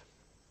nose,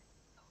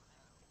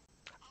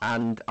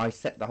 and I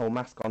set the whole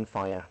mask on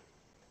fire.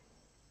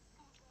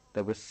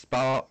 There was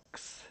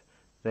sparks,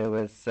 there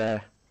was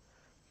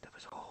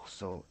all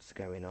sorts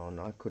going on.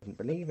 I couldn't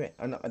believe it,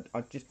 and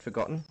I'd just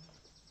forgotten.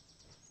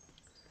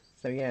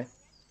 So yeah,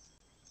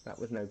 that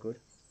was no good.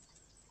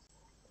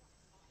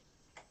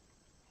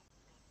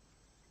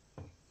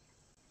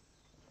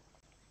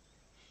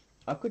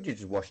 I could have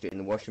just washed it in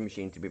the washing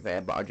machine, to be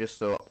fair, but I just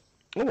thought,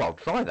 oh, I'll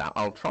try that.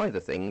 I'll try the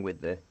thing with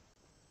the...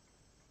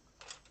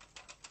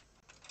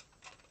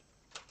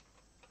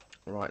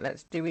 Right,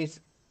 let's do his...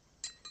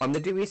 I'm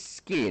going to do his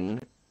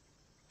skin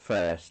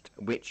first,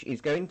 which is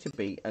going to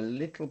be a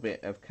little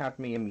bit of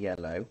cadmium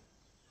yellow,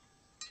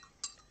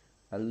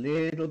 a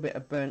little bit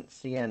of burnt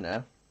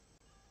sienna,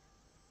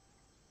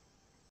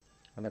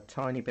 and a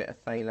tiny bit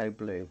of phthalo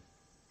blue.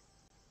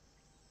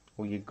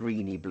 Or your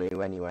greeny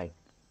blue, anyway.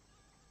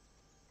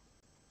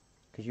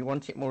 Because you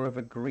want it more of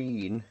a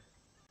green,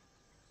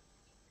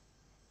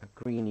 a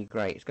greeny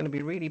grey. It's going to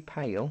be really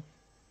pale.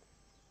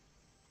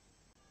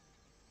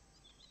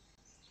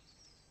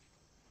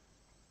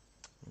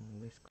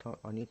 This clock,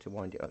 I need to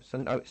wind it up.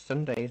 Oh, it's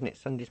Sunday, isn't it?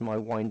 Sunday's my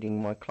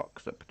winding my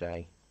clocks up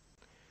day.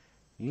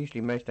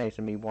 Usually most days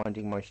are me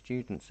winding my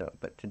students up,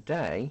 but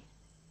today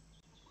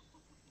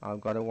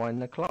I've got to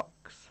wind the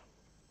clocks.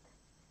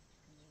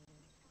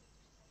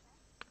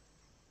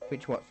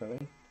 Which what,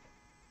 sorry?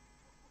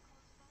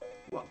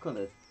 What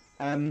colours?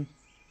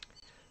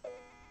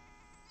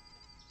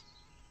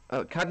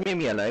 Cadmium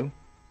yellow,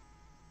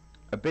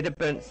 a bit of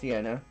burnt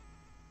sienna,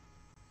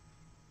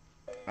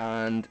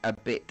 and a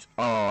bit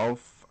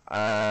of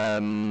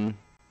phthalo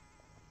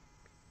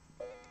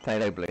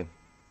blue.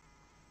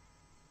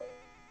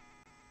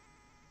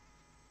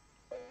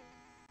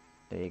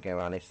 There you go,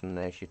 Alice, and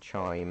there's your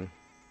chime.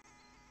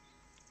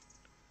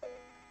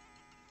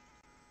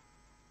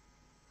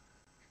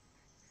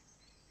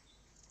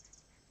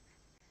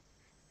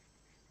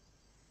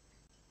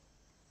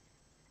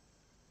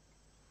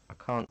 I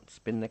can't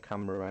spin the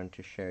camera around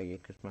to show you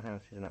because my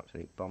house is an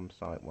absolute bomb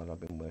site while I've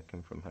been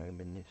working from home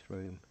in this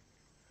room.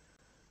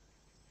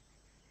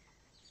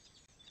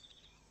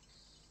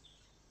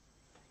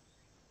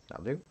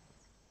 That'll do.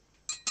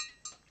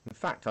 In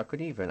fact, I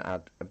could even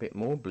add a bit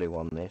more blue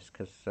on this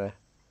because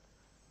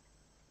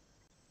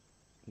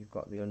you've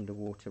got the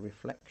underwater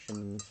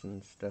reflections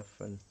and stuff,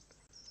 and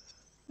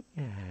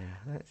yeah,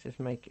 let's just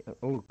make it...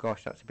 Oh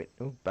gosh, that's a bit...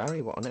 Oh,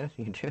 Barry, what on earth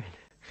are you doing?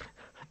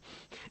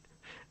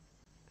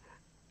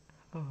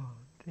 Oh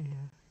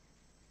dear.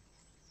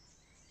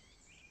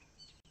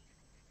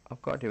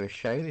 I've got to do a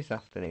show this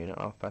afternoon at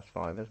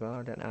 5:30 as well.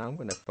 I don't know how I'm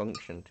going to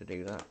function to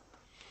do that.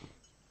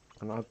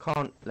 And I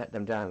can't let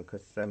them down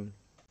because the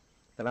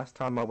last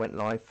time I went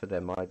live for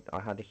them, I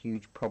had a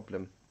huge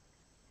problem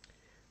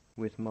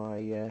with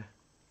my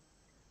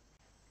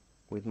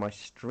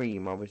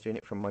stream. I was doing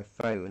it from my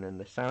phone and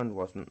the sound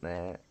wasn't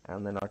there.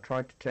 And then I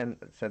tried to turn...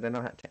 So then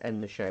I had to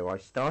end the show. I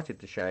started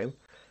the show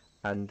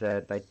and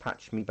they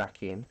patched me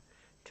back in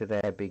to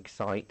their big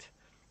site,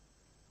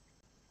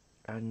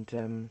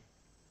 and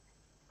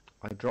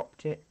I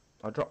dropped it.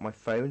 I dropped my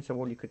phone, so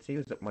all you could see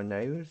was up my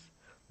nose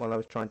while I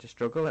was trying to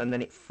struggle, and then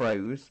it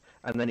froze,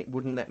 and then it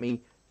wouldn't let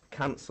me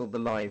cancel the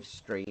live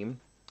stream.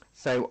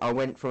 So I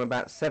went from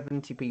about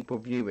 70 people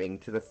viewing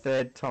to the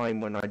third time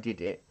when I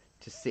did it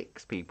to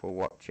 6 people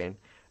watching,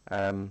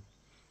 because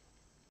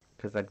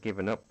I'd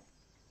given up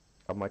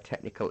on my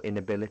technical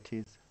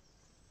inabilities.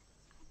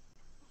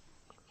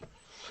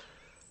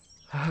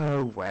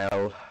 Oh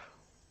well.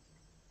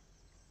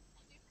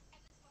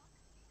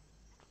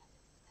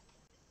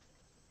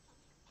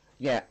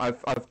 Yeah,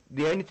 I've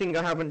the only thing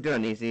I haven't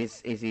done is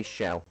his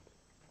shell,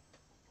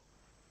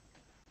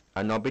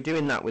 and I'll be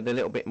doing that with a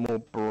little bit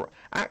more.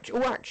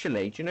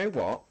 Actually, do you know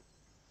what?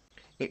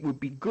 It would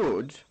be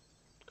good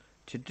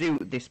to do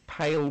this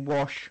pale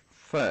wash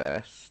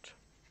first,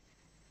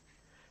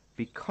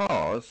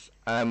 because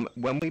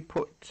when we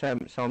put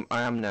so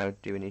I am now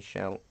doing his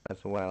shell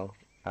as well.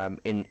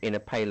 In a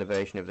paler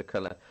version of the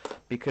colour,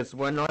 because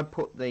when I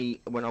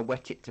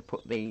wet it to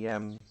put the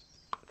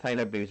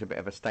phthalo blue is a bit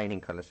of a staining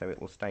colour, so it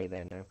will stay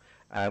there now.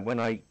 When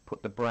I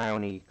put the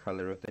browny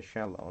colour of the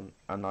shell on,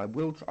 and I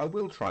will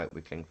try it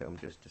with cling film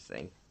just to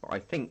see, but I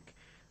think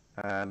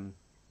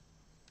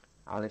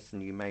Alison,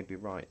 you may be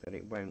right that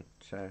it won't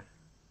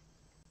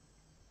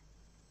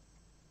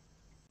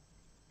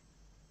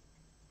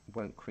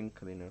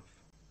crinkle enough.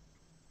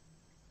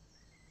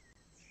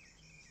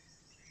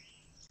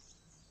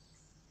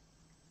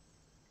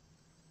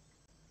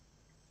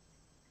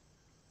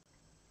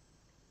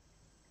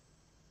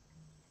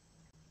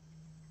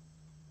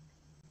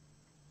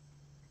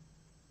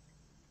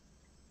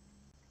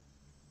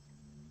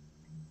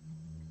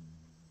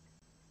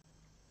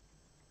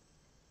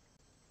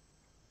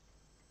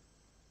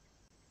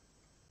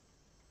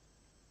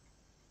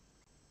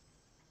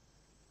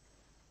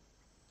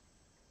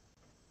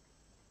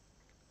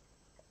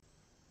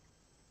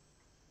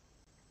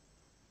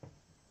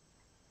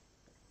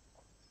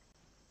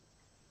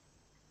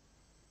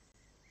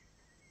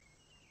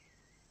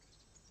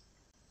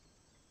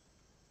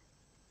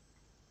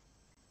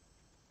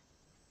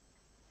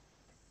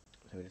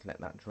 just let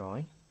that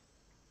dry.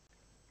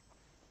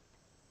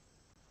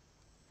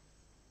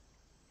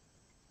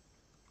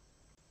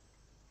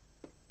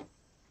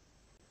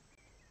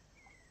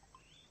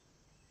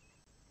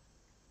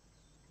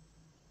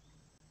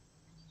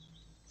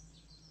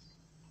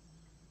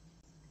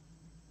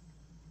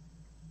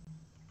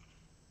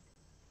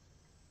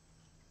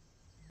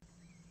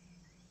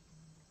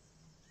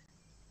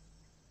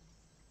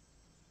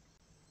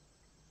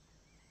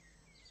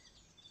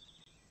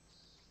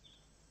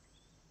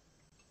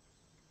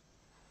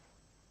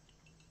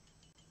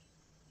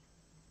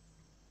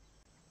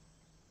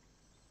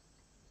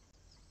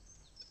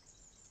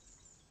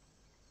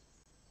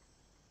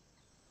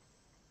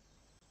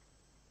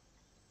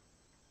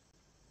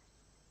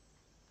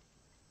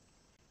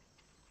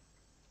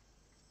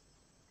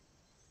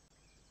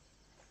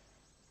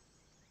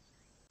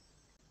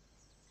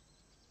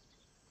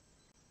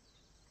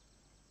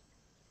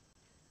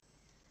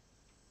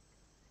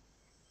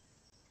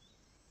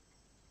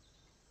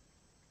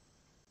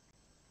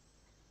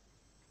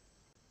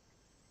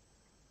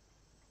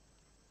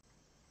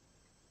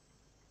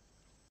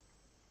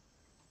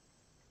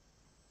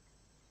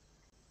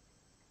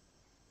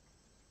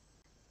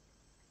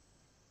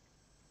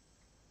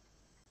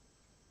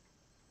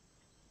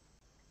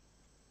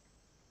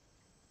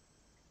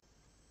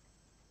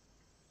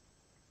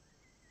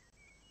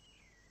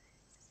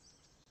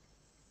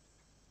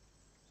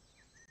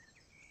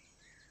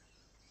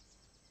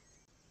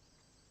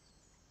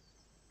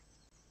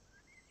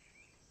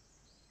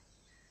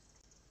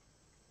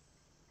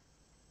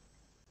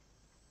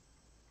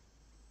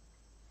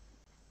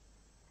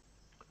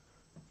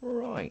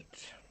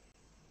 Right,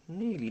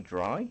 nearly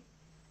dry,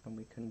 and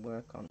we can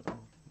work on my.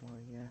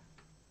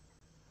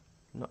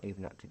 Not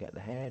even had to get the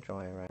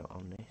hairdryer out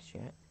on this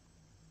yet,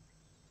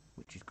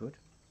 which is good.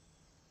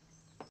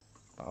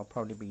 But I'll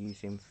probably be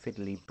using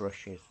fiddly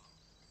brushes.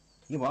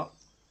 You what?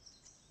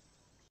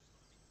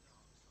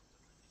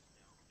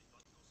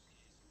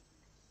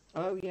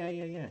 Oh yeah,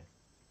 yeah, yeah.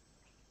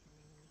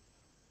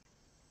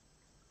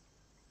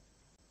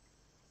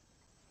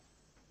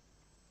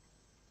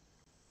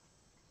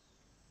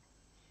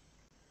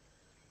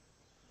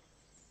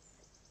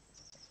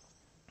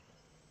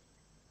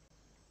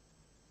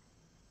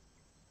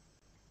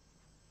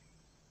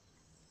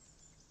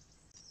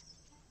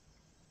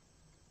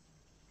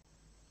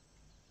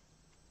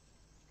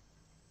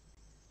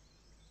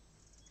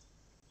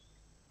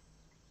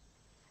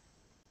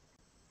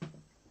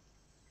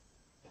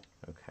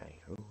 Okay.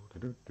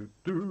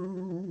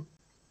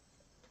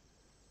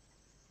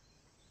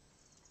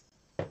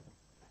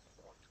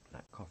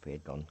 That coffee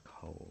had gone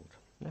cold.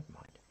 Never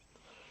mind.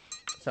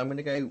 So I'm going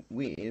to go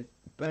with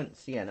burnt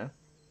sienna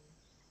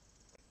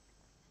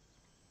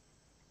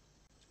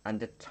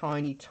and a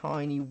tiny,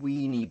 tiny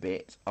weeny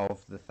bit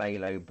of the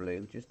phthalo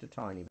blue, just a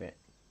tiny bit,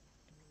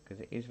 because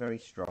it is very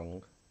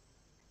strong.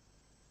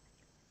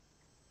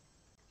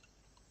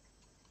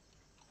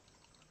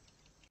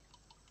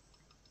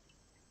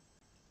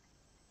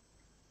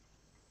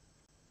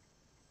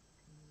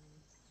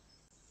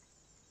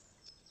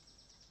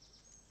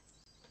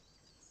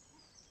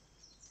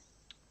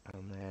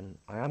 And then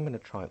I am going to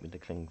try it with the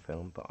cling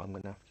film, but I'm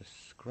going to have to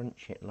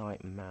scrunch it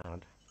like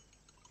mad.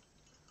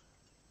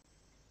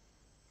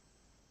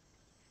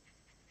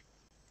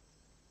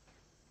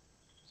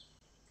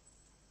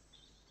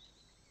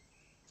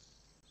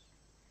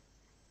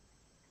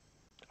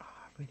 Oh,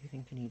 I really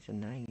think it needs a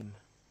name.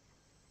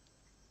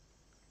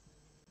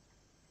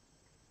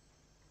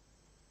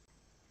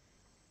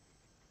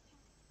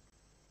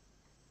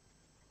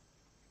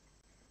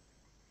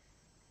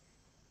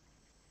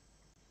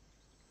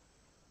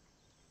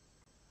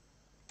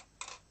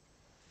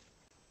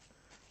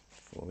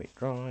 Before it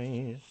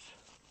dries.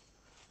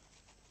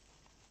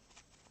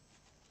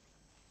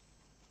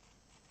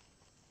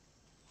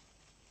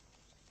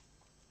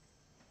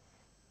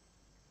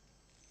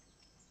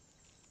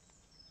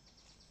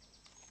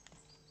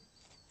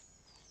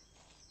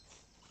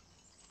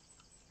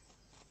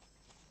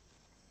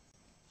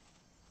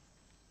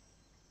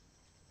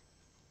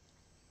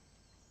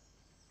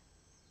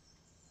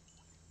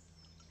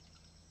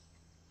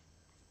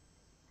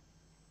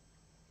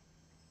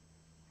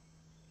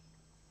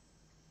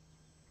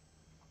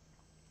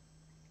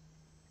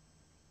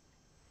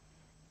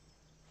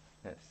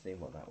 Let's see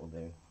what that will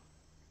do.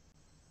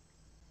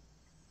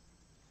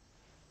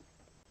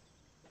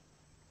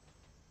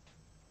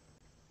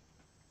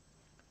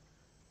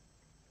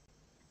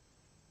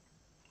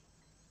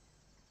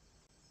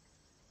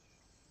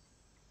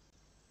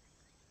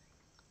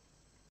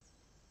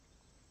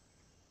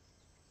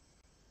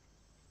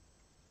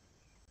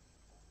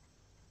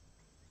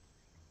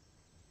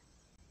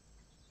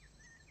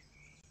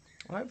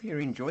 I hope you're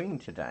enjoying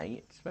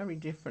today. It's very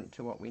different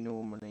to what we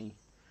normally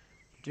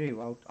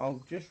do.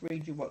 I'll just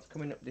read you what's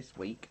coming up this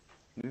week.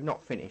 We've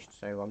not finished,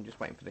 so I'm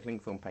just waiting for the cling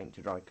film paint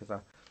to dry, because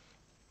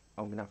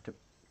I'm going to have to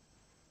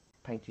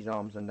paint his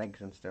arms and legs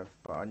and stuff,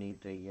 but I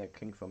need the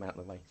cling film out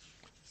of the way.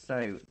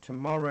 So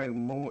tomorrow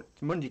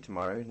Monday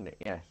tomorrow, isn't it?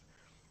 Yes.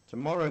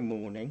 Tomorrow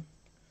morning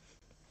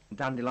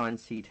Dandelion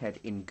seed head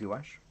in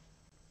gouache.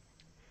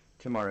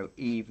 Tomorrow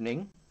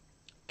evening,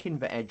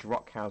 Kinver Edge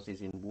rock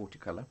houses in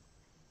watercolour,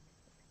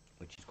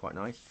 which is quite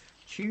nice.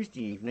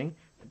 Tuesday evening,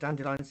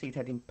 dandelion seed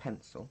head in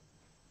pencil.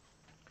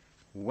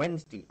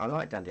 Wednesday, I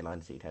like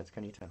dandelion seed heads,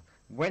 can you tell?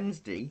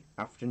 Wednesday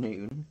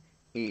afternoon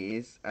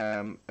is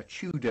a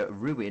Tudor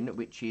ruin,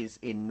 which is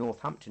in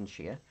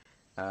Northamptonshire.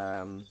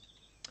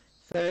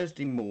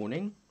 Thursday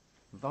morning,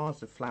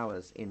 vase of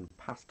flowers in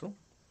pastel.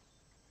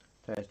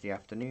 Thursday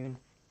afternoon,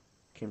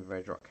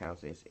 Kinver rock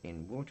houses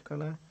in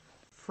watercolour.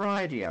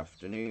 Friday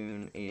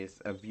afternoon is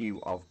a view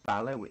of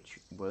Bala, which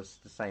was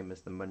the same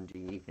as the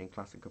Monday evening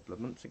class a couple of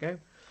months ago.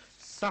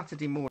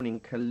 Saturday morning,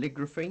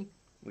 calligraphy,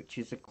 which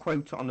is a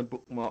quote on a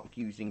bookmark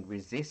using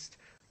resist.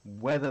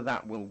 Whether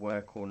that will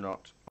work or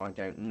not, I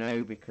don't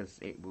know, because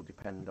it will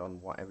depend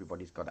on what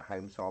everybody's got at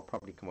home, so I'll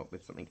probably come up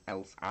with something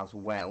else as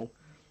well,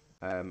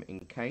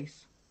 in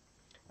case.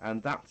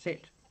 And that's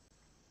it.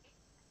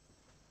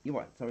 You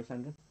what? Sorry,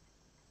 Sandra?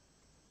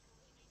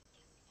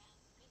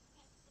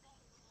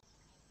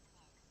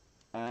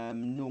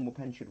 Normal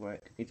pen should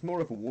work. It's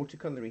more of a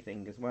watercolory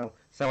thing as well.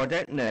 So I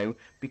don't know,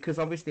 because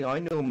obviously I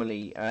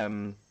normally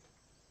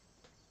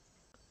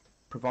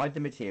provide the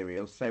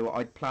materials. So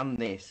I'd planned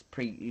this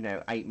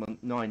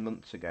 9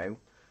 months ago,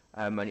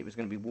 and it was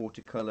going to be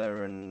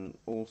watercolor and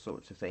all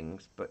sorts of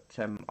things. But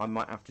I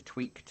might have to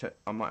tweak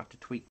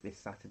this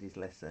Saturday's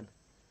lesson.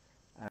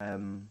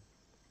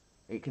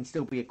 It can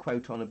still be a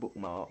quote on a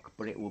bookmark,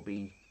 but it will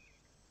be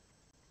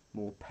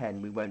more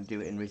pen. We won't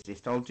do it in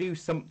resist. I'll do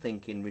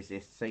something in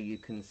resist so you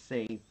can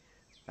see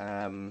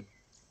how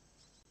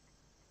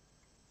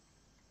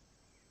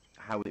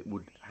it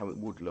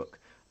would look.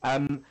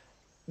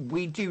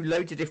 We do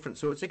loads of different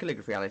sorts of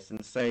calligraphy,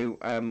 Alison. So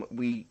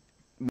we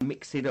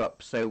mix it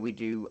up. So we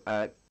do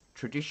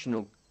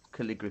traditional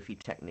calligraphy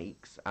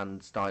techniques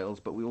and styles,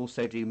 but we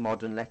also do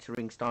modern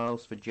lettering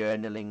styles for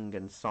journaling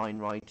and sign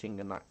writing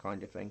and that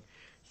kind of thing.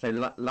 So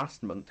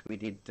last month we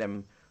did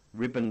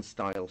ribbon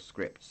style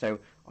script. So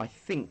I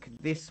think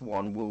this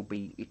one will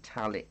be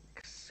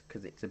italics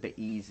because it's a bit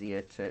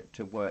easier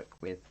to work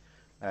with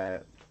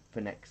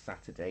for next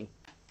Saturday.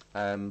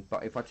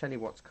 But if I tell you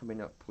what's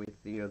coming up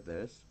with the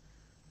others,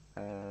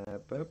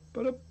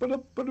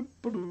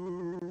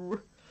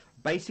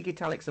 basic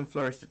italics and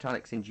flourished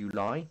italics in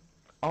July,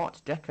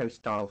 Art Deco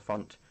style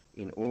font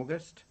in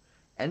August,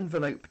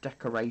 envelope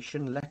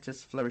decoration,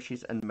 letters,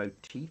 flourishes and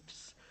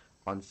motifs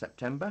on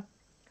September,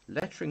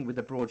 lettering with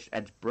a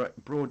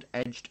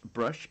broad-edged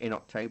brush in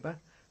October,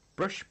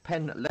 brush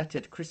pen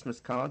lettered Christmas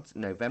cards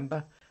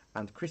November,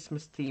 and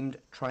Christmas themed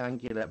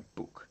triangular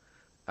book,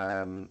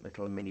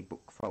 little mini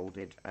book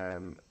folded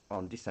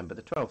on December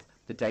the 12th,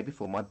 the day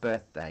before my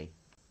birthday.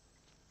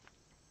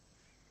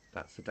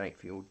 That's the date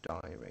for your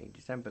diary.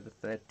 December the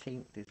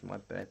 13th is my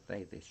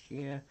birthday this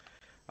year.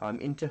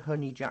 I'm into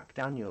honey Jack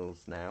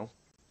Daniels now.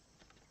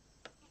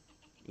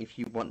 If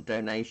you want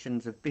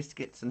donations of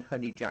biscuits and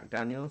honey Jack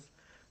Daniels,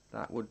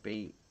 that would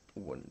be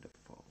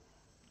wonderful.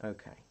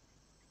 Okay.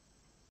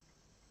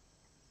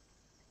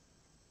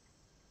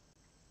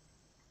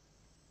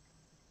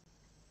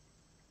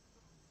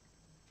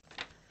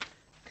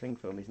 Cling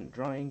film isn't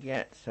drying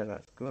yet, so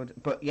that's good.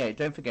 But yeah,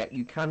 don't forget,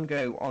 you can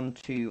go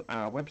onto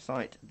our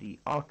website,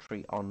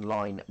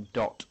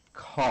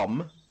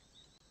 thearteryonline.com,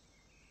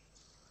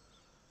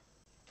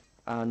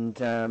 and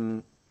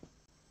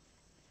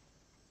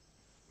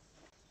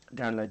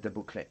download the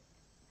booklet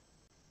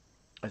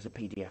as a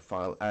PDF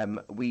file.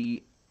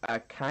 We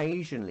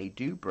occasionally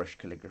do brush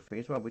calligraphy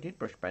as well. We did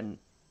brush pen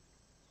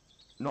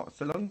not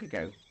so long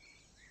ago.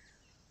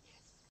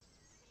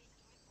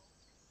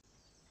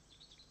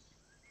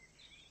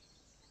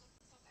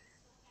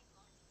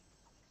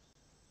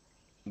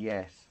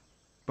 Yes,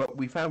 but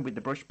we found with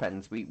the brush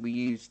pens, we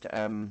used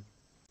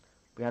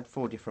we had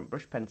 4 different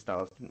brush pen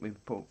styles, didn't we?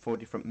 Put 4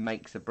 different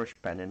makes of brush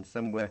pen, and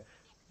some were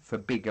for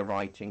bigger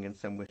writing and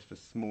some were for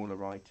smaller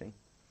writing.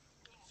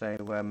 So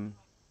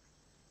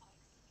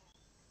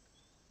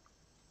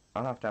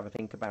I'll have to have a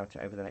think about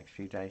it over the next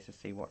few days to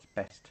see what's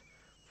best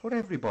for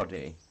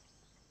everybody.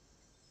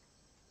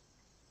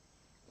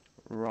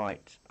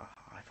 Right.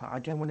 I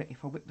don't want to.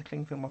 If I whip the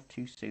cling film off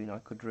too soon, I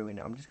could ruin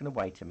it. I'm just going to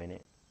wait a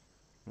minute.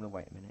 I'm going to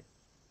wait a minute.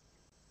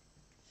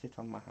 Sit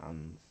on my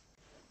hands.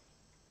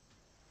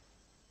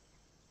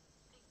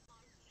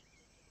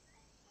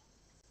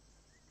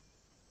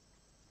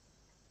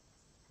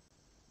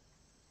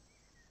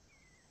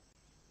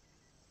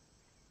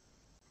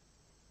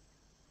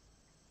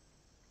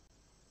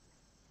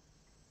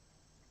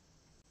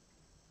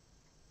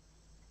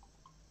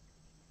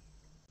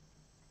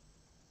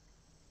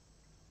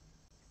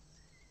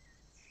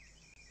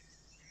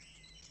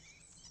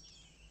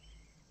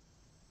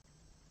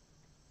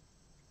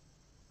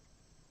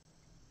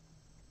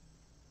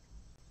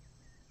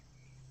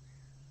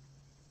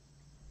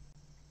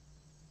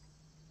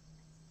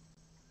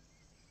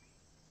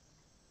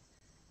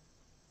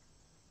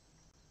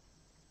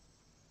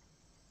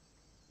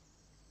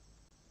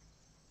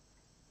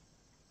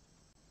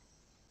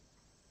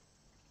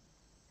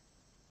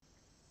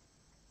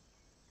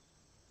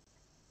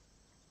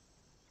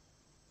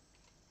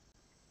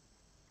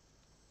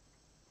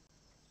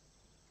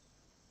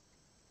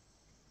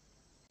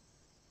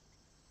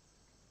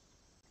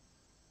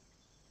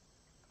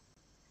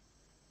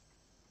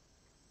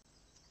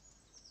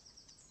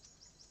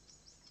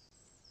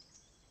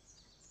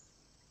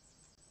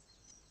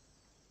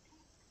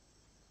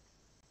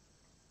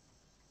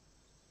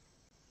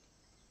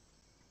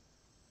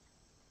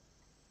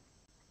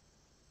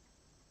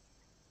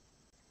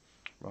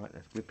 Right,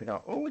 let's whip it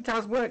up. Oh, it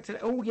has worked.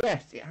 Oh,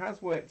 yes, it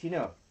has worked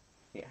enough.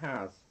 It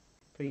has.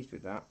 Pleased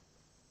with that.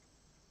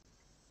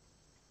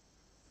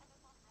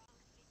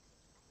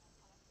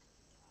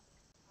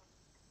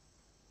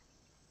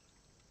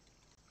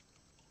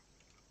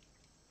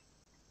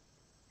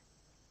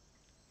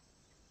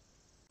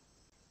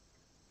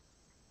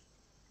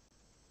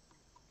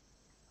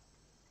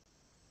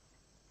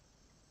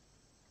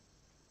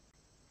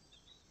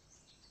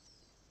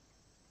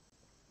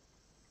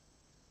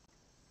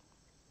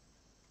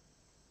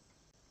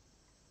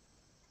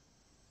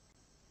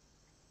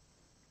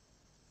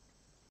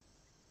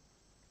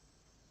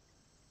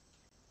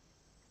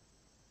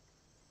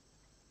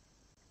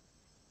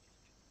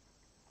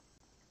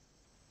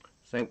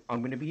 So I'm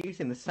going to be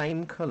using the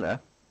same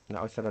colour.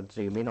 No, I said I'd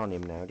zoom in on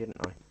him now, didn't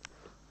I?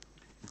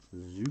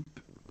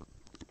 Zoop.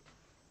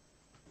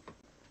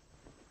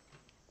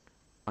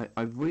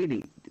 I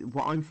really,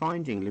 what I'm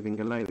finding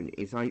living alone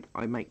is I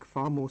make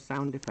far more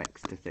sound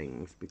effects to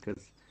things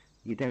because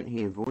you don't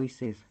hear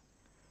voices.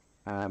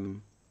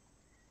 Oh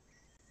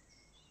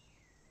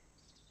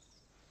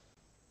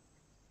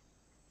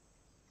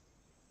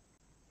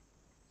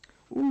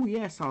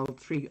yes, I'll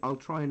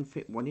try and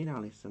fit one in,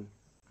 Alison.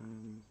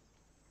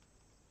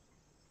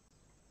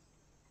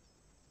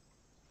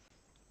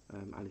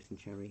 Alison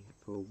Cherry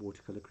for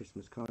watercolour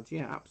Christmas cards.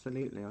 Yeah,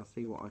 absolutely. I'll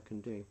see what I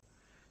can do.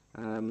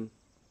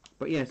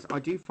 But yes, I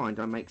do find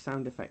I make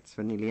sound effects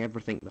for nearly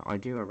everything that I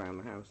do around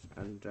the house,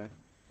 and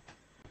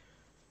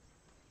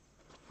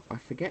I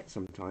forget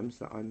sometimes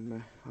that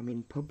I'm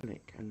in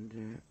public,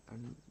 and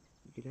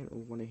you don't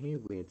all want to hear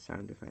weird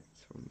sound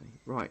effects from me.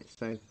 Right,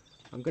 so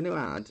I'm going to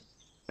add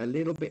a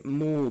little bit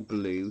more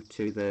blue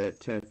to the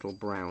turtle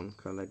brown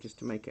colour just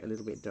to make it a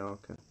little bit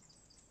darker.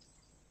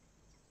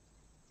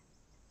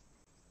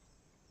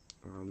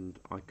 And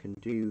I can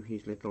do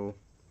his little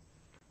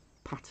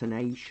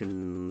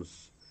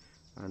patinations,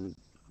 and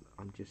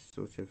I'm just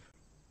sort of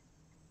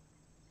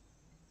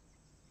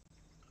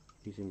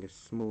using a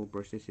small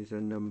brush. This is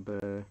a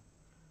number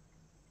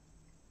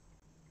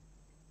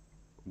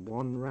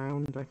 1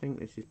 round, I think.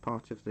 This is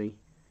part of the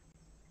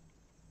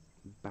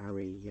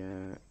Barry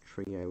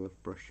trio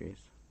of brushes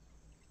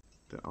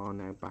that are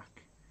now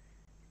back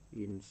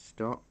in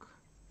stock.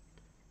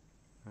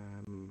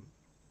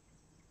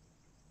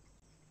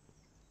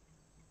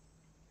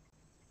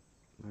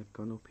 They've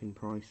gone up in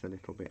price a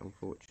little bit,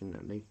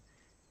 unfortunately,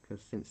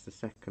 because since the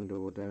second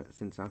order,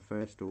 since our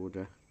first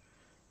order,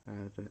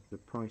 the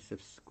price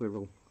of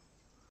squirrel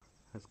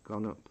has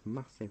gone up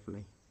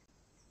massively.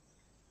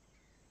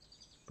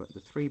 But the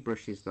 3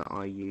 brushes that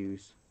I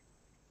use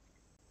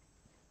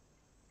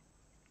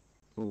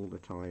all the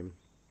time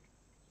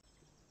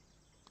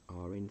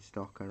are in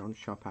stock and on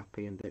Shop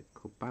Happy, and they're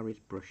called Barry's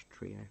Brush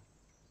Trio.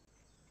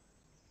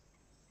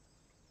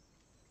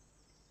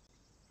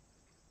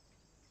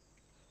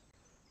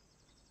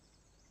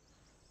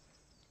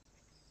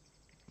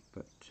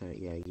 But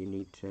yeah, you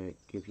need to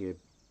give your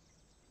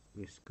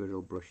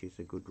squirrel brushes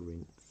a good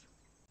rinse.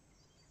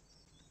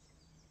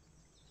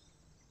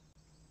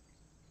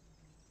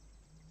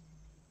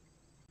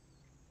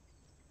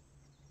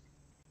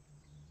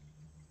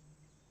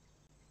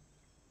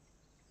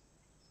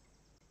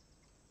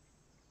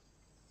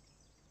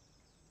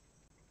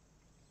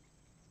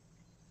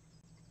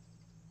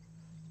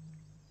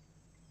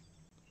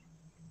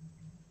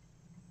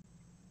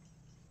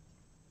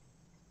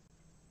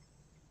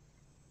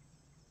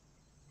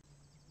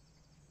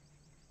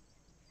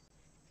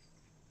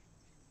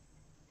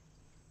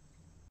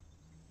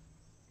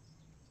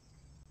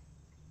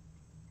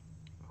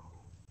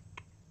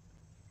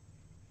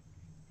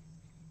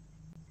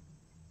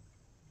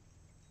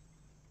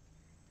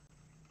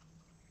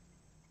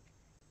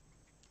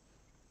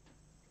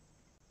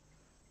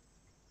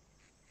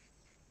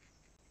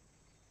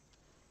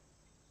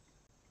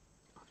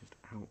 I'll just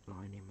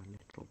outline him a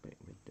little bit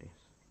with this.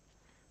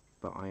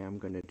 But I am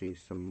going to do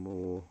some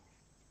more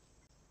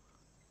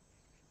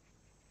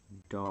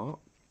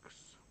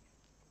darks.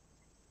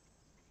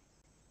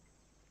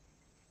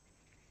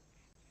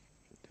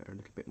 They're a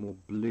little bit more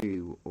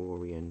blue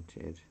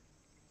oriented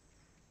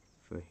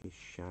for his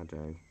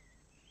shadow.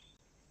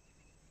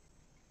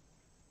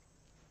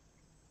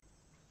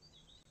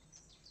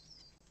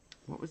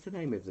 What was the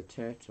name of the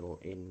turtle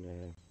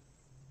in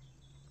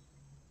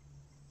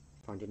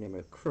Finding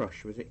Nemo?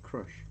 Crush, was it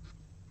Crush?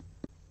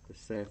 The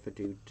surfer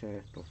dude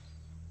turtle.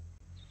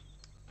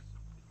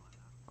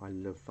 I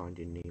love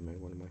Finding Nemo,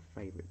 one of my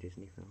favourite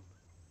Disney films.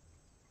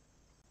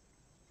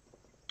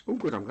 Oh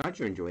good, I'm glad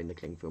you're enjoying the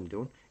cling film,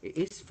 Dawn. It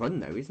is fun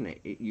though, isn't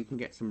it? You can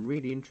get some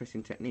really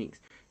interesting techniques.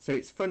 So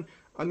it's fun.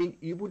 I mean,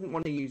 you wouldn't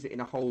want to use it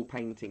in a whole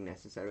painting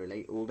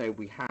necessarily, although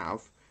we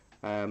have.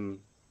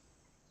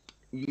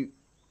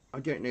 I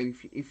don't know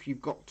if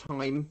you've got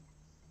time,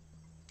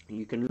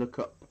 you can look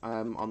up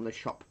on the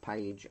shop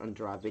page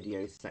under our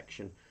videos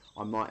section.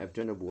 I might have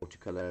done a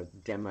watercolour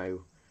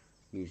demo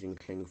using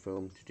cling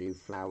film to do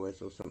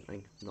flowers or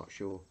something, not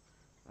sure.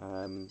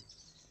 Might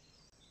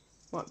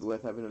be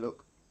worth having a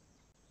look.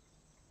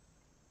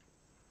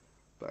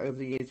 But over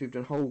the years we've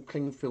done whole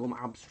cling film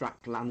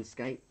abstract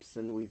landscapes,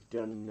 and we've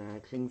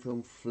done cling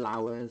film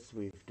flowers,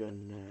 we've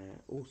done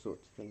all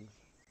sorts of things.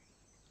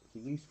 It's a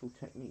useful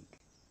technique.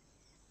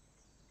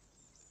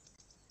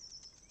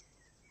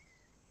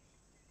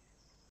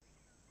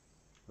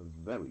 A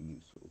very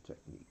useful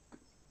technique.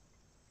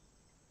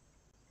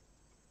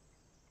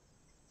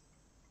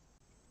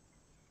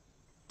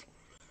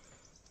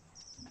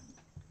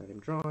 Let him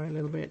dry a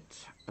little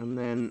bit, and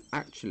then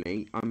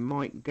actually I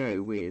might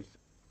go with,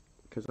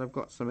 because I've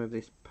got some of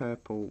this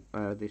purple,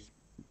 this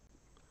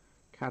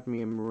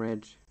cadmium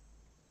red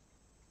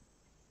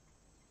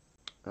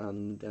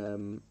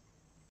and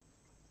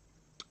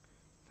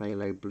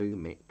phthalo blue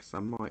mix. I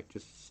might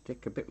just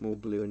stick a bit more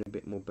blue and a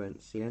bit more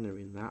burnt sienna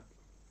in that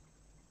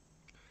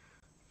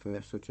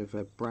for sort of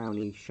a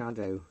browny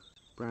shadow,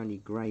 browny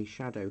grey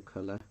shadow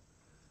colour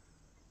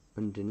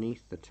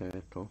underneath the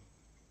turtle.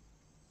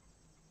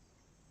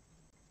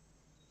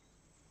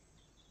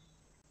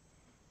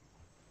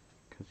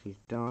 Because he's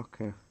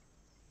darker,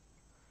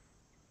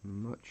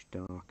 much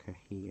darker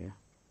here.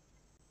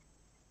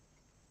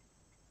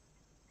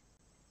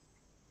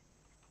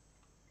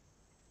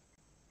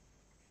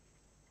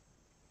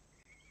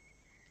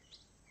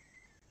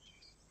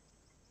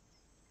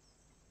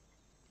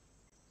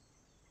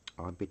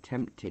 I'd be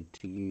tempted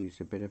to use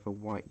a bit of a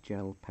white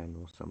gel pen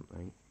or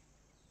something.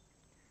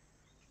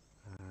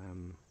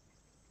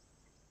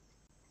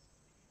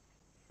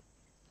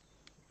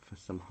 For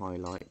some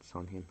highlights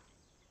on him.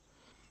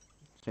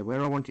 So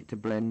where I want it to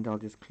blend, I'll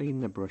just clean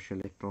the brush a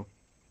little,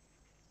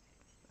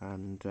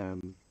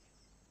 and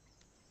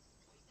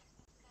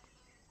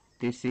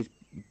this is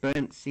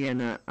burnt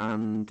sienna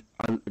and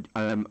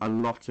a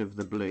lot of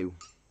the blue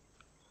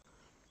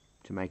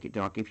to make it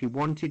dark. If you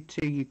wanted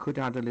to, you could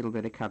add a little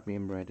bit of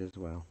cadmium red as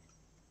well.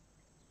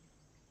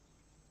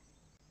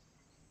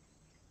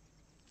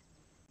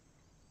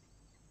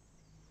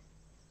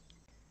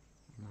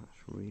 And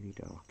that's really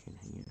dark in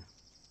here.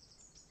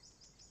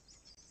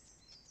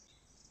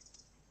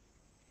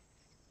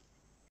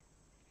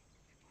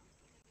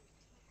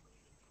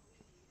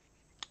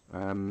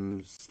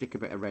 Stick a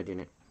bit of red in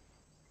it,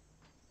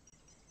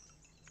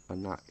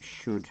 and that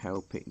should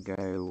help it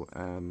go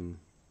a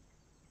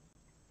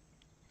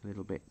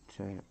little bit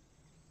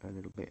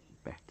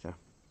better.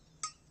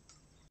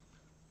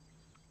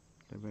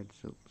 The red's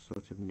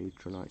sort of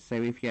neutralised. So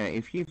if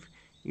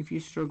you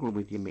struggle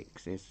with your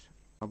mixes,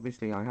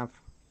 obviously I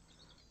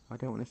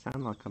don't want to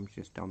sound like I'm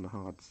just on the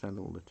hard sell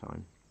all the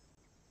time,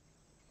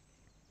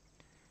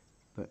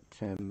 but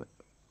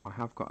I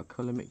have got a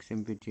colour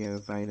mixing video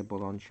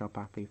available on Shop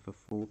Happy for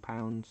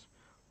 £4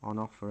 on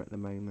offer at the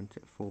moment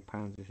at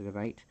 £4 instead of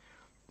 £8.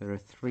 There are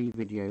 3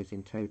 videos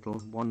in total,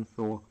 one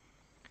for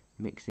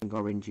mixing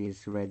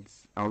oranges,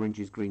 reds,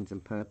 oranges, greens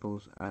and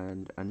purples,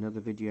 and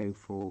another video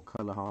for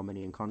colour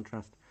harmony and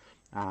contrast,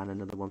 and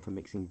another one for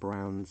mixing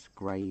browns,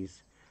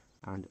 greys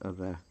and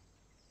other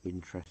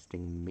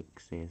interesting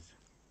mixes.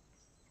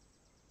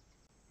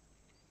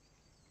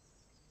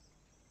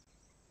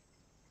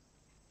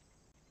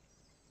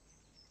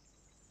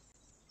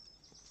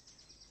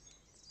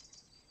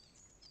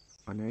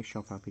 I know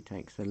Shop Happy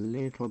takes a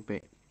little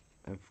bit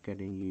of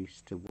getting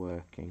used to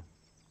working,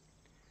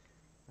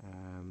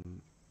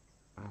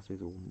 as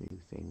with all new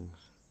things,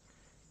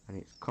 and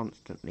it's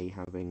constantly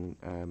having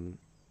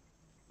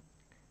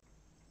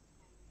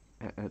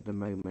at the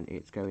moment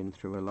it's going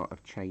through a lot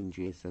of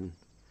changes, and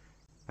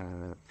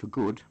for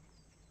good,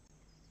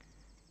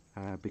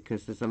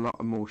 because there's a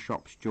lot more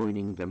shops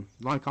joining them,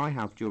 like I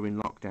have during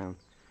lockdown,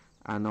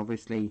 and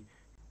obviously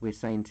we're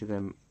saying to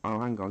them, oh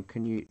hang on,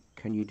 can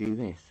you do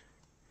this?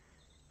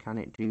 Can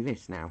it do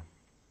this now?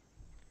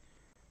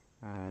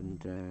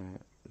 And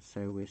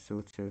so we're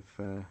sort of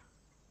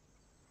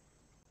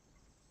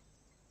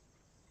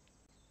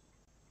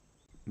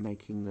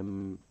making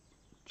them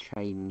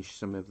change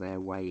some of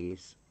their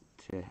ways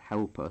to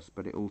help us,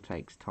 but it all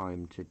takes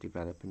time to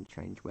develop and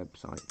change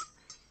websites,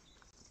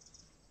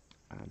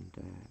 and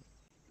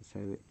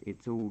so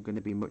it's all going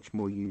to be much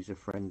more user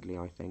friendly,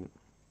 I think,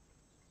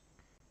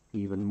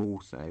 even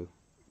more so.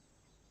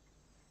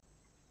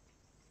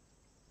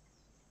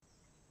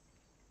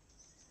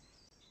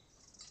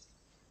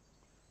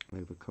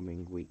 Over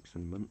coming weeks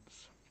and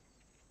months,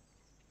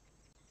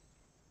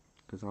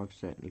 because I've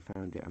certainly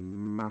found it a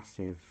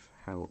massive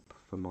help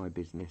for my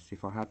business.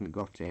 If I hadn't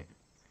got it,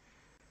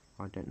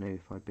 I don't know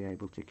if I'd be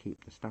able to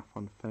keep the staff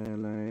on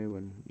furlough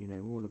and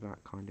all of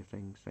that kind of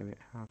thing. So it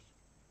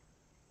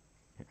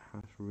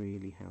has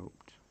really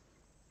helped.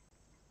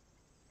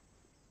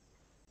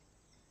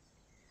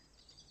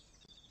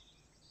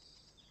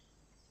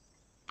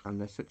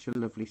 And they're such a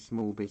lovely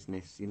small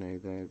business,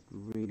 they're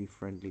really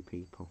friendly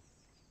people.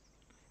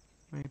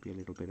 Maybe a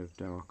little bit of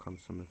dark on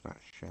some of that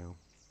shell.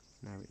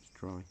 Now it's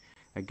dry.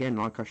 Again,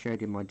 like I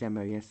showed in my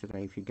demo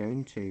yesterday, if you're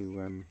going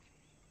to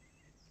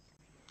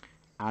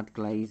add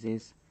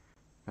glazes,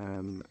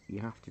 you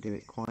have to do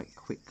it quite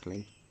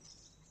quickly.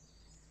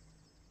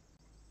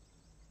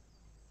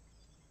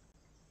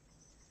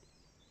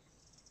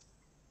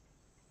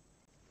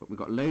 But we've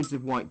got loads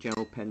of white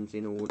gel pens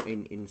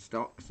in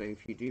stock. So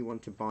if you do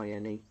want to buy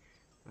any,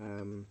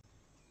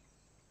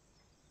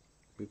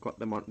 we've got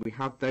them on. We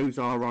have those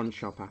are on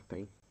Shop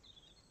Happy,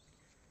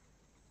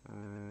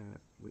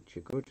 which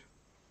are good,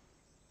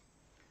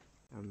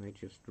 and they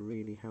just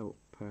really help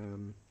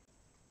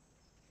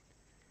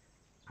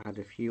add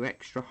a few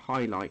extra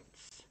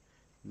highlights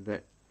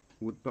that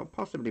would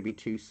possibly be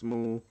too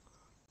small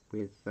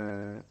with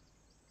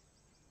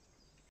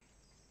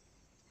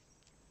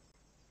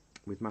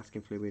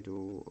masking fluid,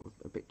 or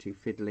a bit too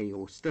fiddly,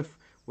 or stuff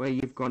where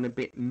you've gone a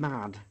bit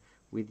mad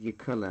with your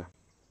colour.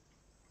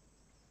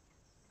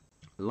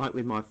 Like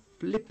with my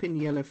flipping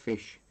yellow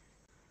fish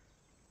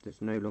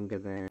that's no longer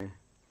there.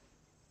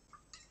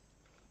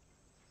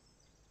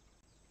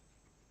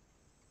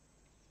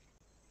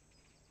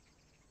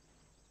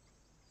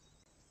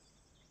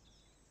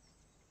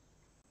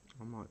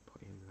 I might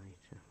put him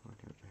later, I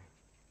don't know.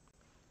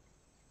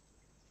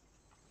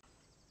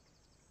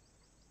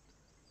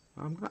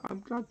 I'm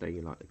glad though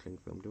you like the cling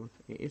film, Dawn.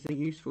 It is a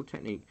useful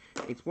technique.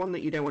 It's one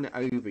that you don't want to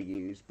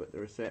overuse, but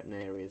there are certain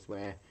areas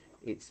where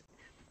it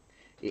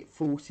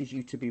forces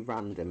you to be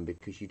random,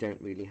 because you don't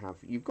really have...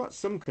 You've got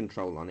some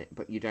control on it,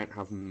 but you don't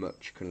have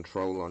much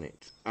control on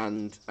it.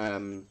 And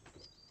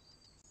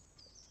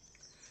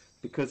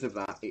because of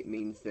that, it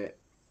means that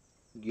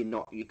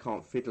you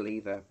can't fiddle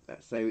either.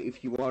 So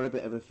if you are a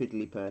bit of a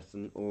fiddly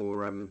person,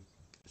 or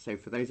so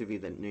for those of you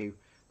that knew,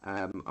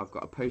 I've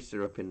got a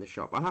poster up in the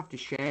shop. I'll have to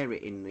share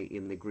it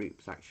in the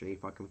groups actually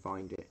if I can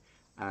find it.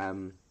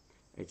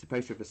 It's a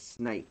poster of a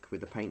snake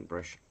with a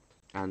paintbrush,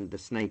 and the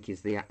snake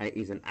is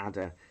an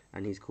adder,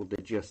 and he's called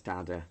the Just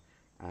Adder,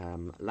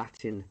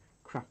 Latin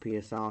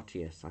Crapius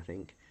Artius, I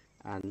think,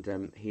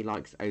 and he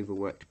likes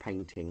overworked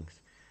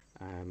paintings,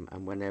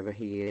 and whenever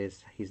he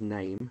hears his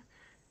name,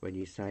 when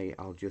you say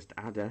 "I'll just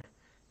adder,"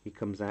 he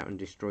comes out and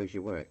destroys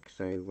your work.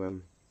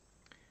 So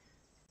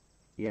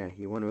yeah,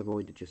 you want to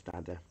avoid the Just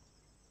Adder,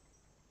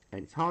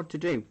 and it's hard to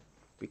do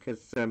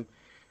because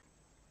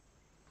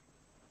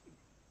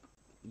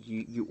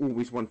you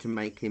always want to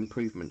make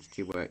improvements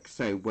to your work.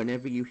 So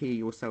whenever you hear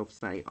yourself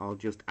say "I'll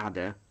just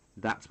adder,"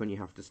 that's when you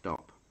have to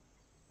stop,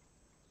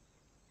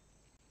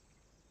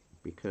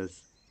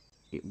 because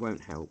it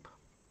won't help.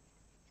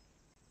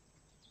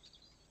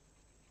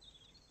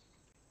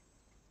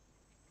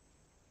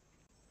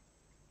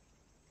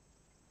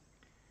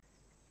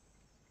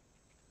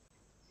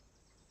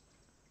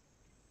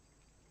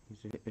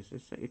 It's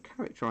a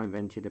character I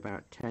invented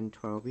about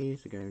 10-12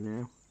 years ago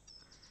now,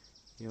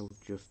 the old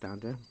Just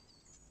Adder.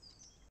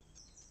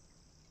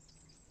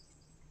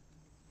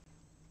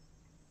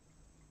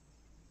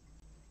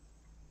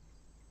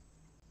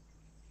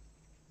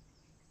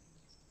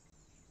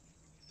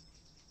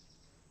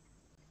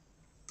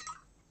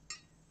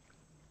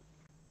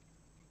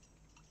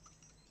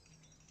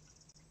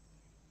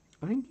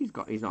 I think he's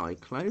got his eye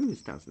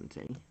closed, hasn't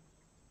he?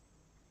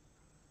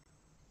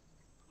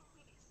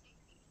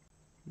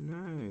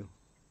 No.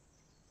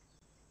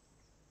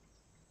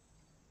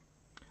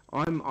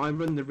 I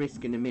run the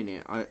risk in a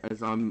minute,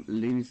 as I'm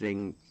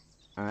losing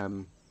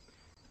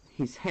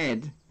his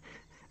head,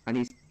 and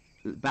his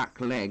back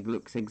leg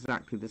looks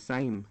exactly the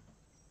same.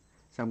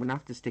 So I'm going to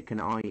have to stick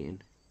an eye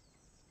in,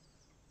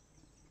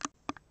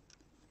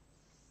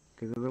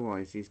 because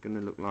otherwise he's going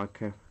to look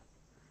like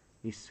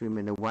he's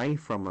swimming away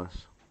from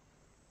us.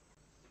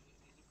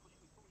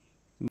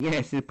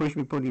 Yes, it's Push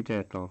Me Puddy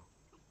Turtle.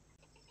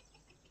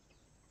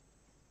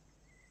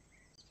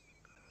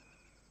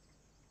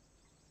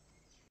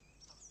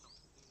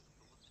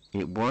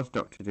 It was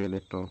Dr.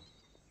 Dolittle.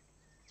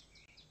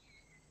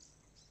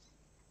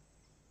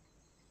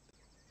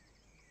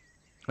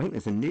 I think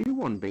there's a new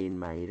one being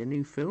made, a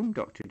new film,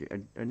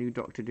 a new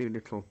Dr.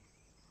 Dolittle.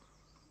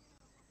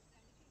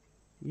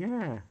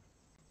 Yeah.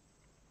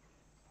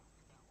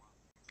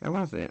 Oh,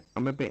 has it?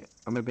 I'm a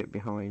bit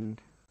behind.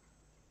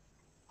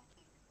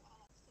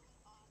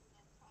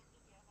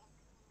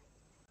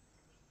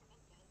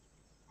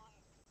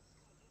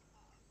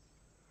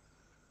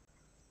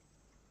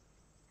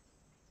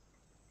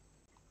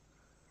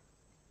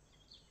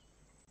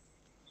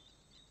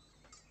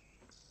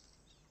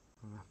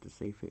 I'll have to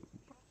see if it...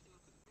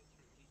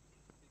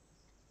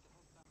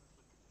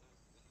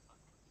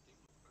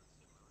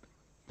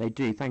 They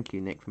do. Thank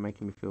you, Nick, for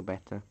making me feel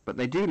better. But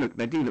they do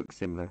look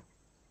similar.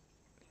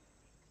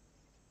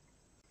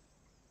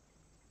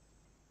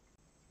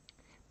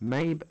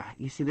 Maybe,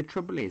 you see, the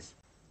trouble is,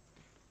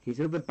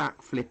 his other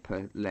back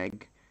flipper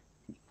leg...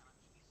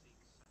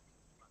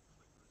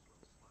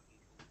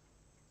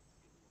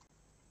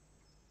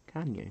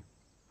 Can you?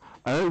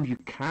 Oh, you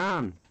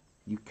can!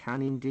 You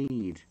can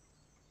indeed.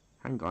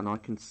 Hang on, I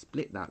can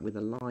split that with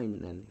a line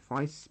then. If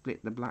I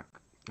split the black...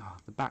 Oh,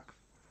 the back...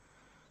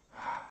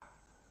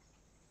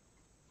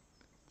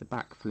 The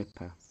back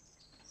flipper.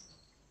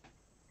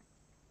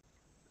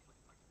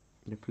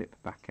 The flip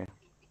backer.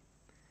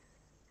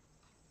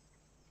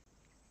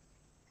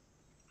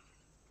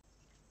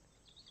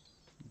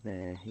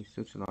 There, he's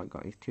sort of like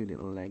got his two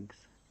little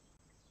legs.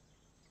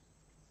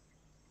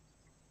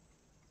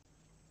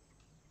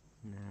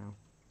 Now,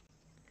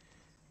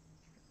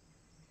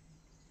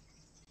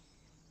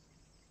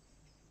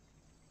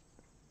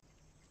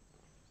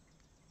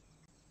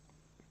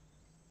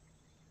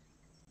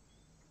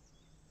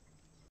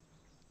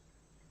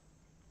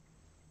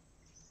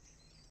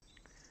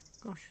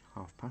 Gosh,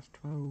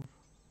 12:30.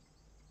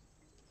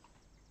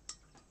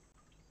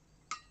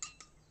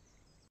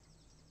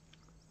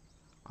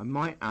 I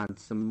might add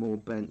some more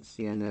burnt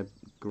sienna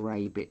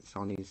grey bits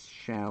on his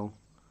shell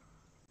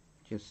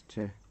just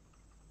to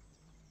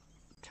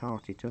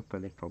tart it up a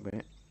little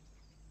bit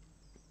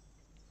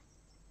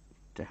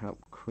to help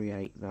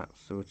create that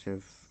sort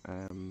of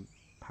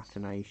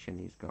patination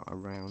he's got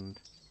around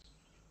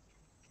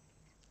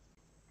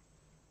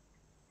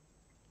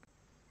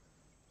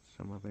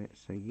some of it.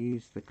 So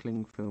use the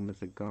cling film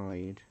as a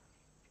guide,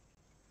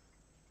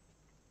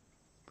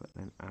 but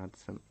then add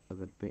some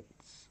other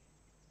bits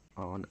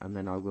on, and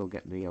then I will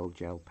get the old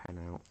gel pen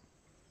out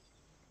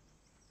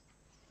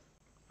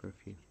for a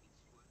few.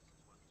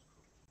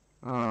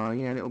 Oh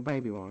yeah, little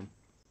baby one.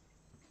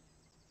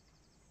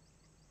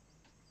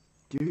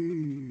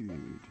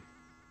 Dude.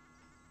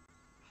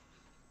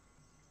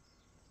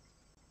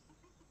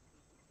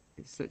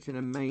 It's such an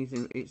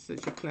amazing, it's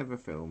such a clever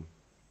film,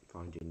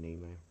 Finding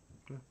Nemo.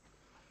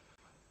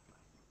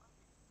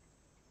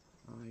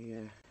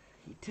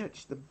 He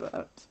touched the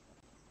butt.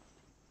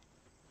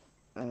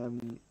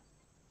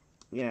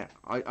 Yeah,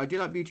 I do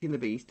like Beauty and the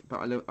Beast,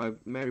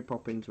 but Mary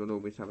Poppins will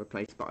always have a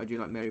place. But I do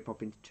like Mary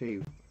Poppins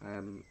 2.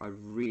 I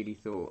really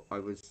thought I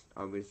was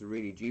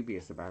really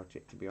dubious about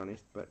it, to be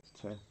honest, but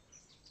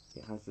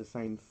it has the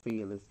same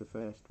feel as the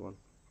first one.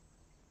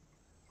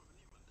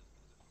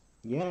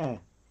 Yeah,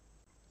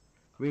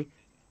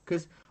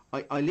 because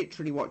I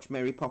literally watched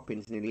Mary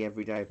Poppins nearly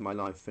every day of my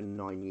life for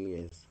 9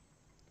 years.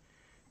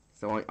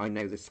 So I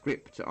know the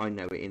script, I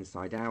know it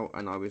inside out,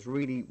 and I was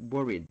really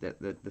worried that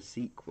the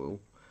sequel,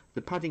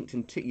 the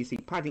Paddington 2, you see,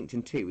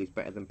 Paddington 2 is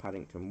better than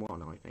Paddington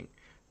 1, I think.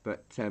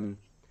 But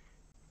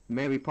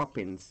Mary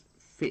Poppins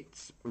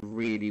fits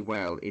really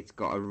well. It's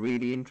got a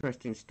really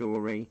interesting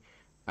story.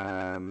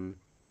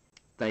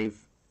 They've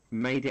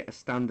made it a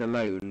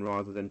standalone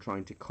rather than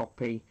trying to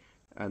copy,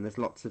 and there's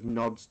lots of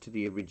nods to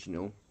the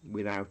original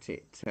without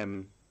it.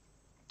 And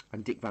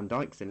Dick Van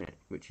Dyke's in it,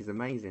 which is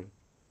amazing.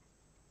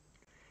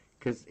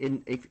 Because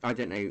if I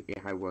don't know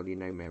how well you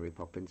know Mary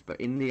Poppins, but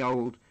in the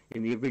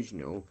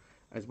original,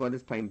 as well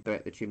as playing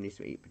Bert the Chimney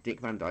Sweep,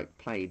 Dick Van Dyke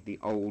played the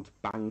old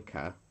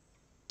banker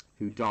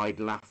who died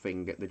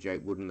laughing at the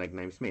joke Wooden Leg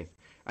Named Smith,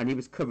 and he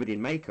was covered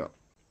in makeup.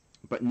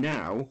 But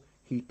now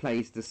he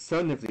plays the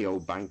son of the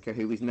old banker,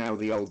 who is now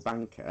the old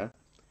banker,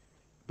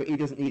 but he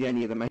doesn't need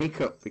any of the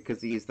makeup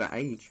because he is that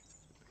age.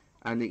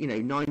 And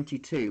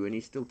 92, and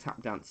he's still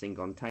tap dancing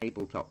on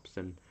tabletops,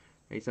 and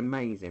it's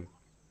amazing.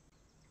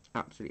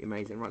 Absolutely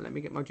amazing. Right, let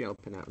me get my gel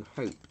pen out and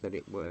hope that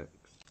it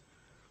works.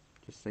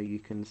 Just so you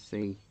can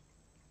see.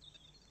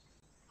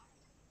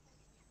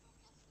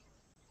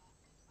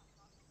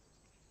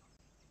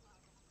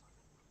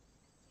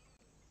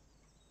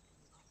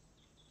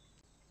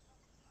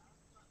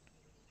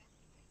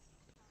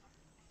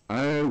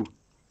 Oh,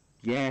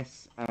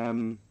 yes.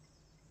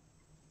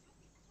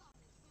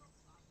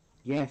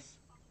 Yes,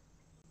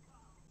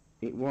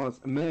 it was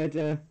a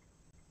murder.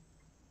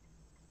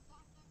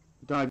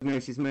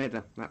 Diagnosis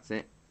murder. That's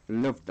it.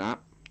 Loved that.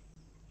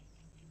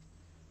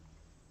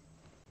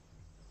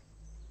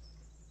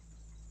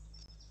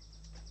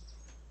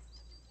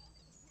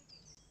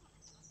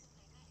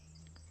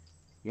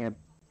 Yeah,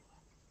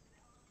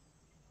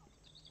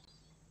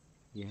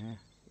 yeah.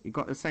 You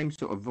got the same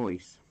sort of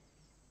voice.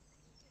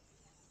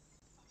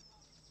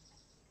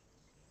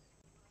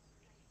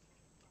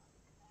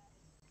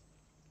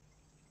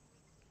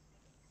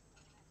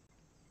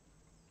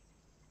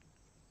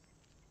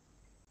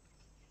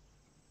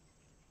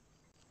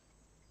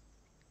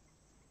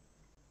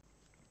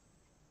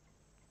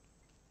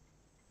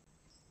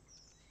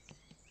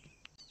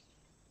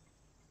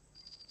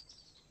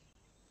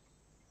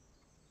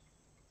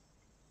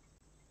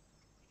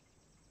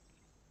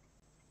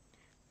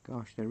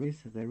 Gosh, there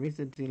is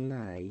a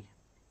delay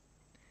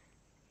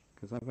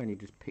because I've only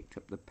just picked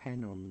up the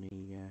pen on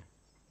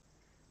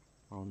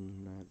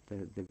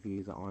the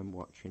view that I'm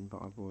watching,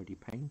 but I've already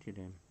painted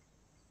him.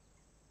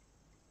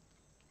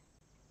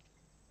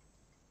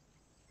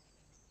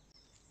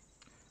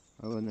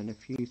 Oh, and then a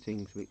few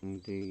things we can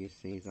do, you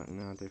see, is I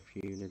can add a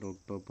few little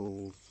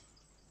bubbles.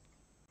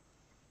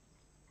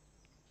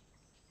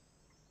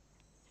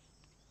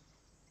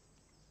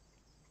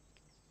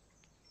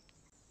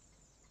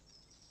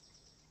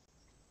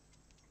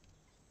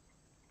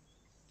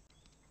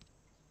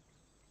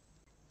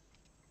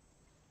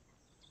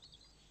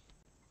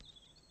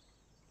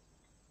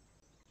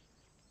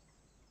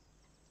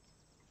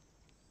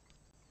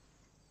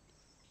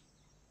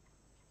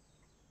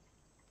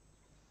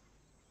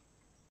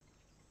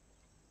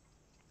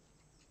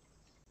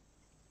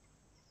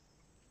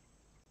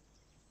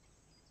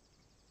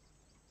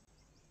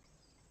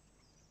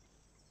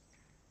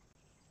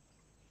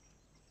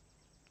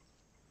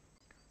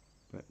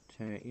 But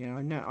yeah,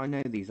 I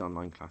know these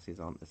online classes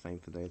aren't the same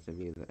for those of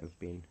you that have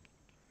been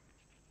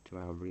to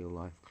our real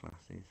life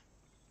classes.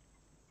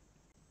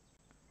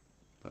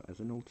 But as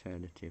an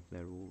alternative,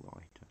 they're all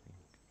right, I think.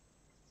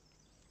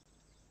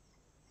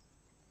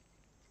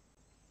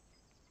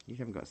 You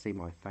haven't got to see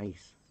my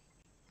face.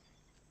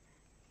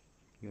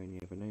 You only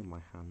ever know my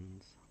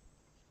hands.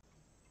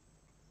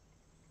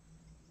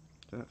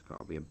 So that's got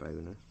to be a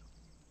bonus.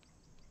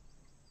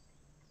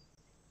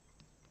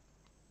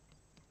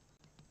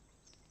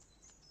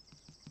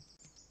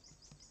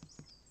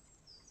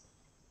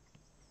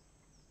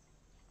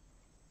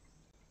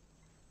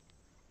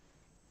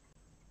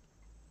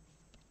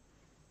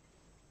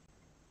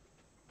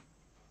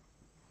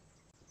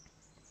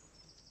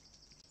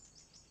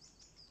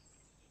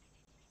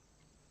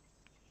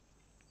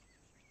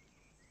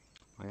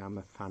 I am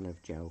a fan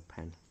of gel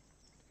pen.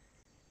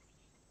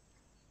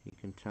 You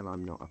can tell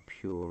I'm not a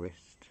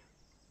purist.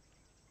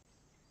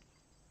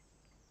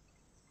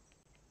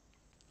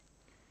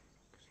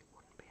 Because it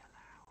wouldn't be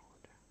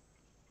allowed.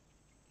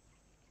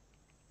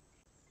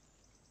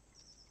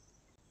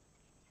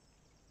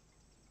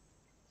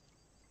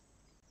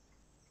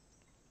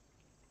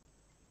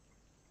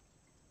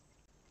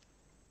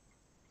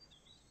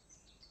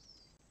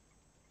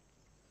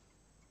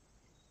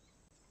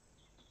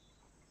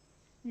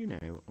 You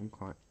know, I'm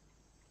quite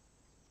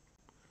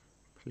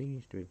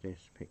pleased with this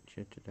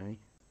picture today.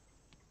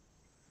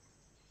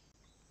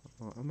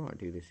 I might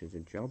do this as a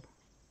job.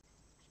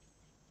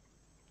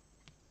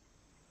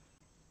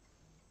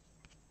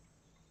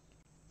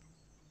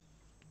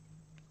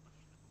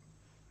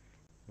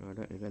 I don't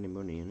think there's any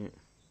money in it.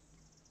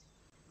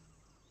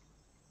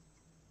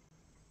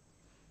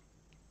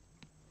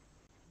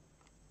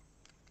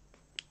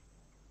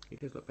 It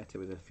does look better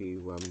with a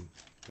few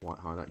white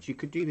highlights. You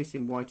could do this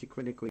in white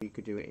acrylic, or you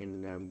could do it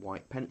in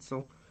white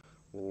pencil,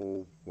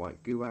 or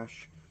white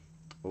gouache,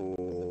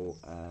 or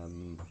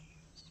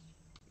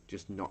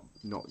just not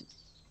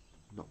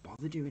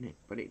bother doing it.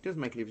 But it does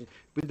make a difference.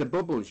 With the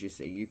bubbles, you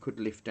see, you could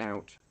lift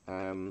out.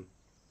 Phthalo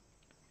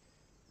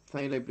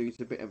blue is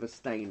a bit of a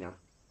stainer,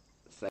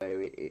 so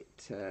it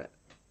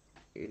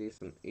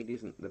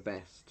isn't the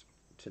best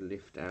to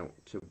lift out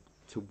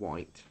to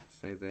white.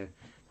 So the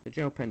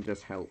gel pen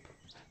does help.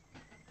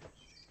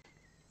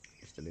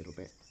 Just a little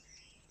bit.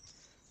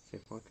 So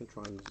if I can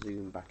try and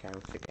zoom back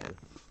out again.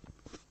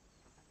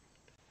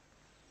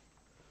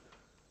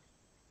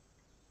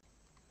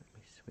 Let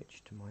me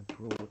switch to my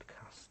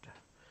broadcaster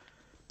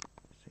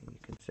so you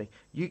can see.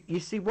 You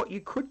see what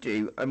you could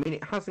do. I mean,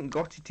 it hasn't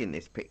got it in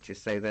this picture,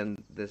 so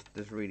then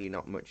there's really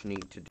not much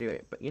need to do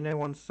it. But you know,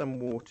 on some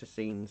water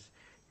scenes,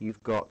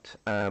 you've got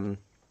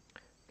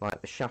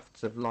like the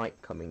shafts of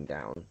light coming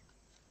down.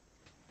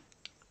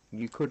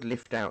 You could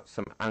lift out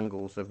some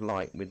angles of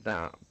light with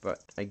that,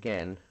 but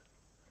again,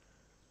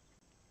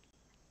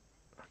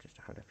 I just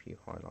had a few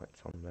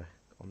highlights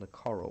on the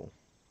coral.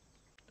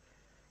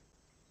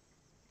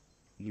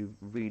 You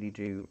really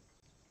do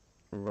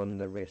run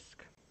the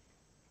risk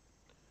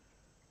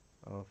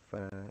of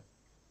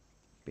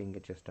being a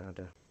just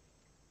adder.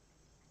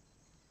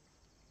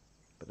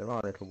 But there are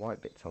little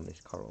white bits on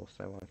this coral,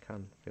 so I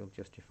can feel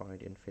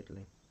justified in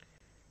fiddling.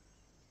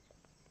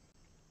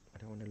 I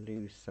don't want to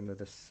lose some of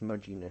the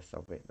smudginess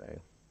of it though.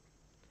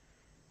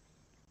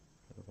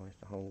 Otherwise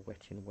the whole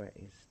wet in wet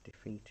is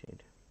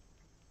defeated.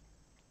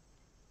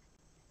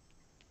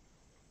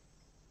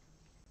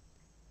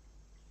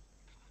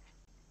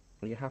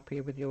 Are you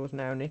happy with yours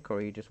now, Nick, or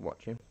are you just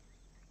watching?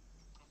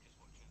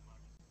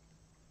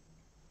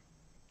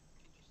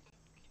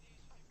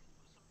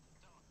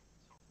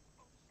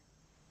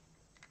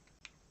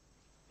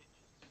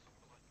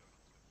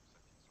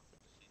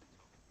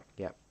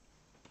 Yep.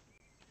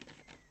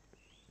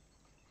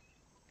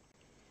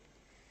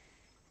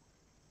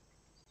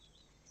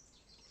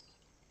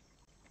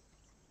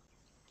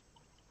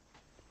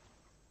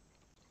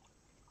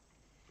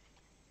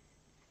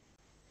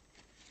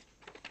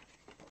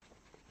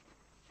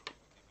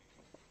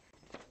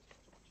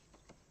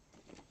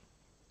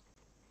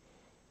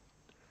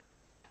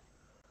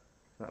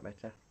 Is that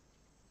better?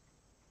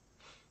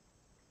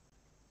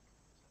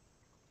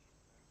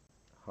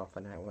 Half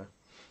an hour.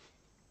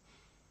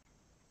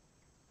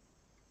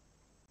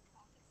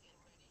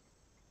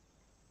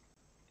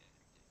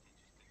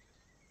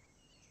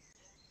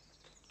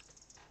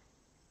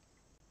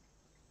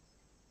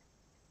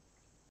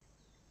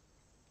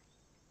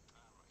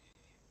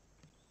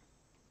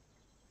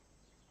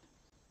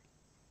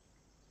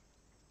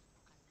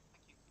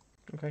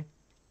 Okay.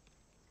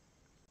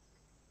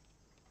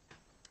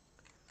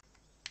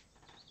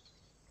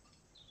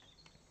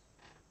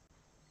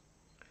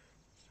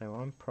 So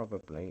I'm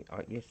probably,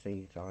 you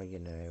see, you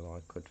know,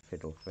 I could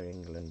fiddle for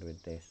England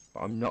with this,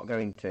 but I'm not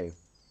going to.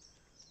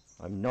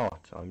 I'm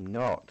not. I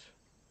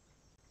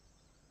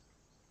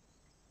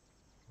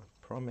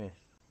promise.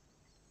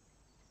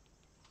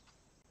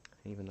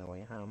 Even though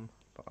I am,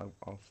 but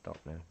I'll stop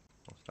now.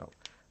 I'll stop.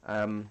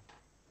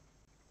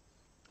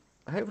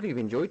 Hopefully you've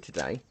enjoyed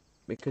today,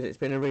 because it's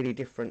been a really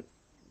different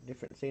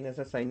scene. As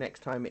I say,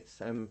 next time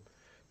it's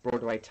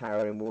Broadway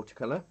Tower in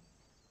watercolour.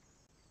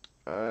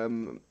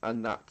 And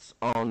that's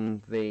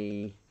on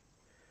the,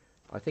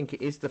 I think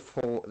it is the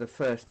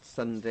first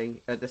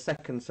Sunday, the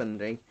second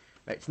Sunday.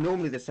 It's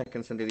normally the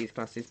second Sunday of these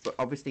classes, but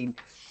obviously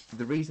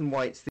the reason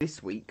why it's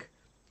this week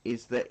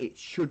is that it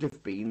should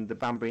have been the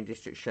Banbury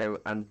District Show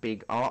and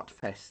big art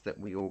fest that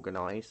we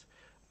organise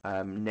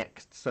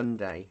next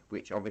Sunday,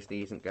 which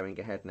obviously isn't going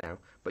ahead now.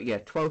 But yeah,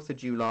 12th of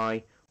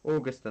July,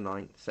 August the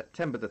 9th,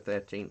 September the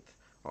 13th,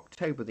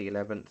 October the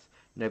 11th,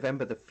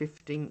 November the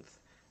 15th.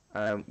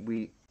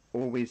 We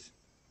always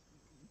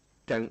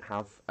don't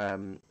have a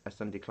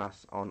Sunday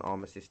class on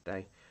Armistice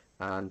Day.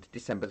 And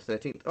December the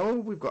 13th. Oh,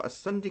 we've got a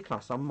Sunday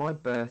class on my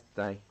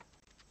birthday,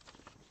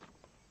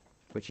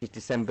 which is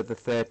December the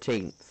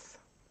 13th.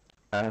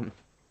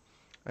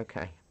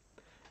 Okay.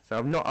 So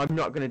I'm not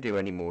going to do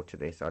any more to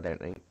this. I don't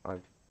think.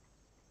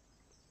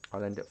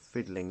 I'll end up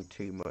fiddling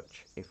too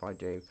much if I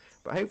do.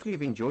 But hopefully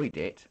you've enjoyed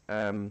it.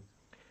 And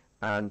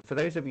for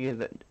those of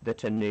you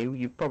that are new,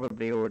 you've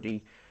probably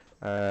already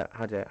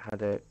had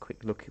a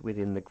quick look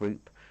within the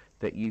group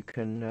that you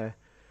can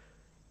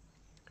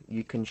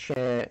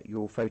share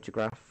your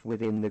photograph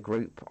within the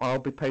group. I'll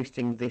be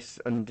posting this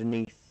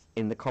underneath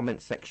in the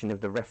comments section of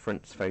the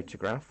reference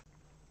photograph.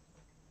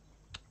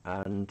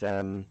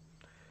 And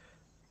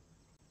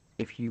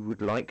if you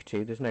would like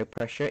to, there's no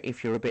pressure.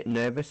 If you're a bit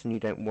nervous and you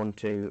don't want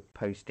to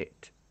post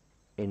it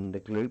in the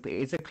group, it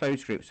is a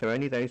closed group, so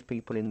only those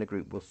people in the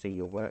group will see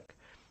your work.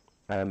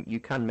 You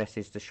can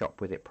message the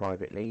shop with it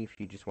privately if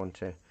you just want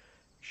to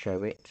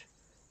show it.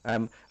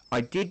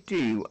 I did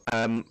do,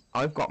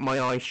 I've got my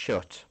eyes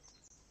shut,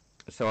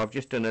 so I've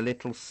just done a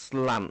little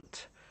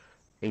slant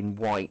in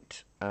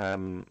white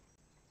to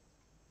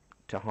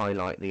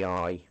highlight the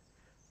eye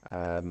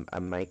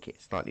and make it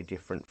slightly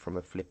different from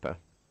a flipper.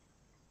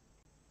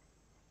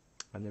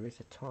 And there is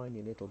a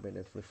tiny little bit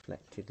of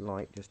reflected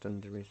light just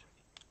under his...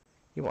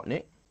 You want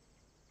it?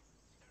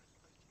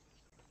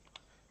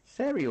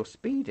 Sarah or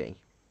Speedy?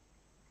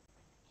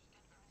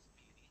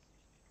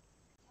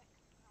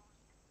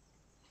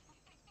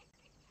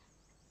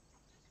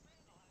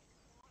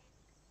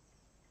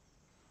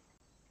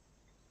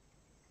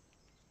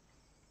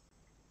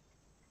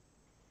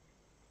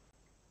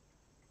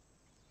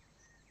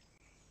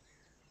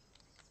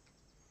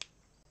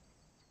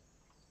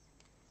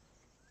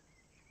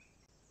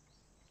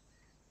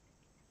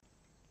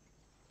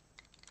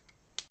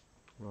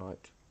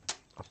 Right.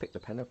 I picked the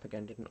pen up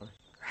again, didn't I?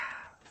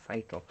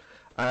 Fatal.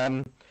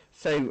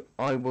 So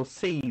I will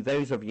see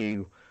those of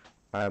you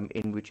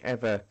in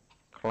whichever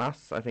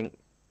class. I think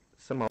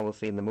some I will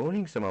see in the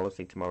morning, some I will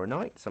see tomorrow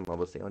night, some I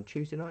will see on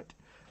Tuesday night,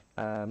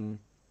 some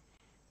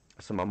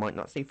I might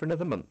not see for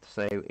another month.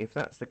 So if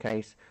that's the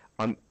case,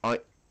 I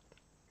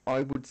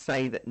would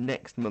say that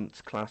next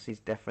month's class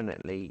is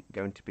definitely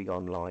going to be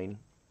online.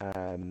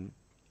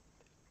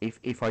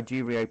 If I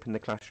do reopen the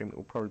classroom, it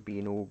will probably be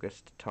in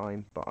August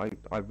time, but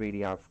I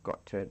really have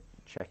got to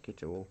check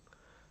it all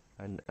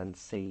and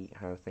see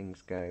how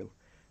things go.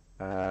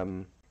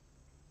 So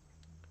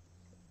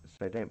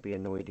don't be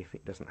annoyed if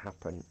it doesn't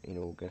happen in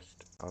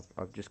August.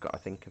 I've just got to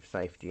think of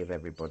safety of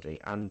everybody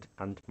and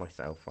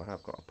myself. I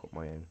have got to put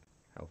my own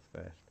health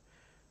first,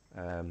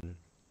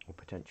 or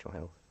potential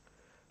health.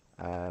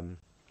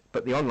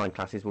 But the online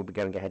classes will be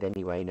going ahead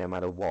anyway, no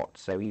matter what.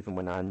 So even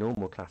when our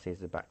normal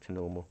classes are back to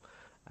normal,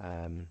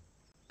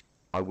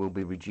 I will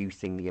be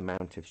reducing the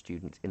amount of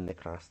students in the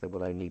class. There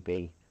will only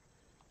be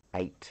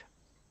 8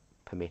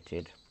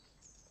 permitted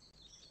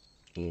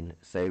in,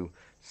 so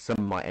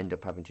some might end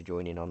up having to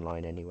join in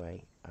online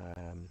anyway.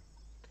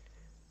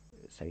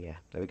 So yeah,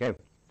 there we go.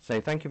 So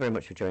thank you very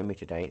much for joining me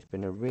today. It's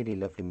been a really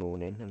lovely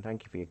morning, and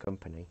thank you for your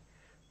company.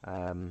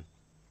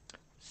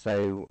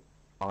 So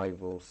I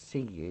will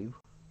see you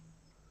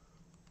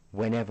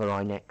whenever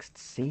I next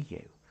see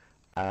you.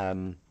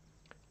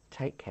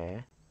 Take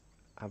care.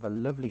 Have a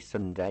lovely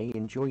Sunday.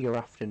 Enjoy your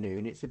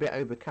afternoon. It's a bit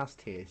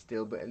overcast here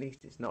still, but at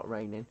least it's not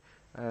raining.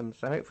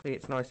 So hopefully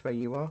it's nice where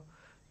you are.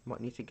 You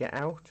might need to get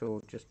out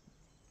or just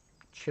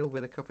chill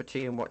with a cup of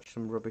tea and watch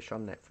some rubbish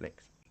on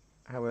Netflix.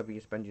 However you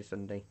spend your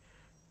Sunday,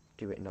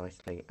 do it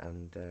nicely,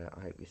 and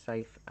I hope you're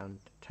safe, and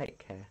take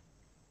care,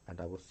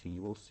 and I will see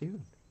you all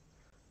soon.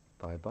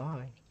 Bye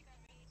bye.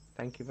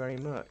 Thank you very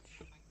much.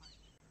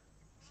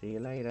 See you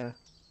later.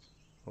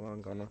 Oh,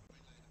 I'm gonna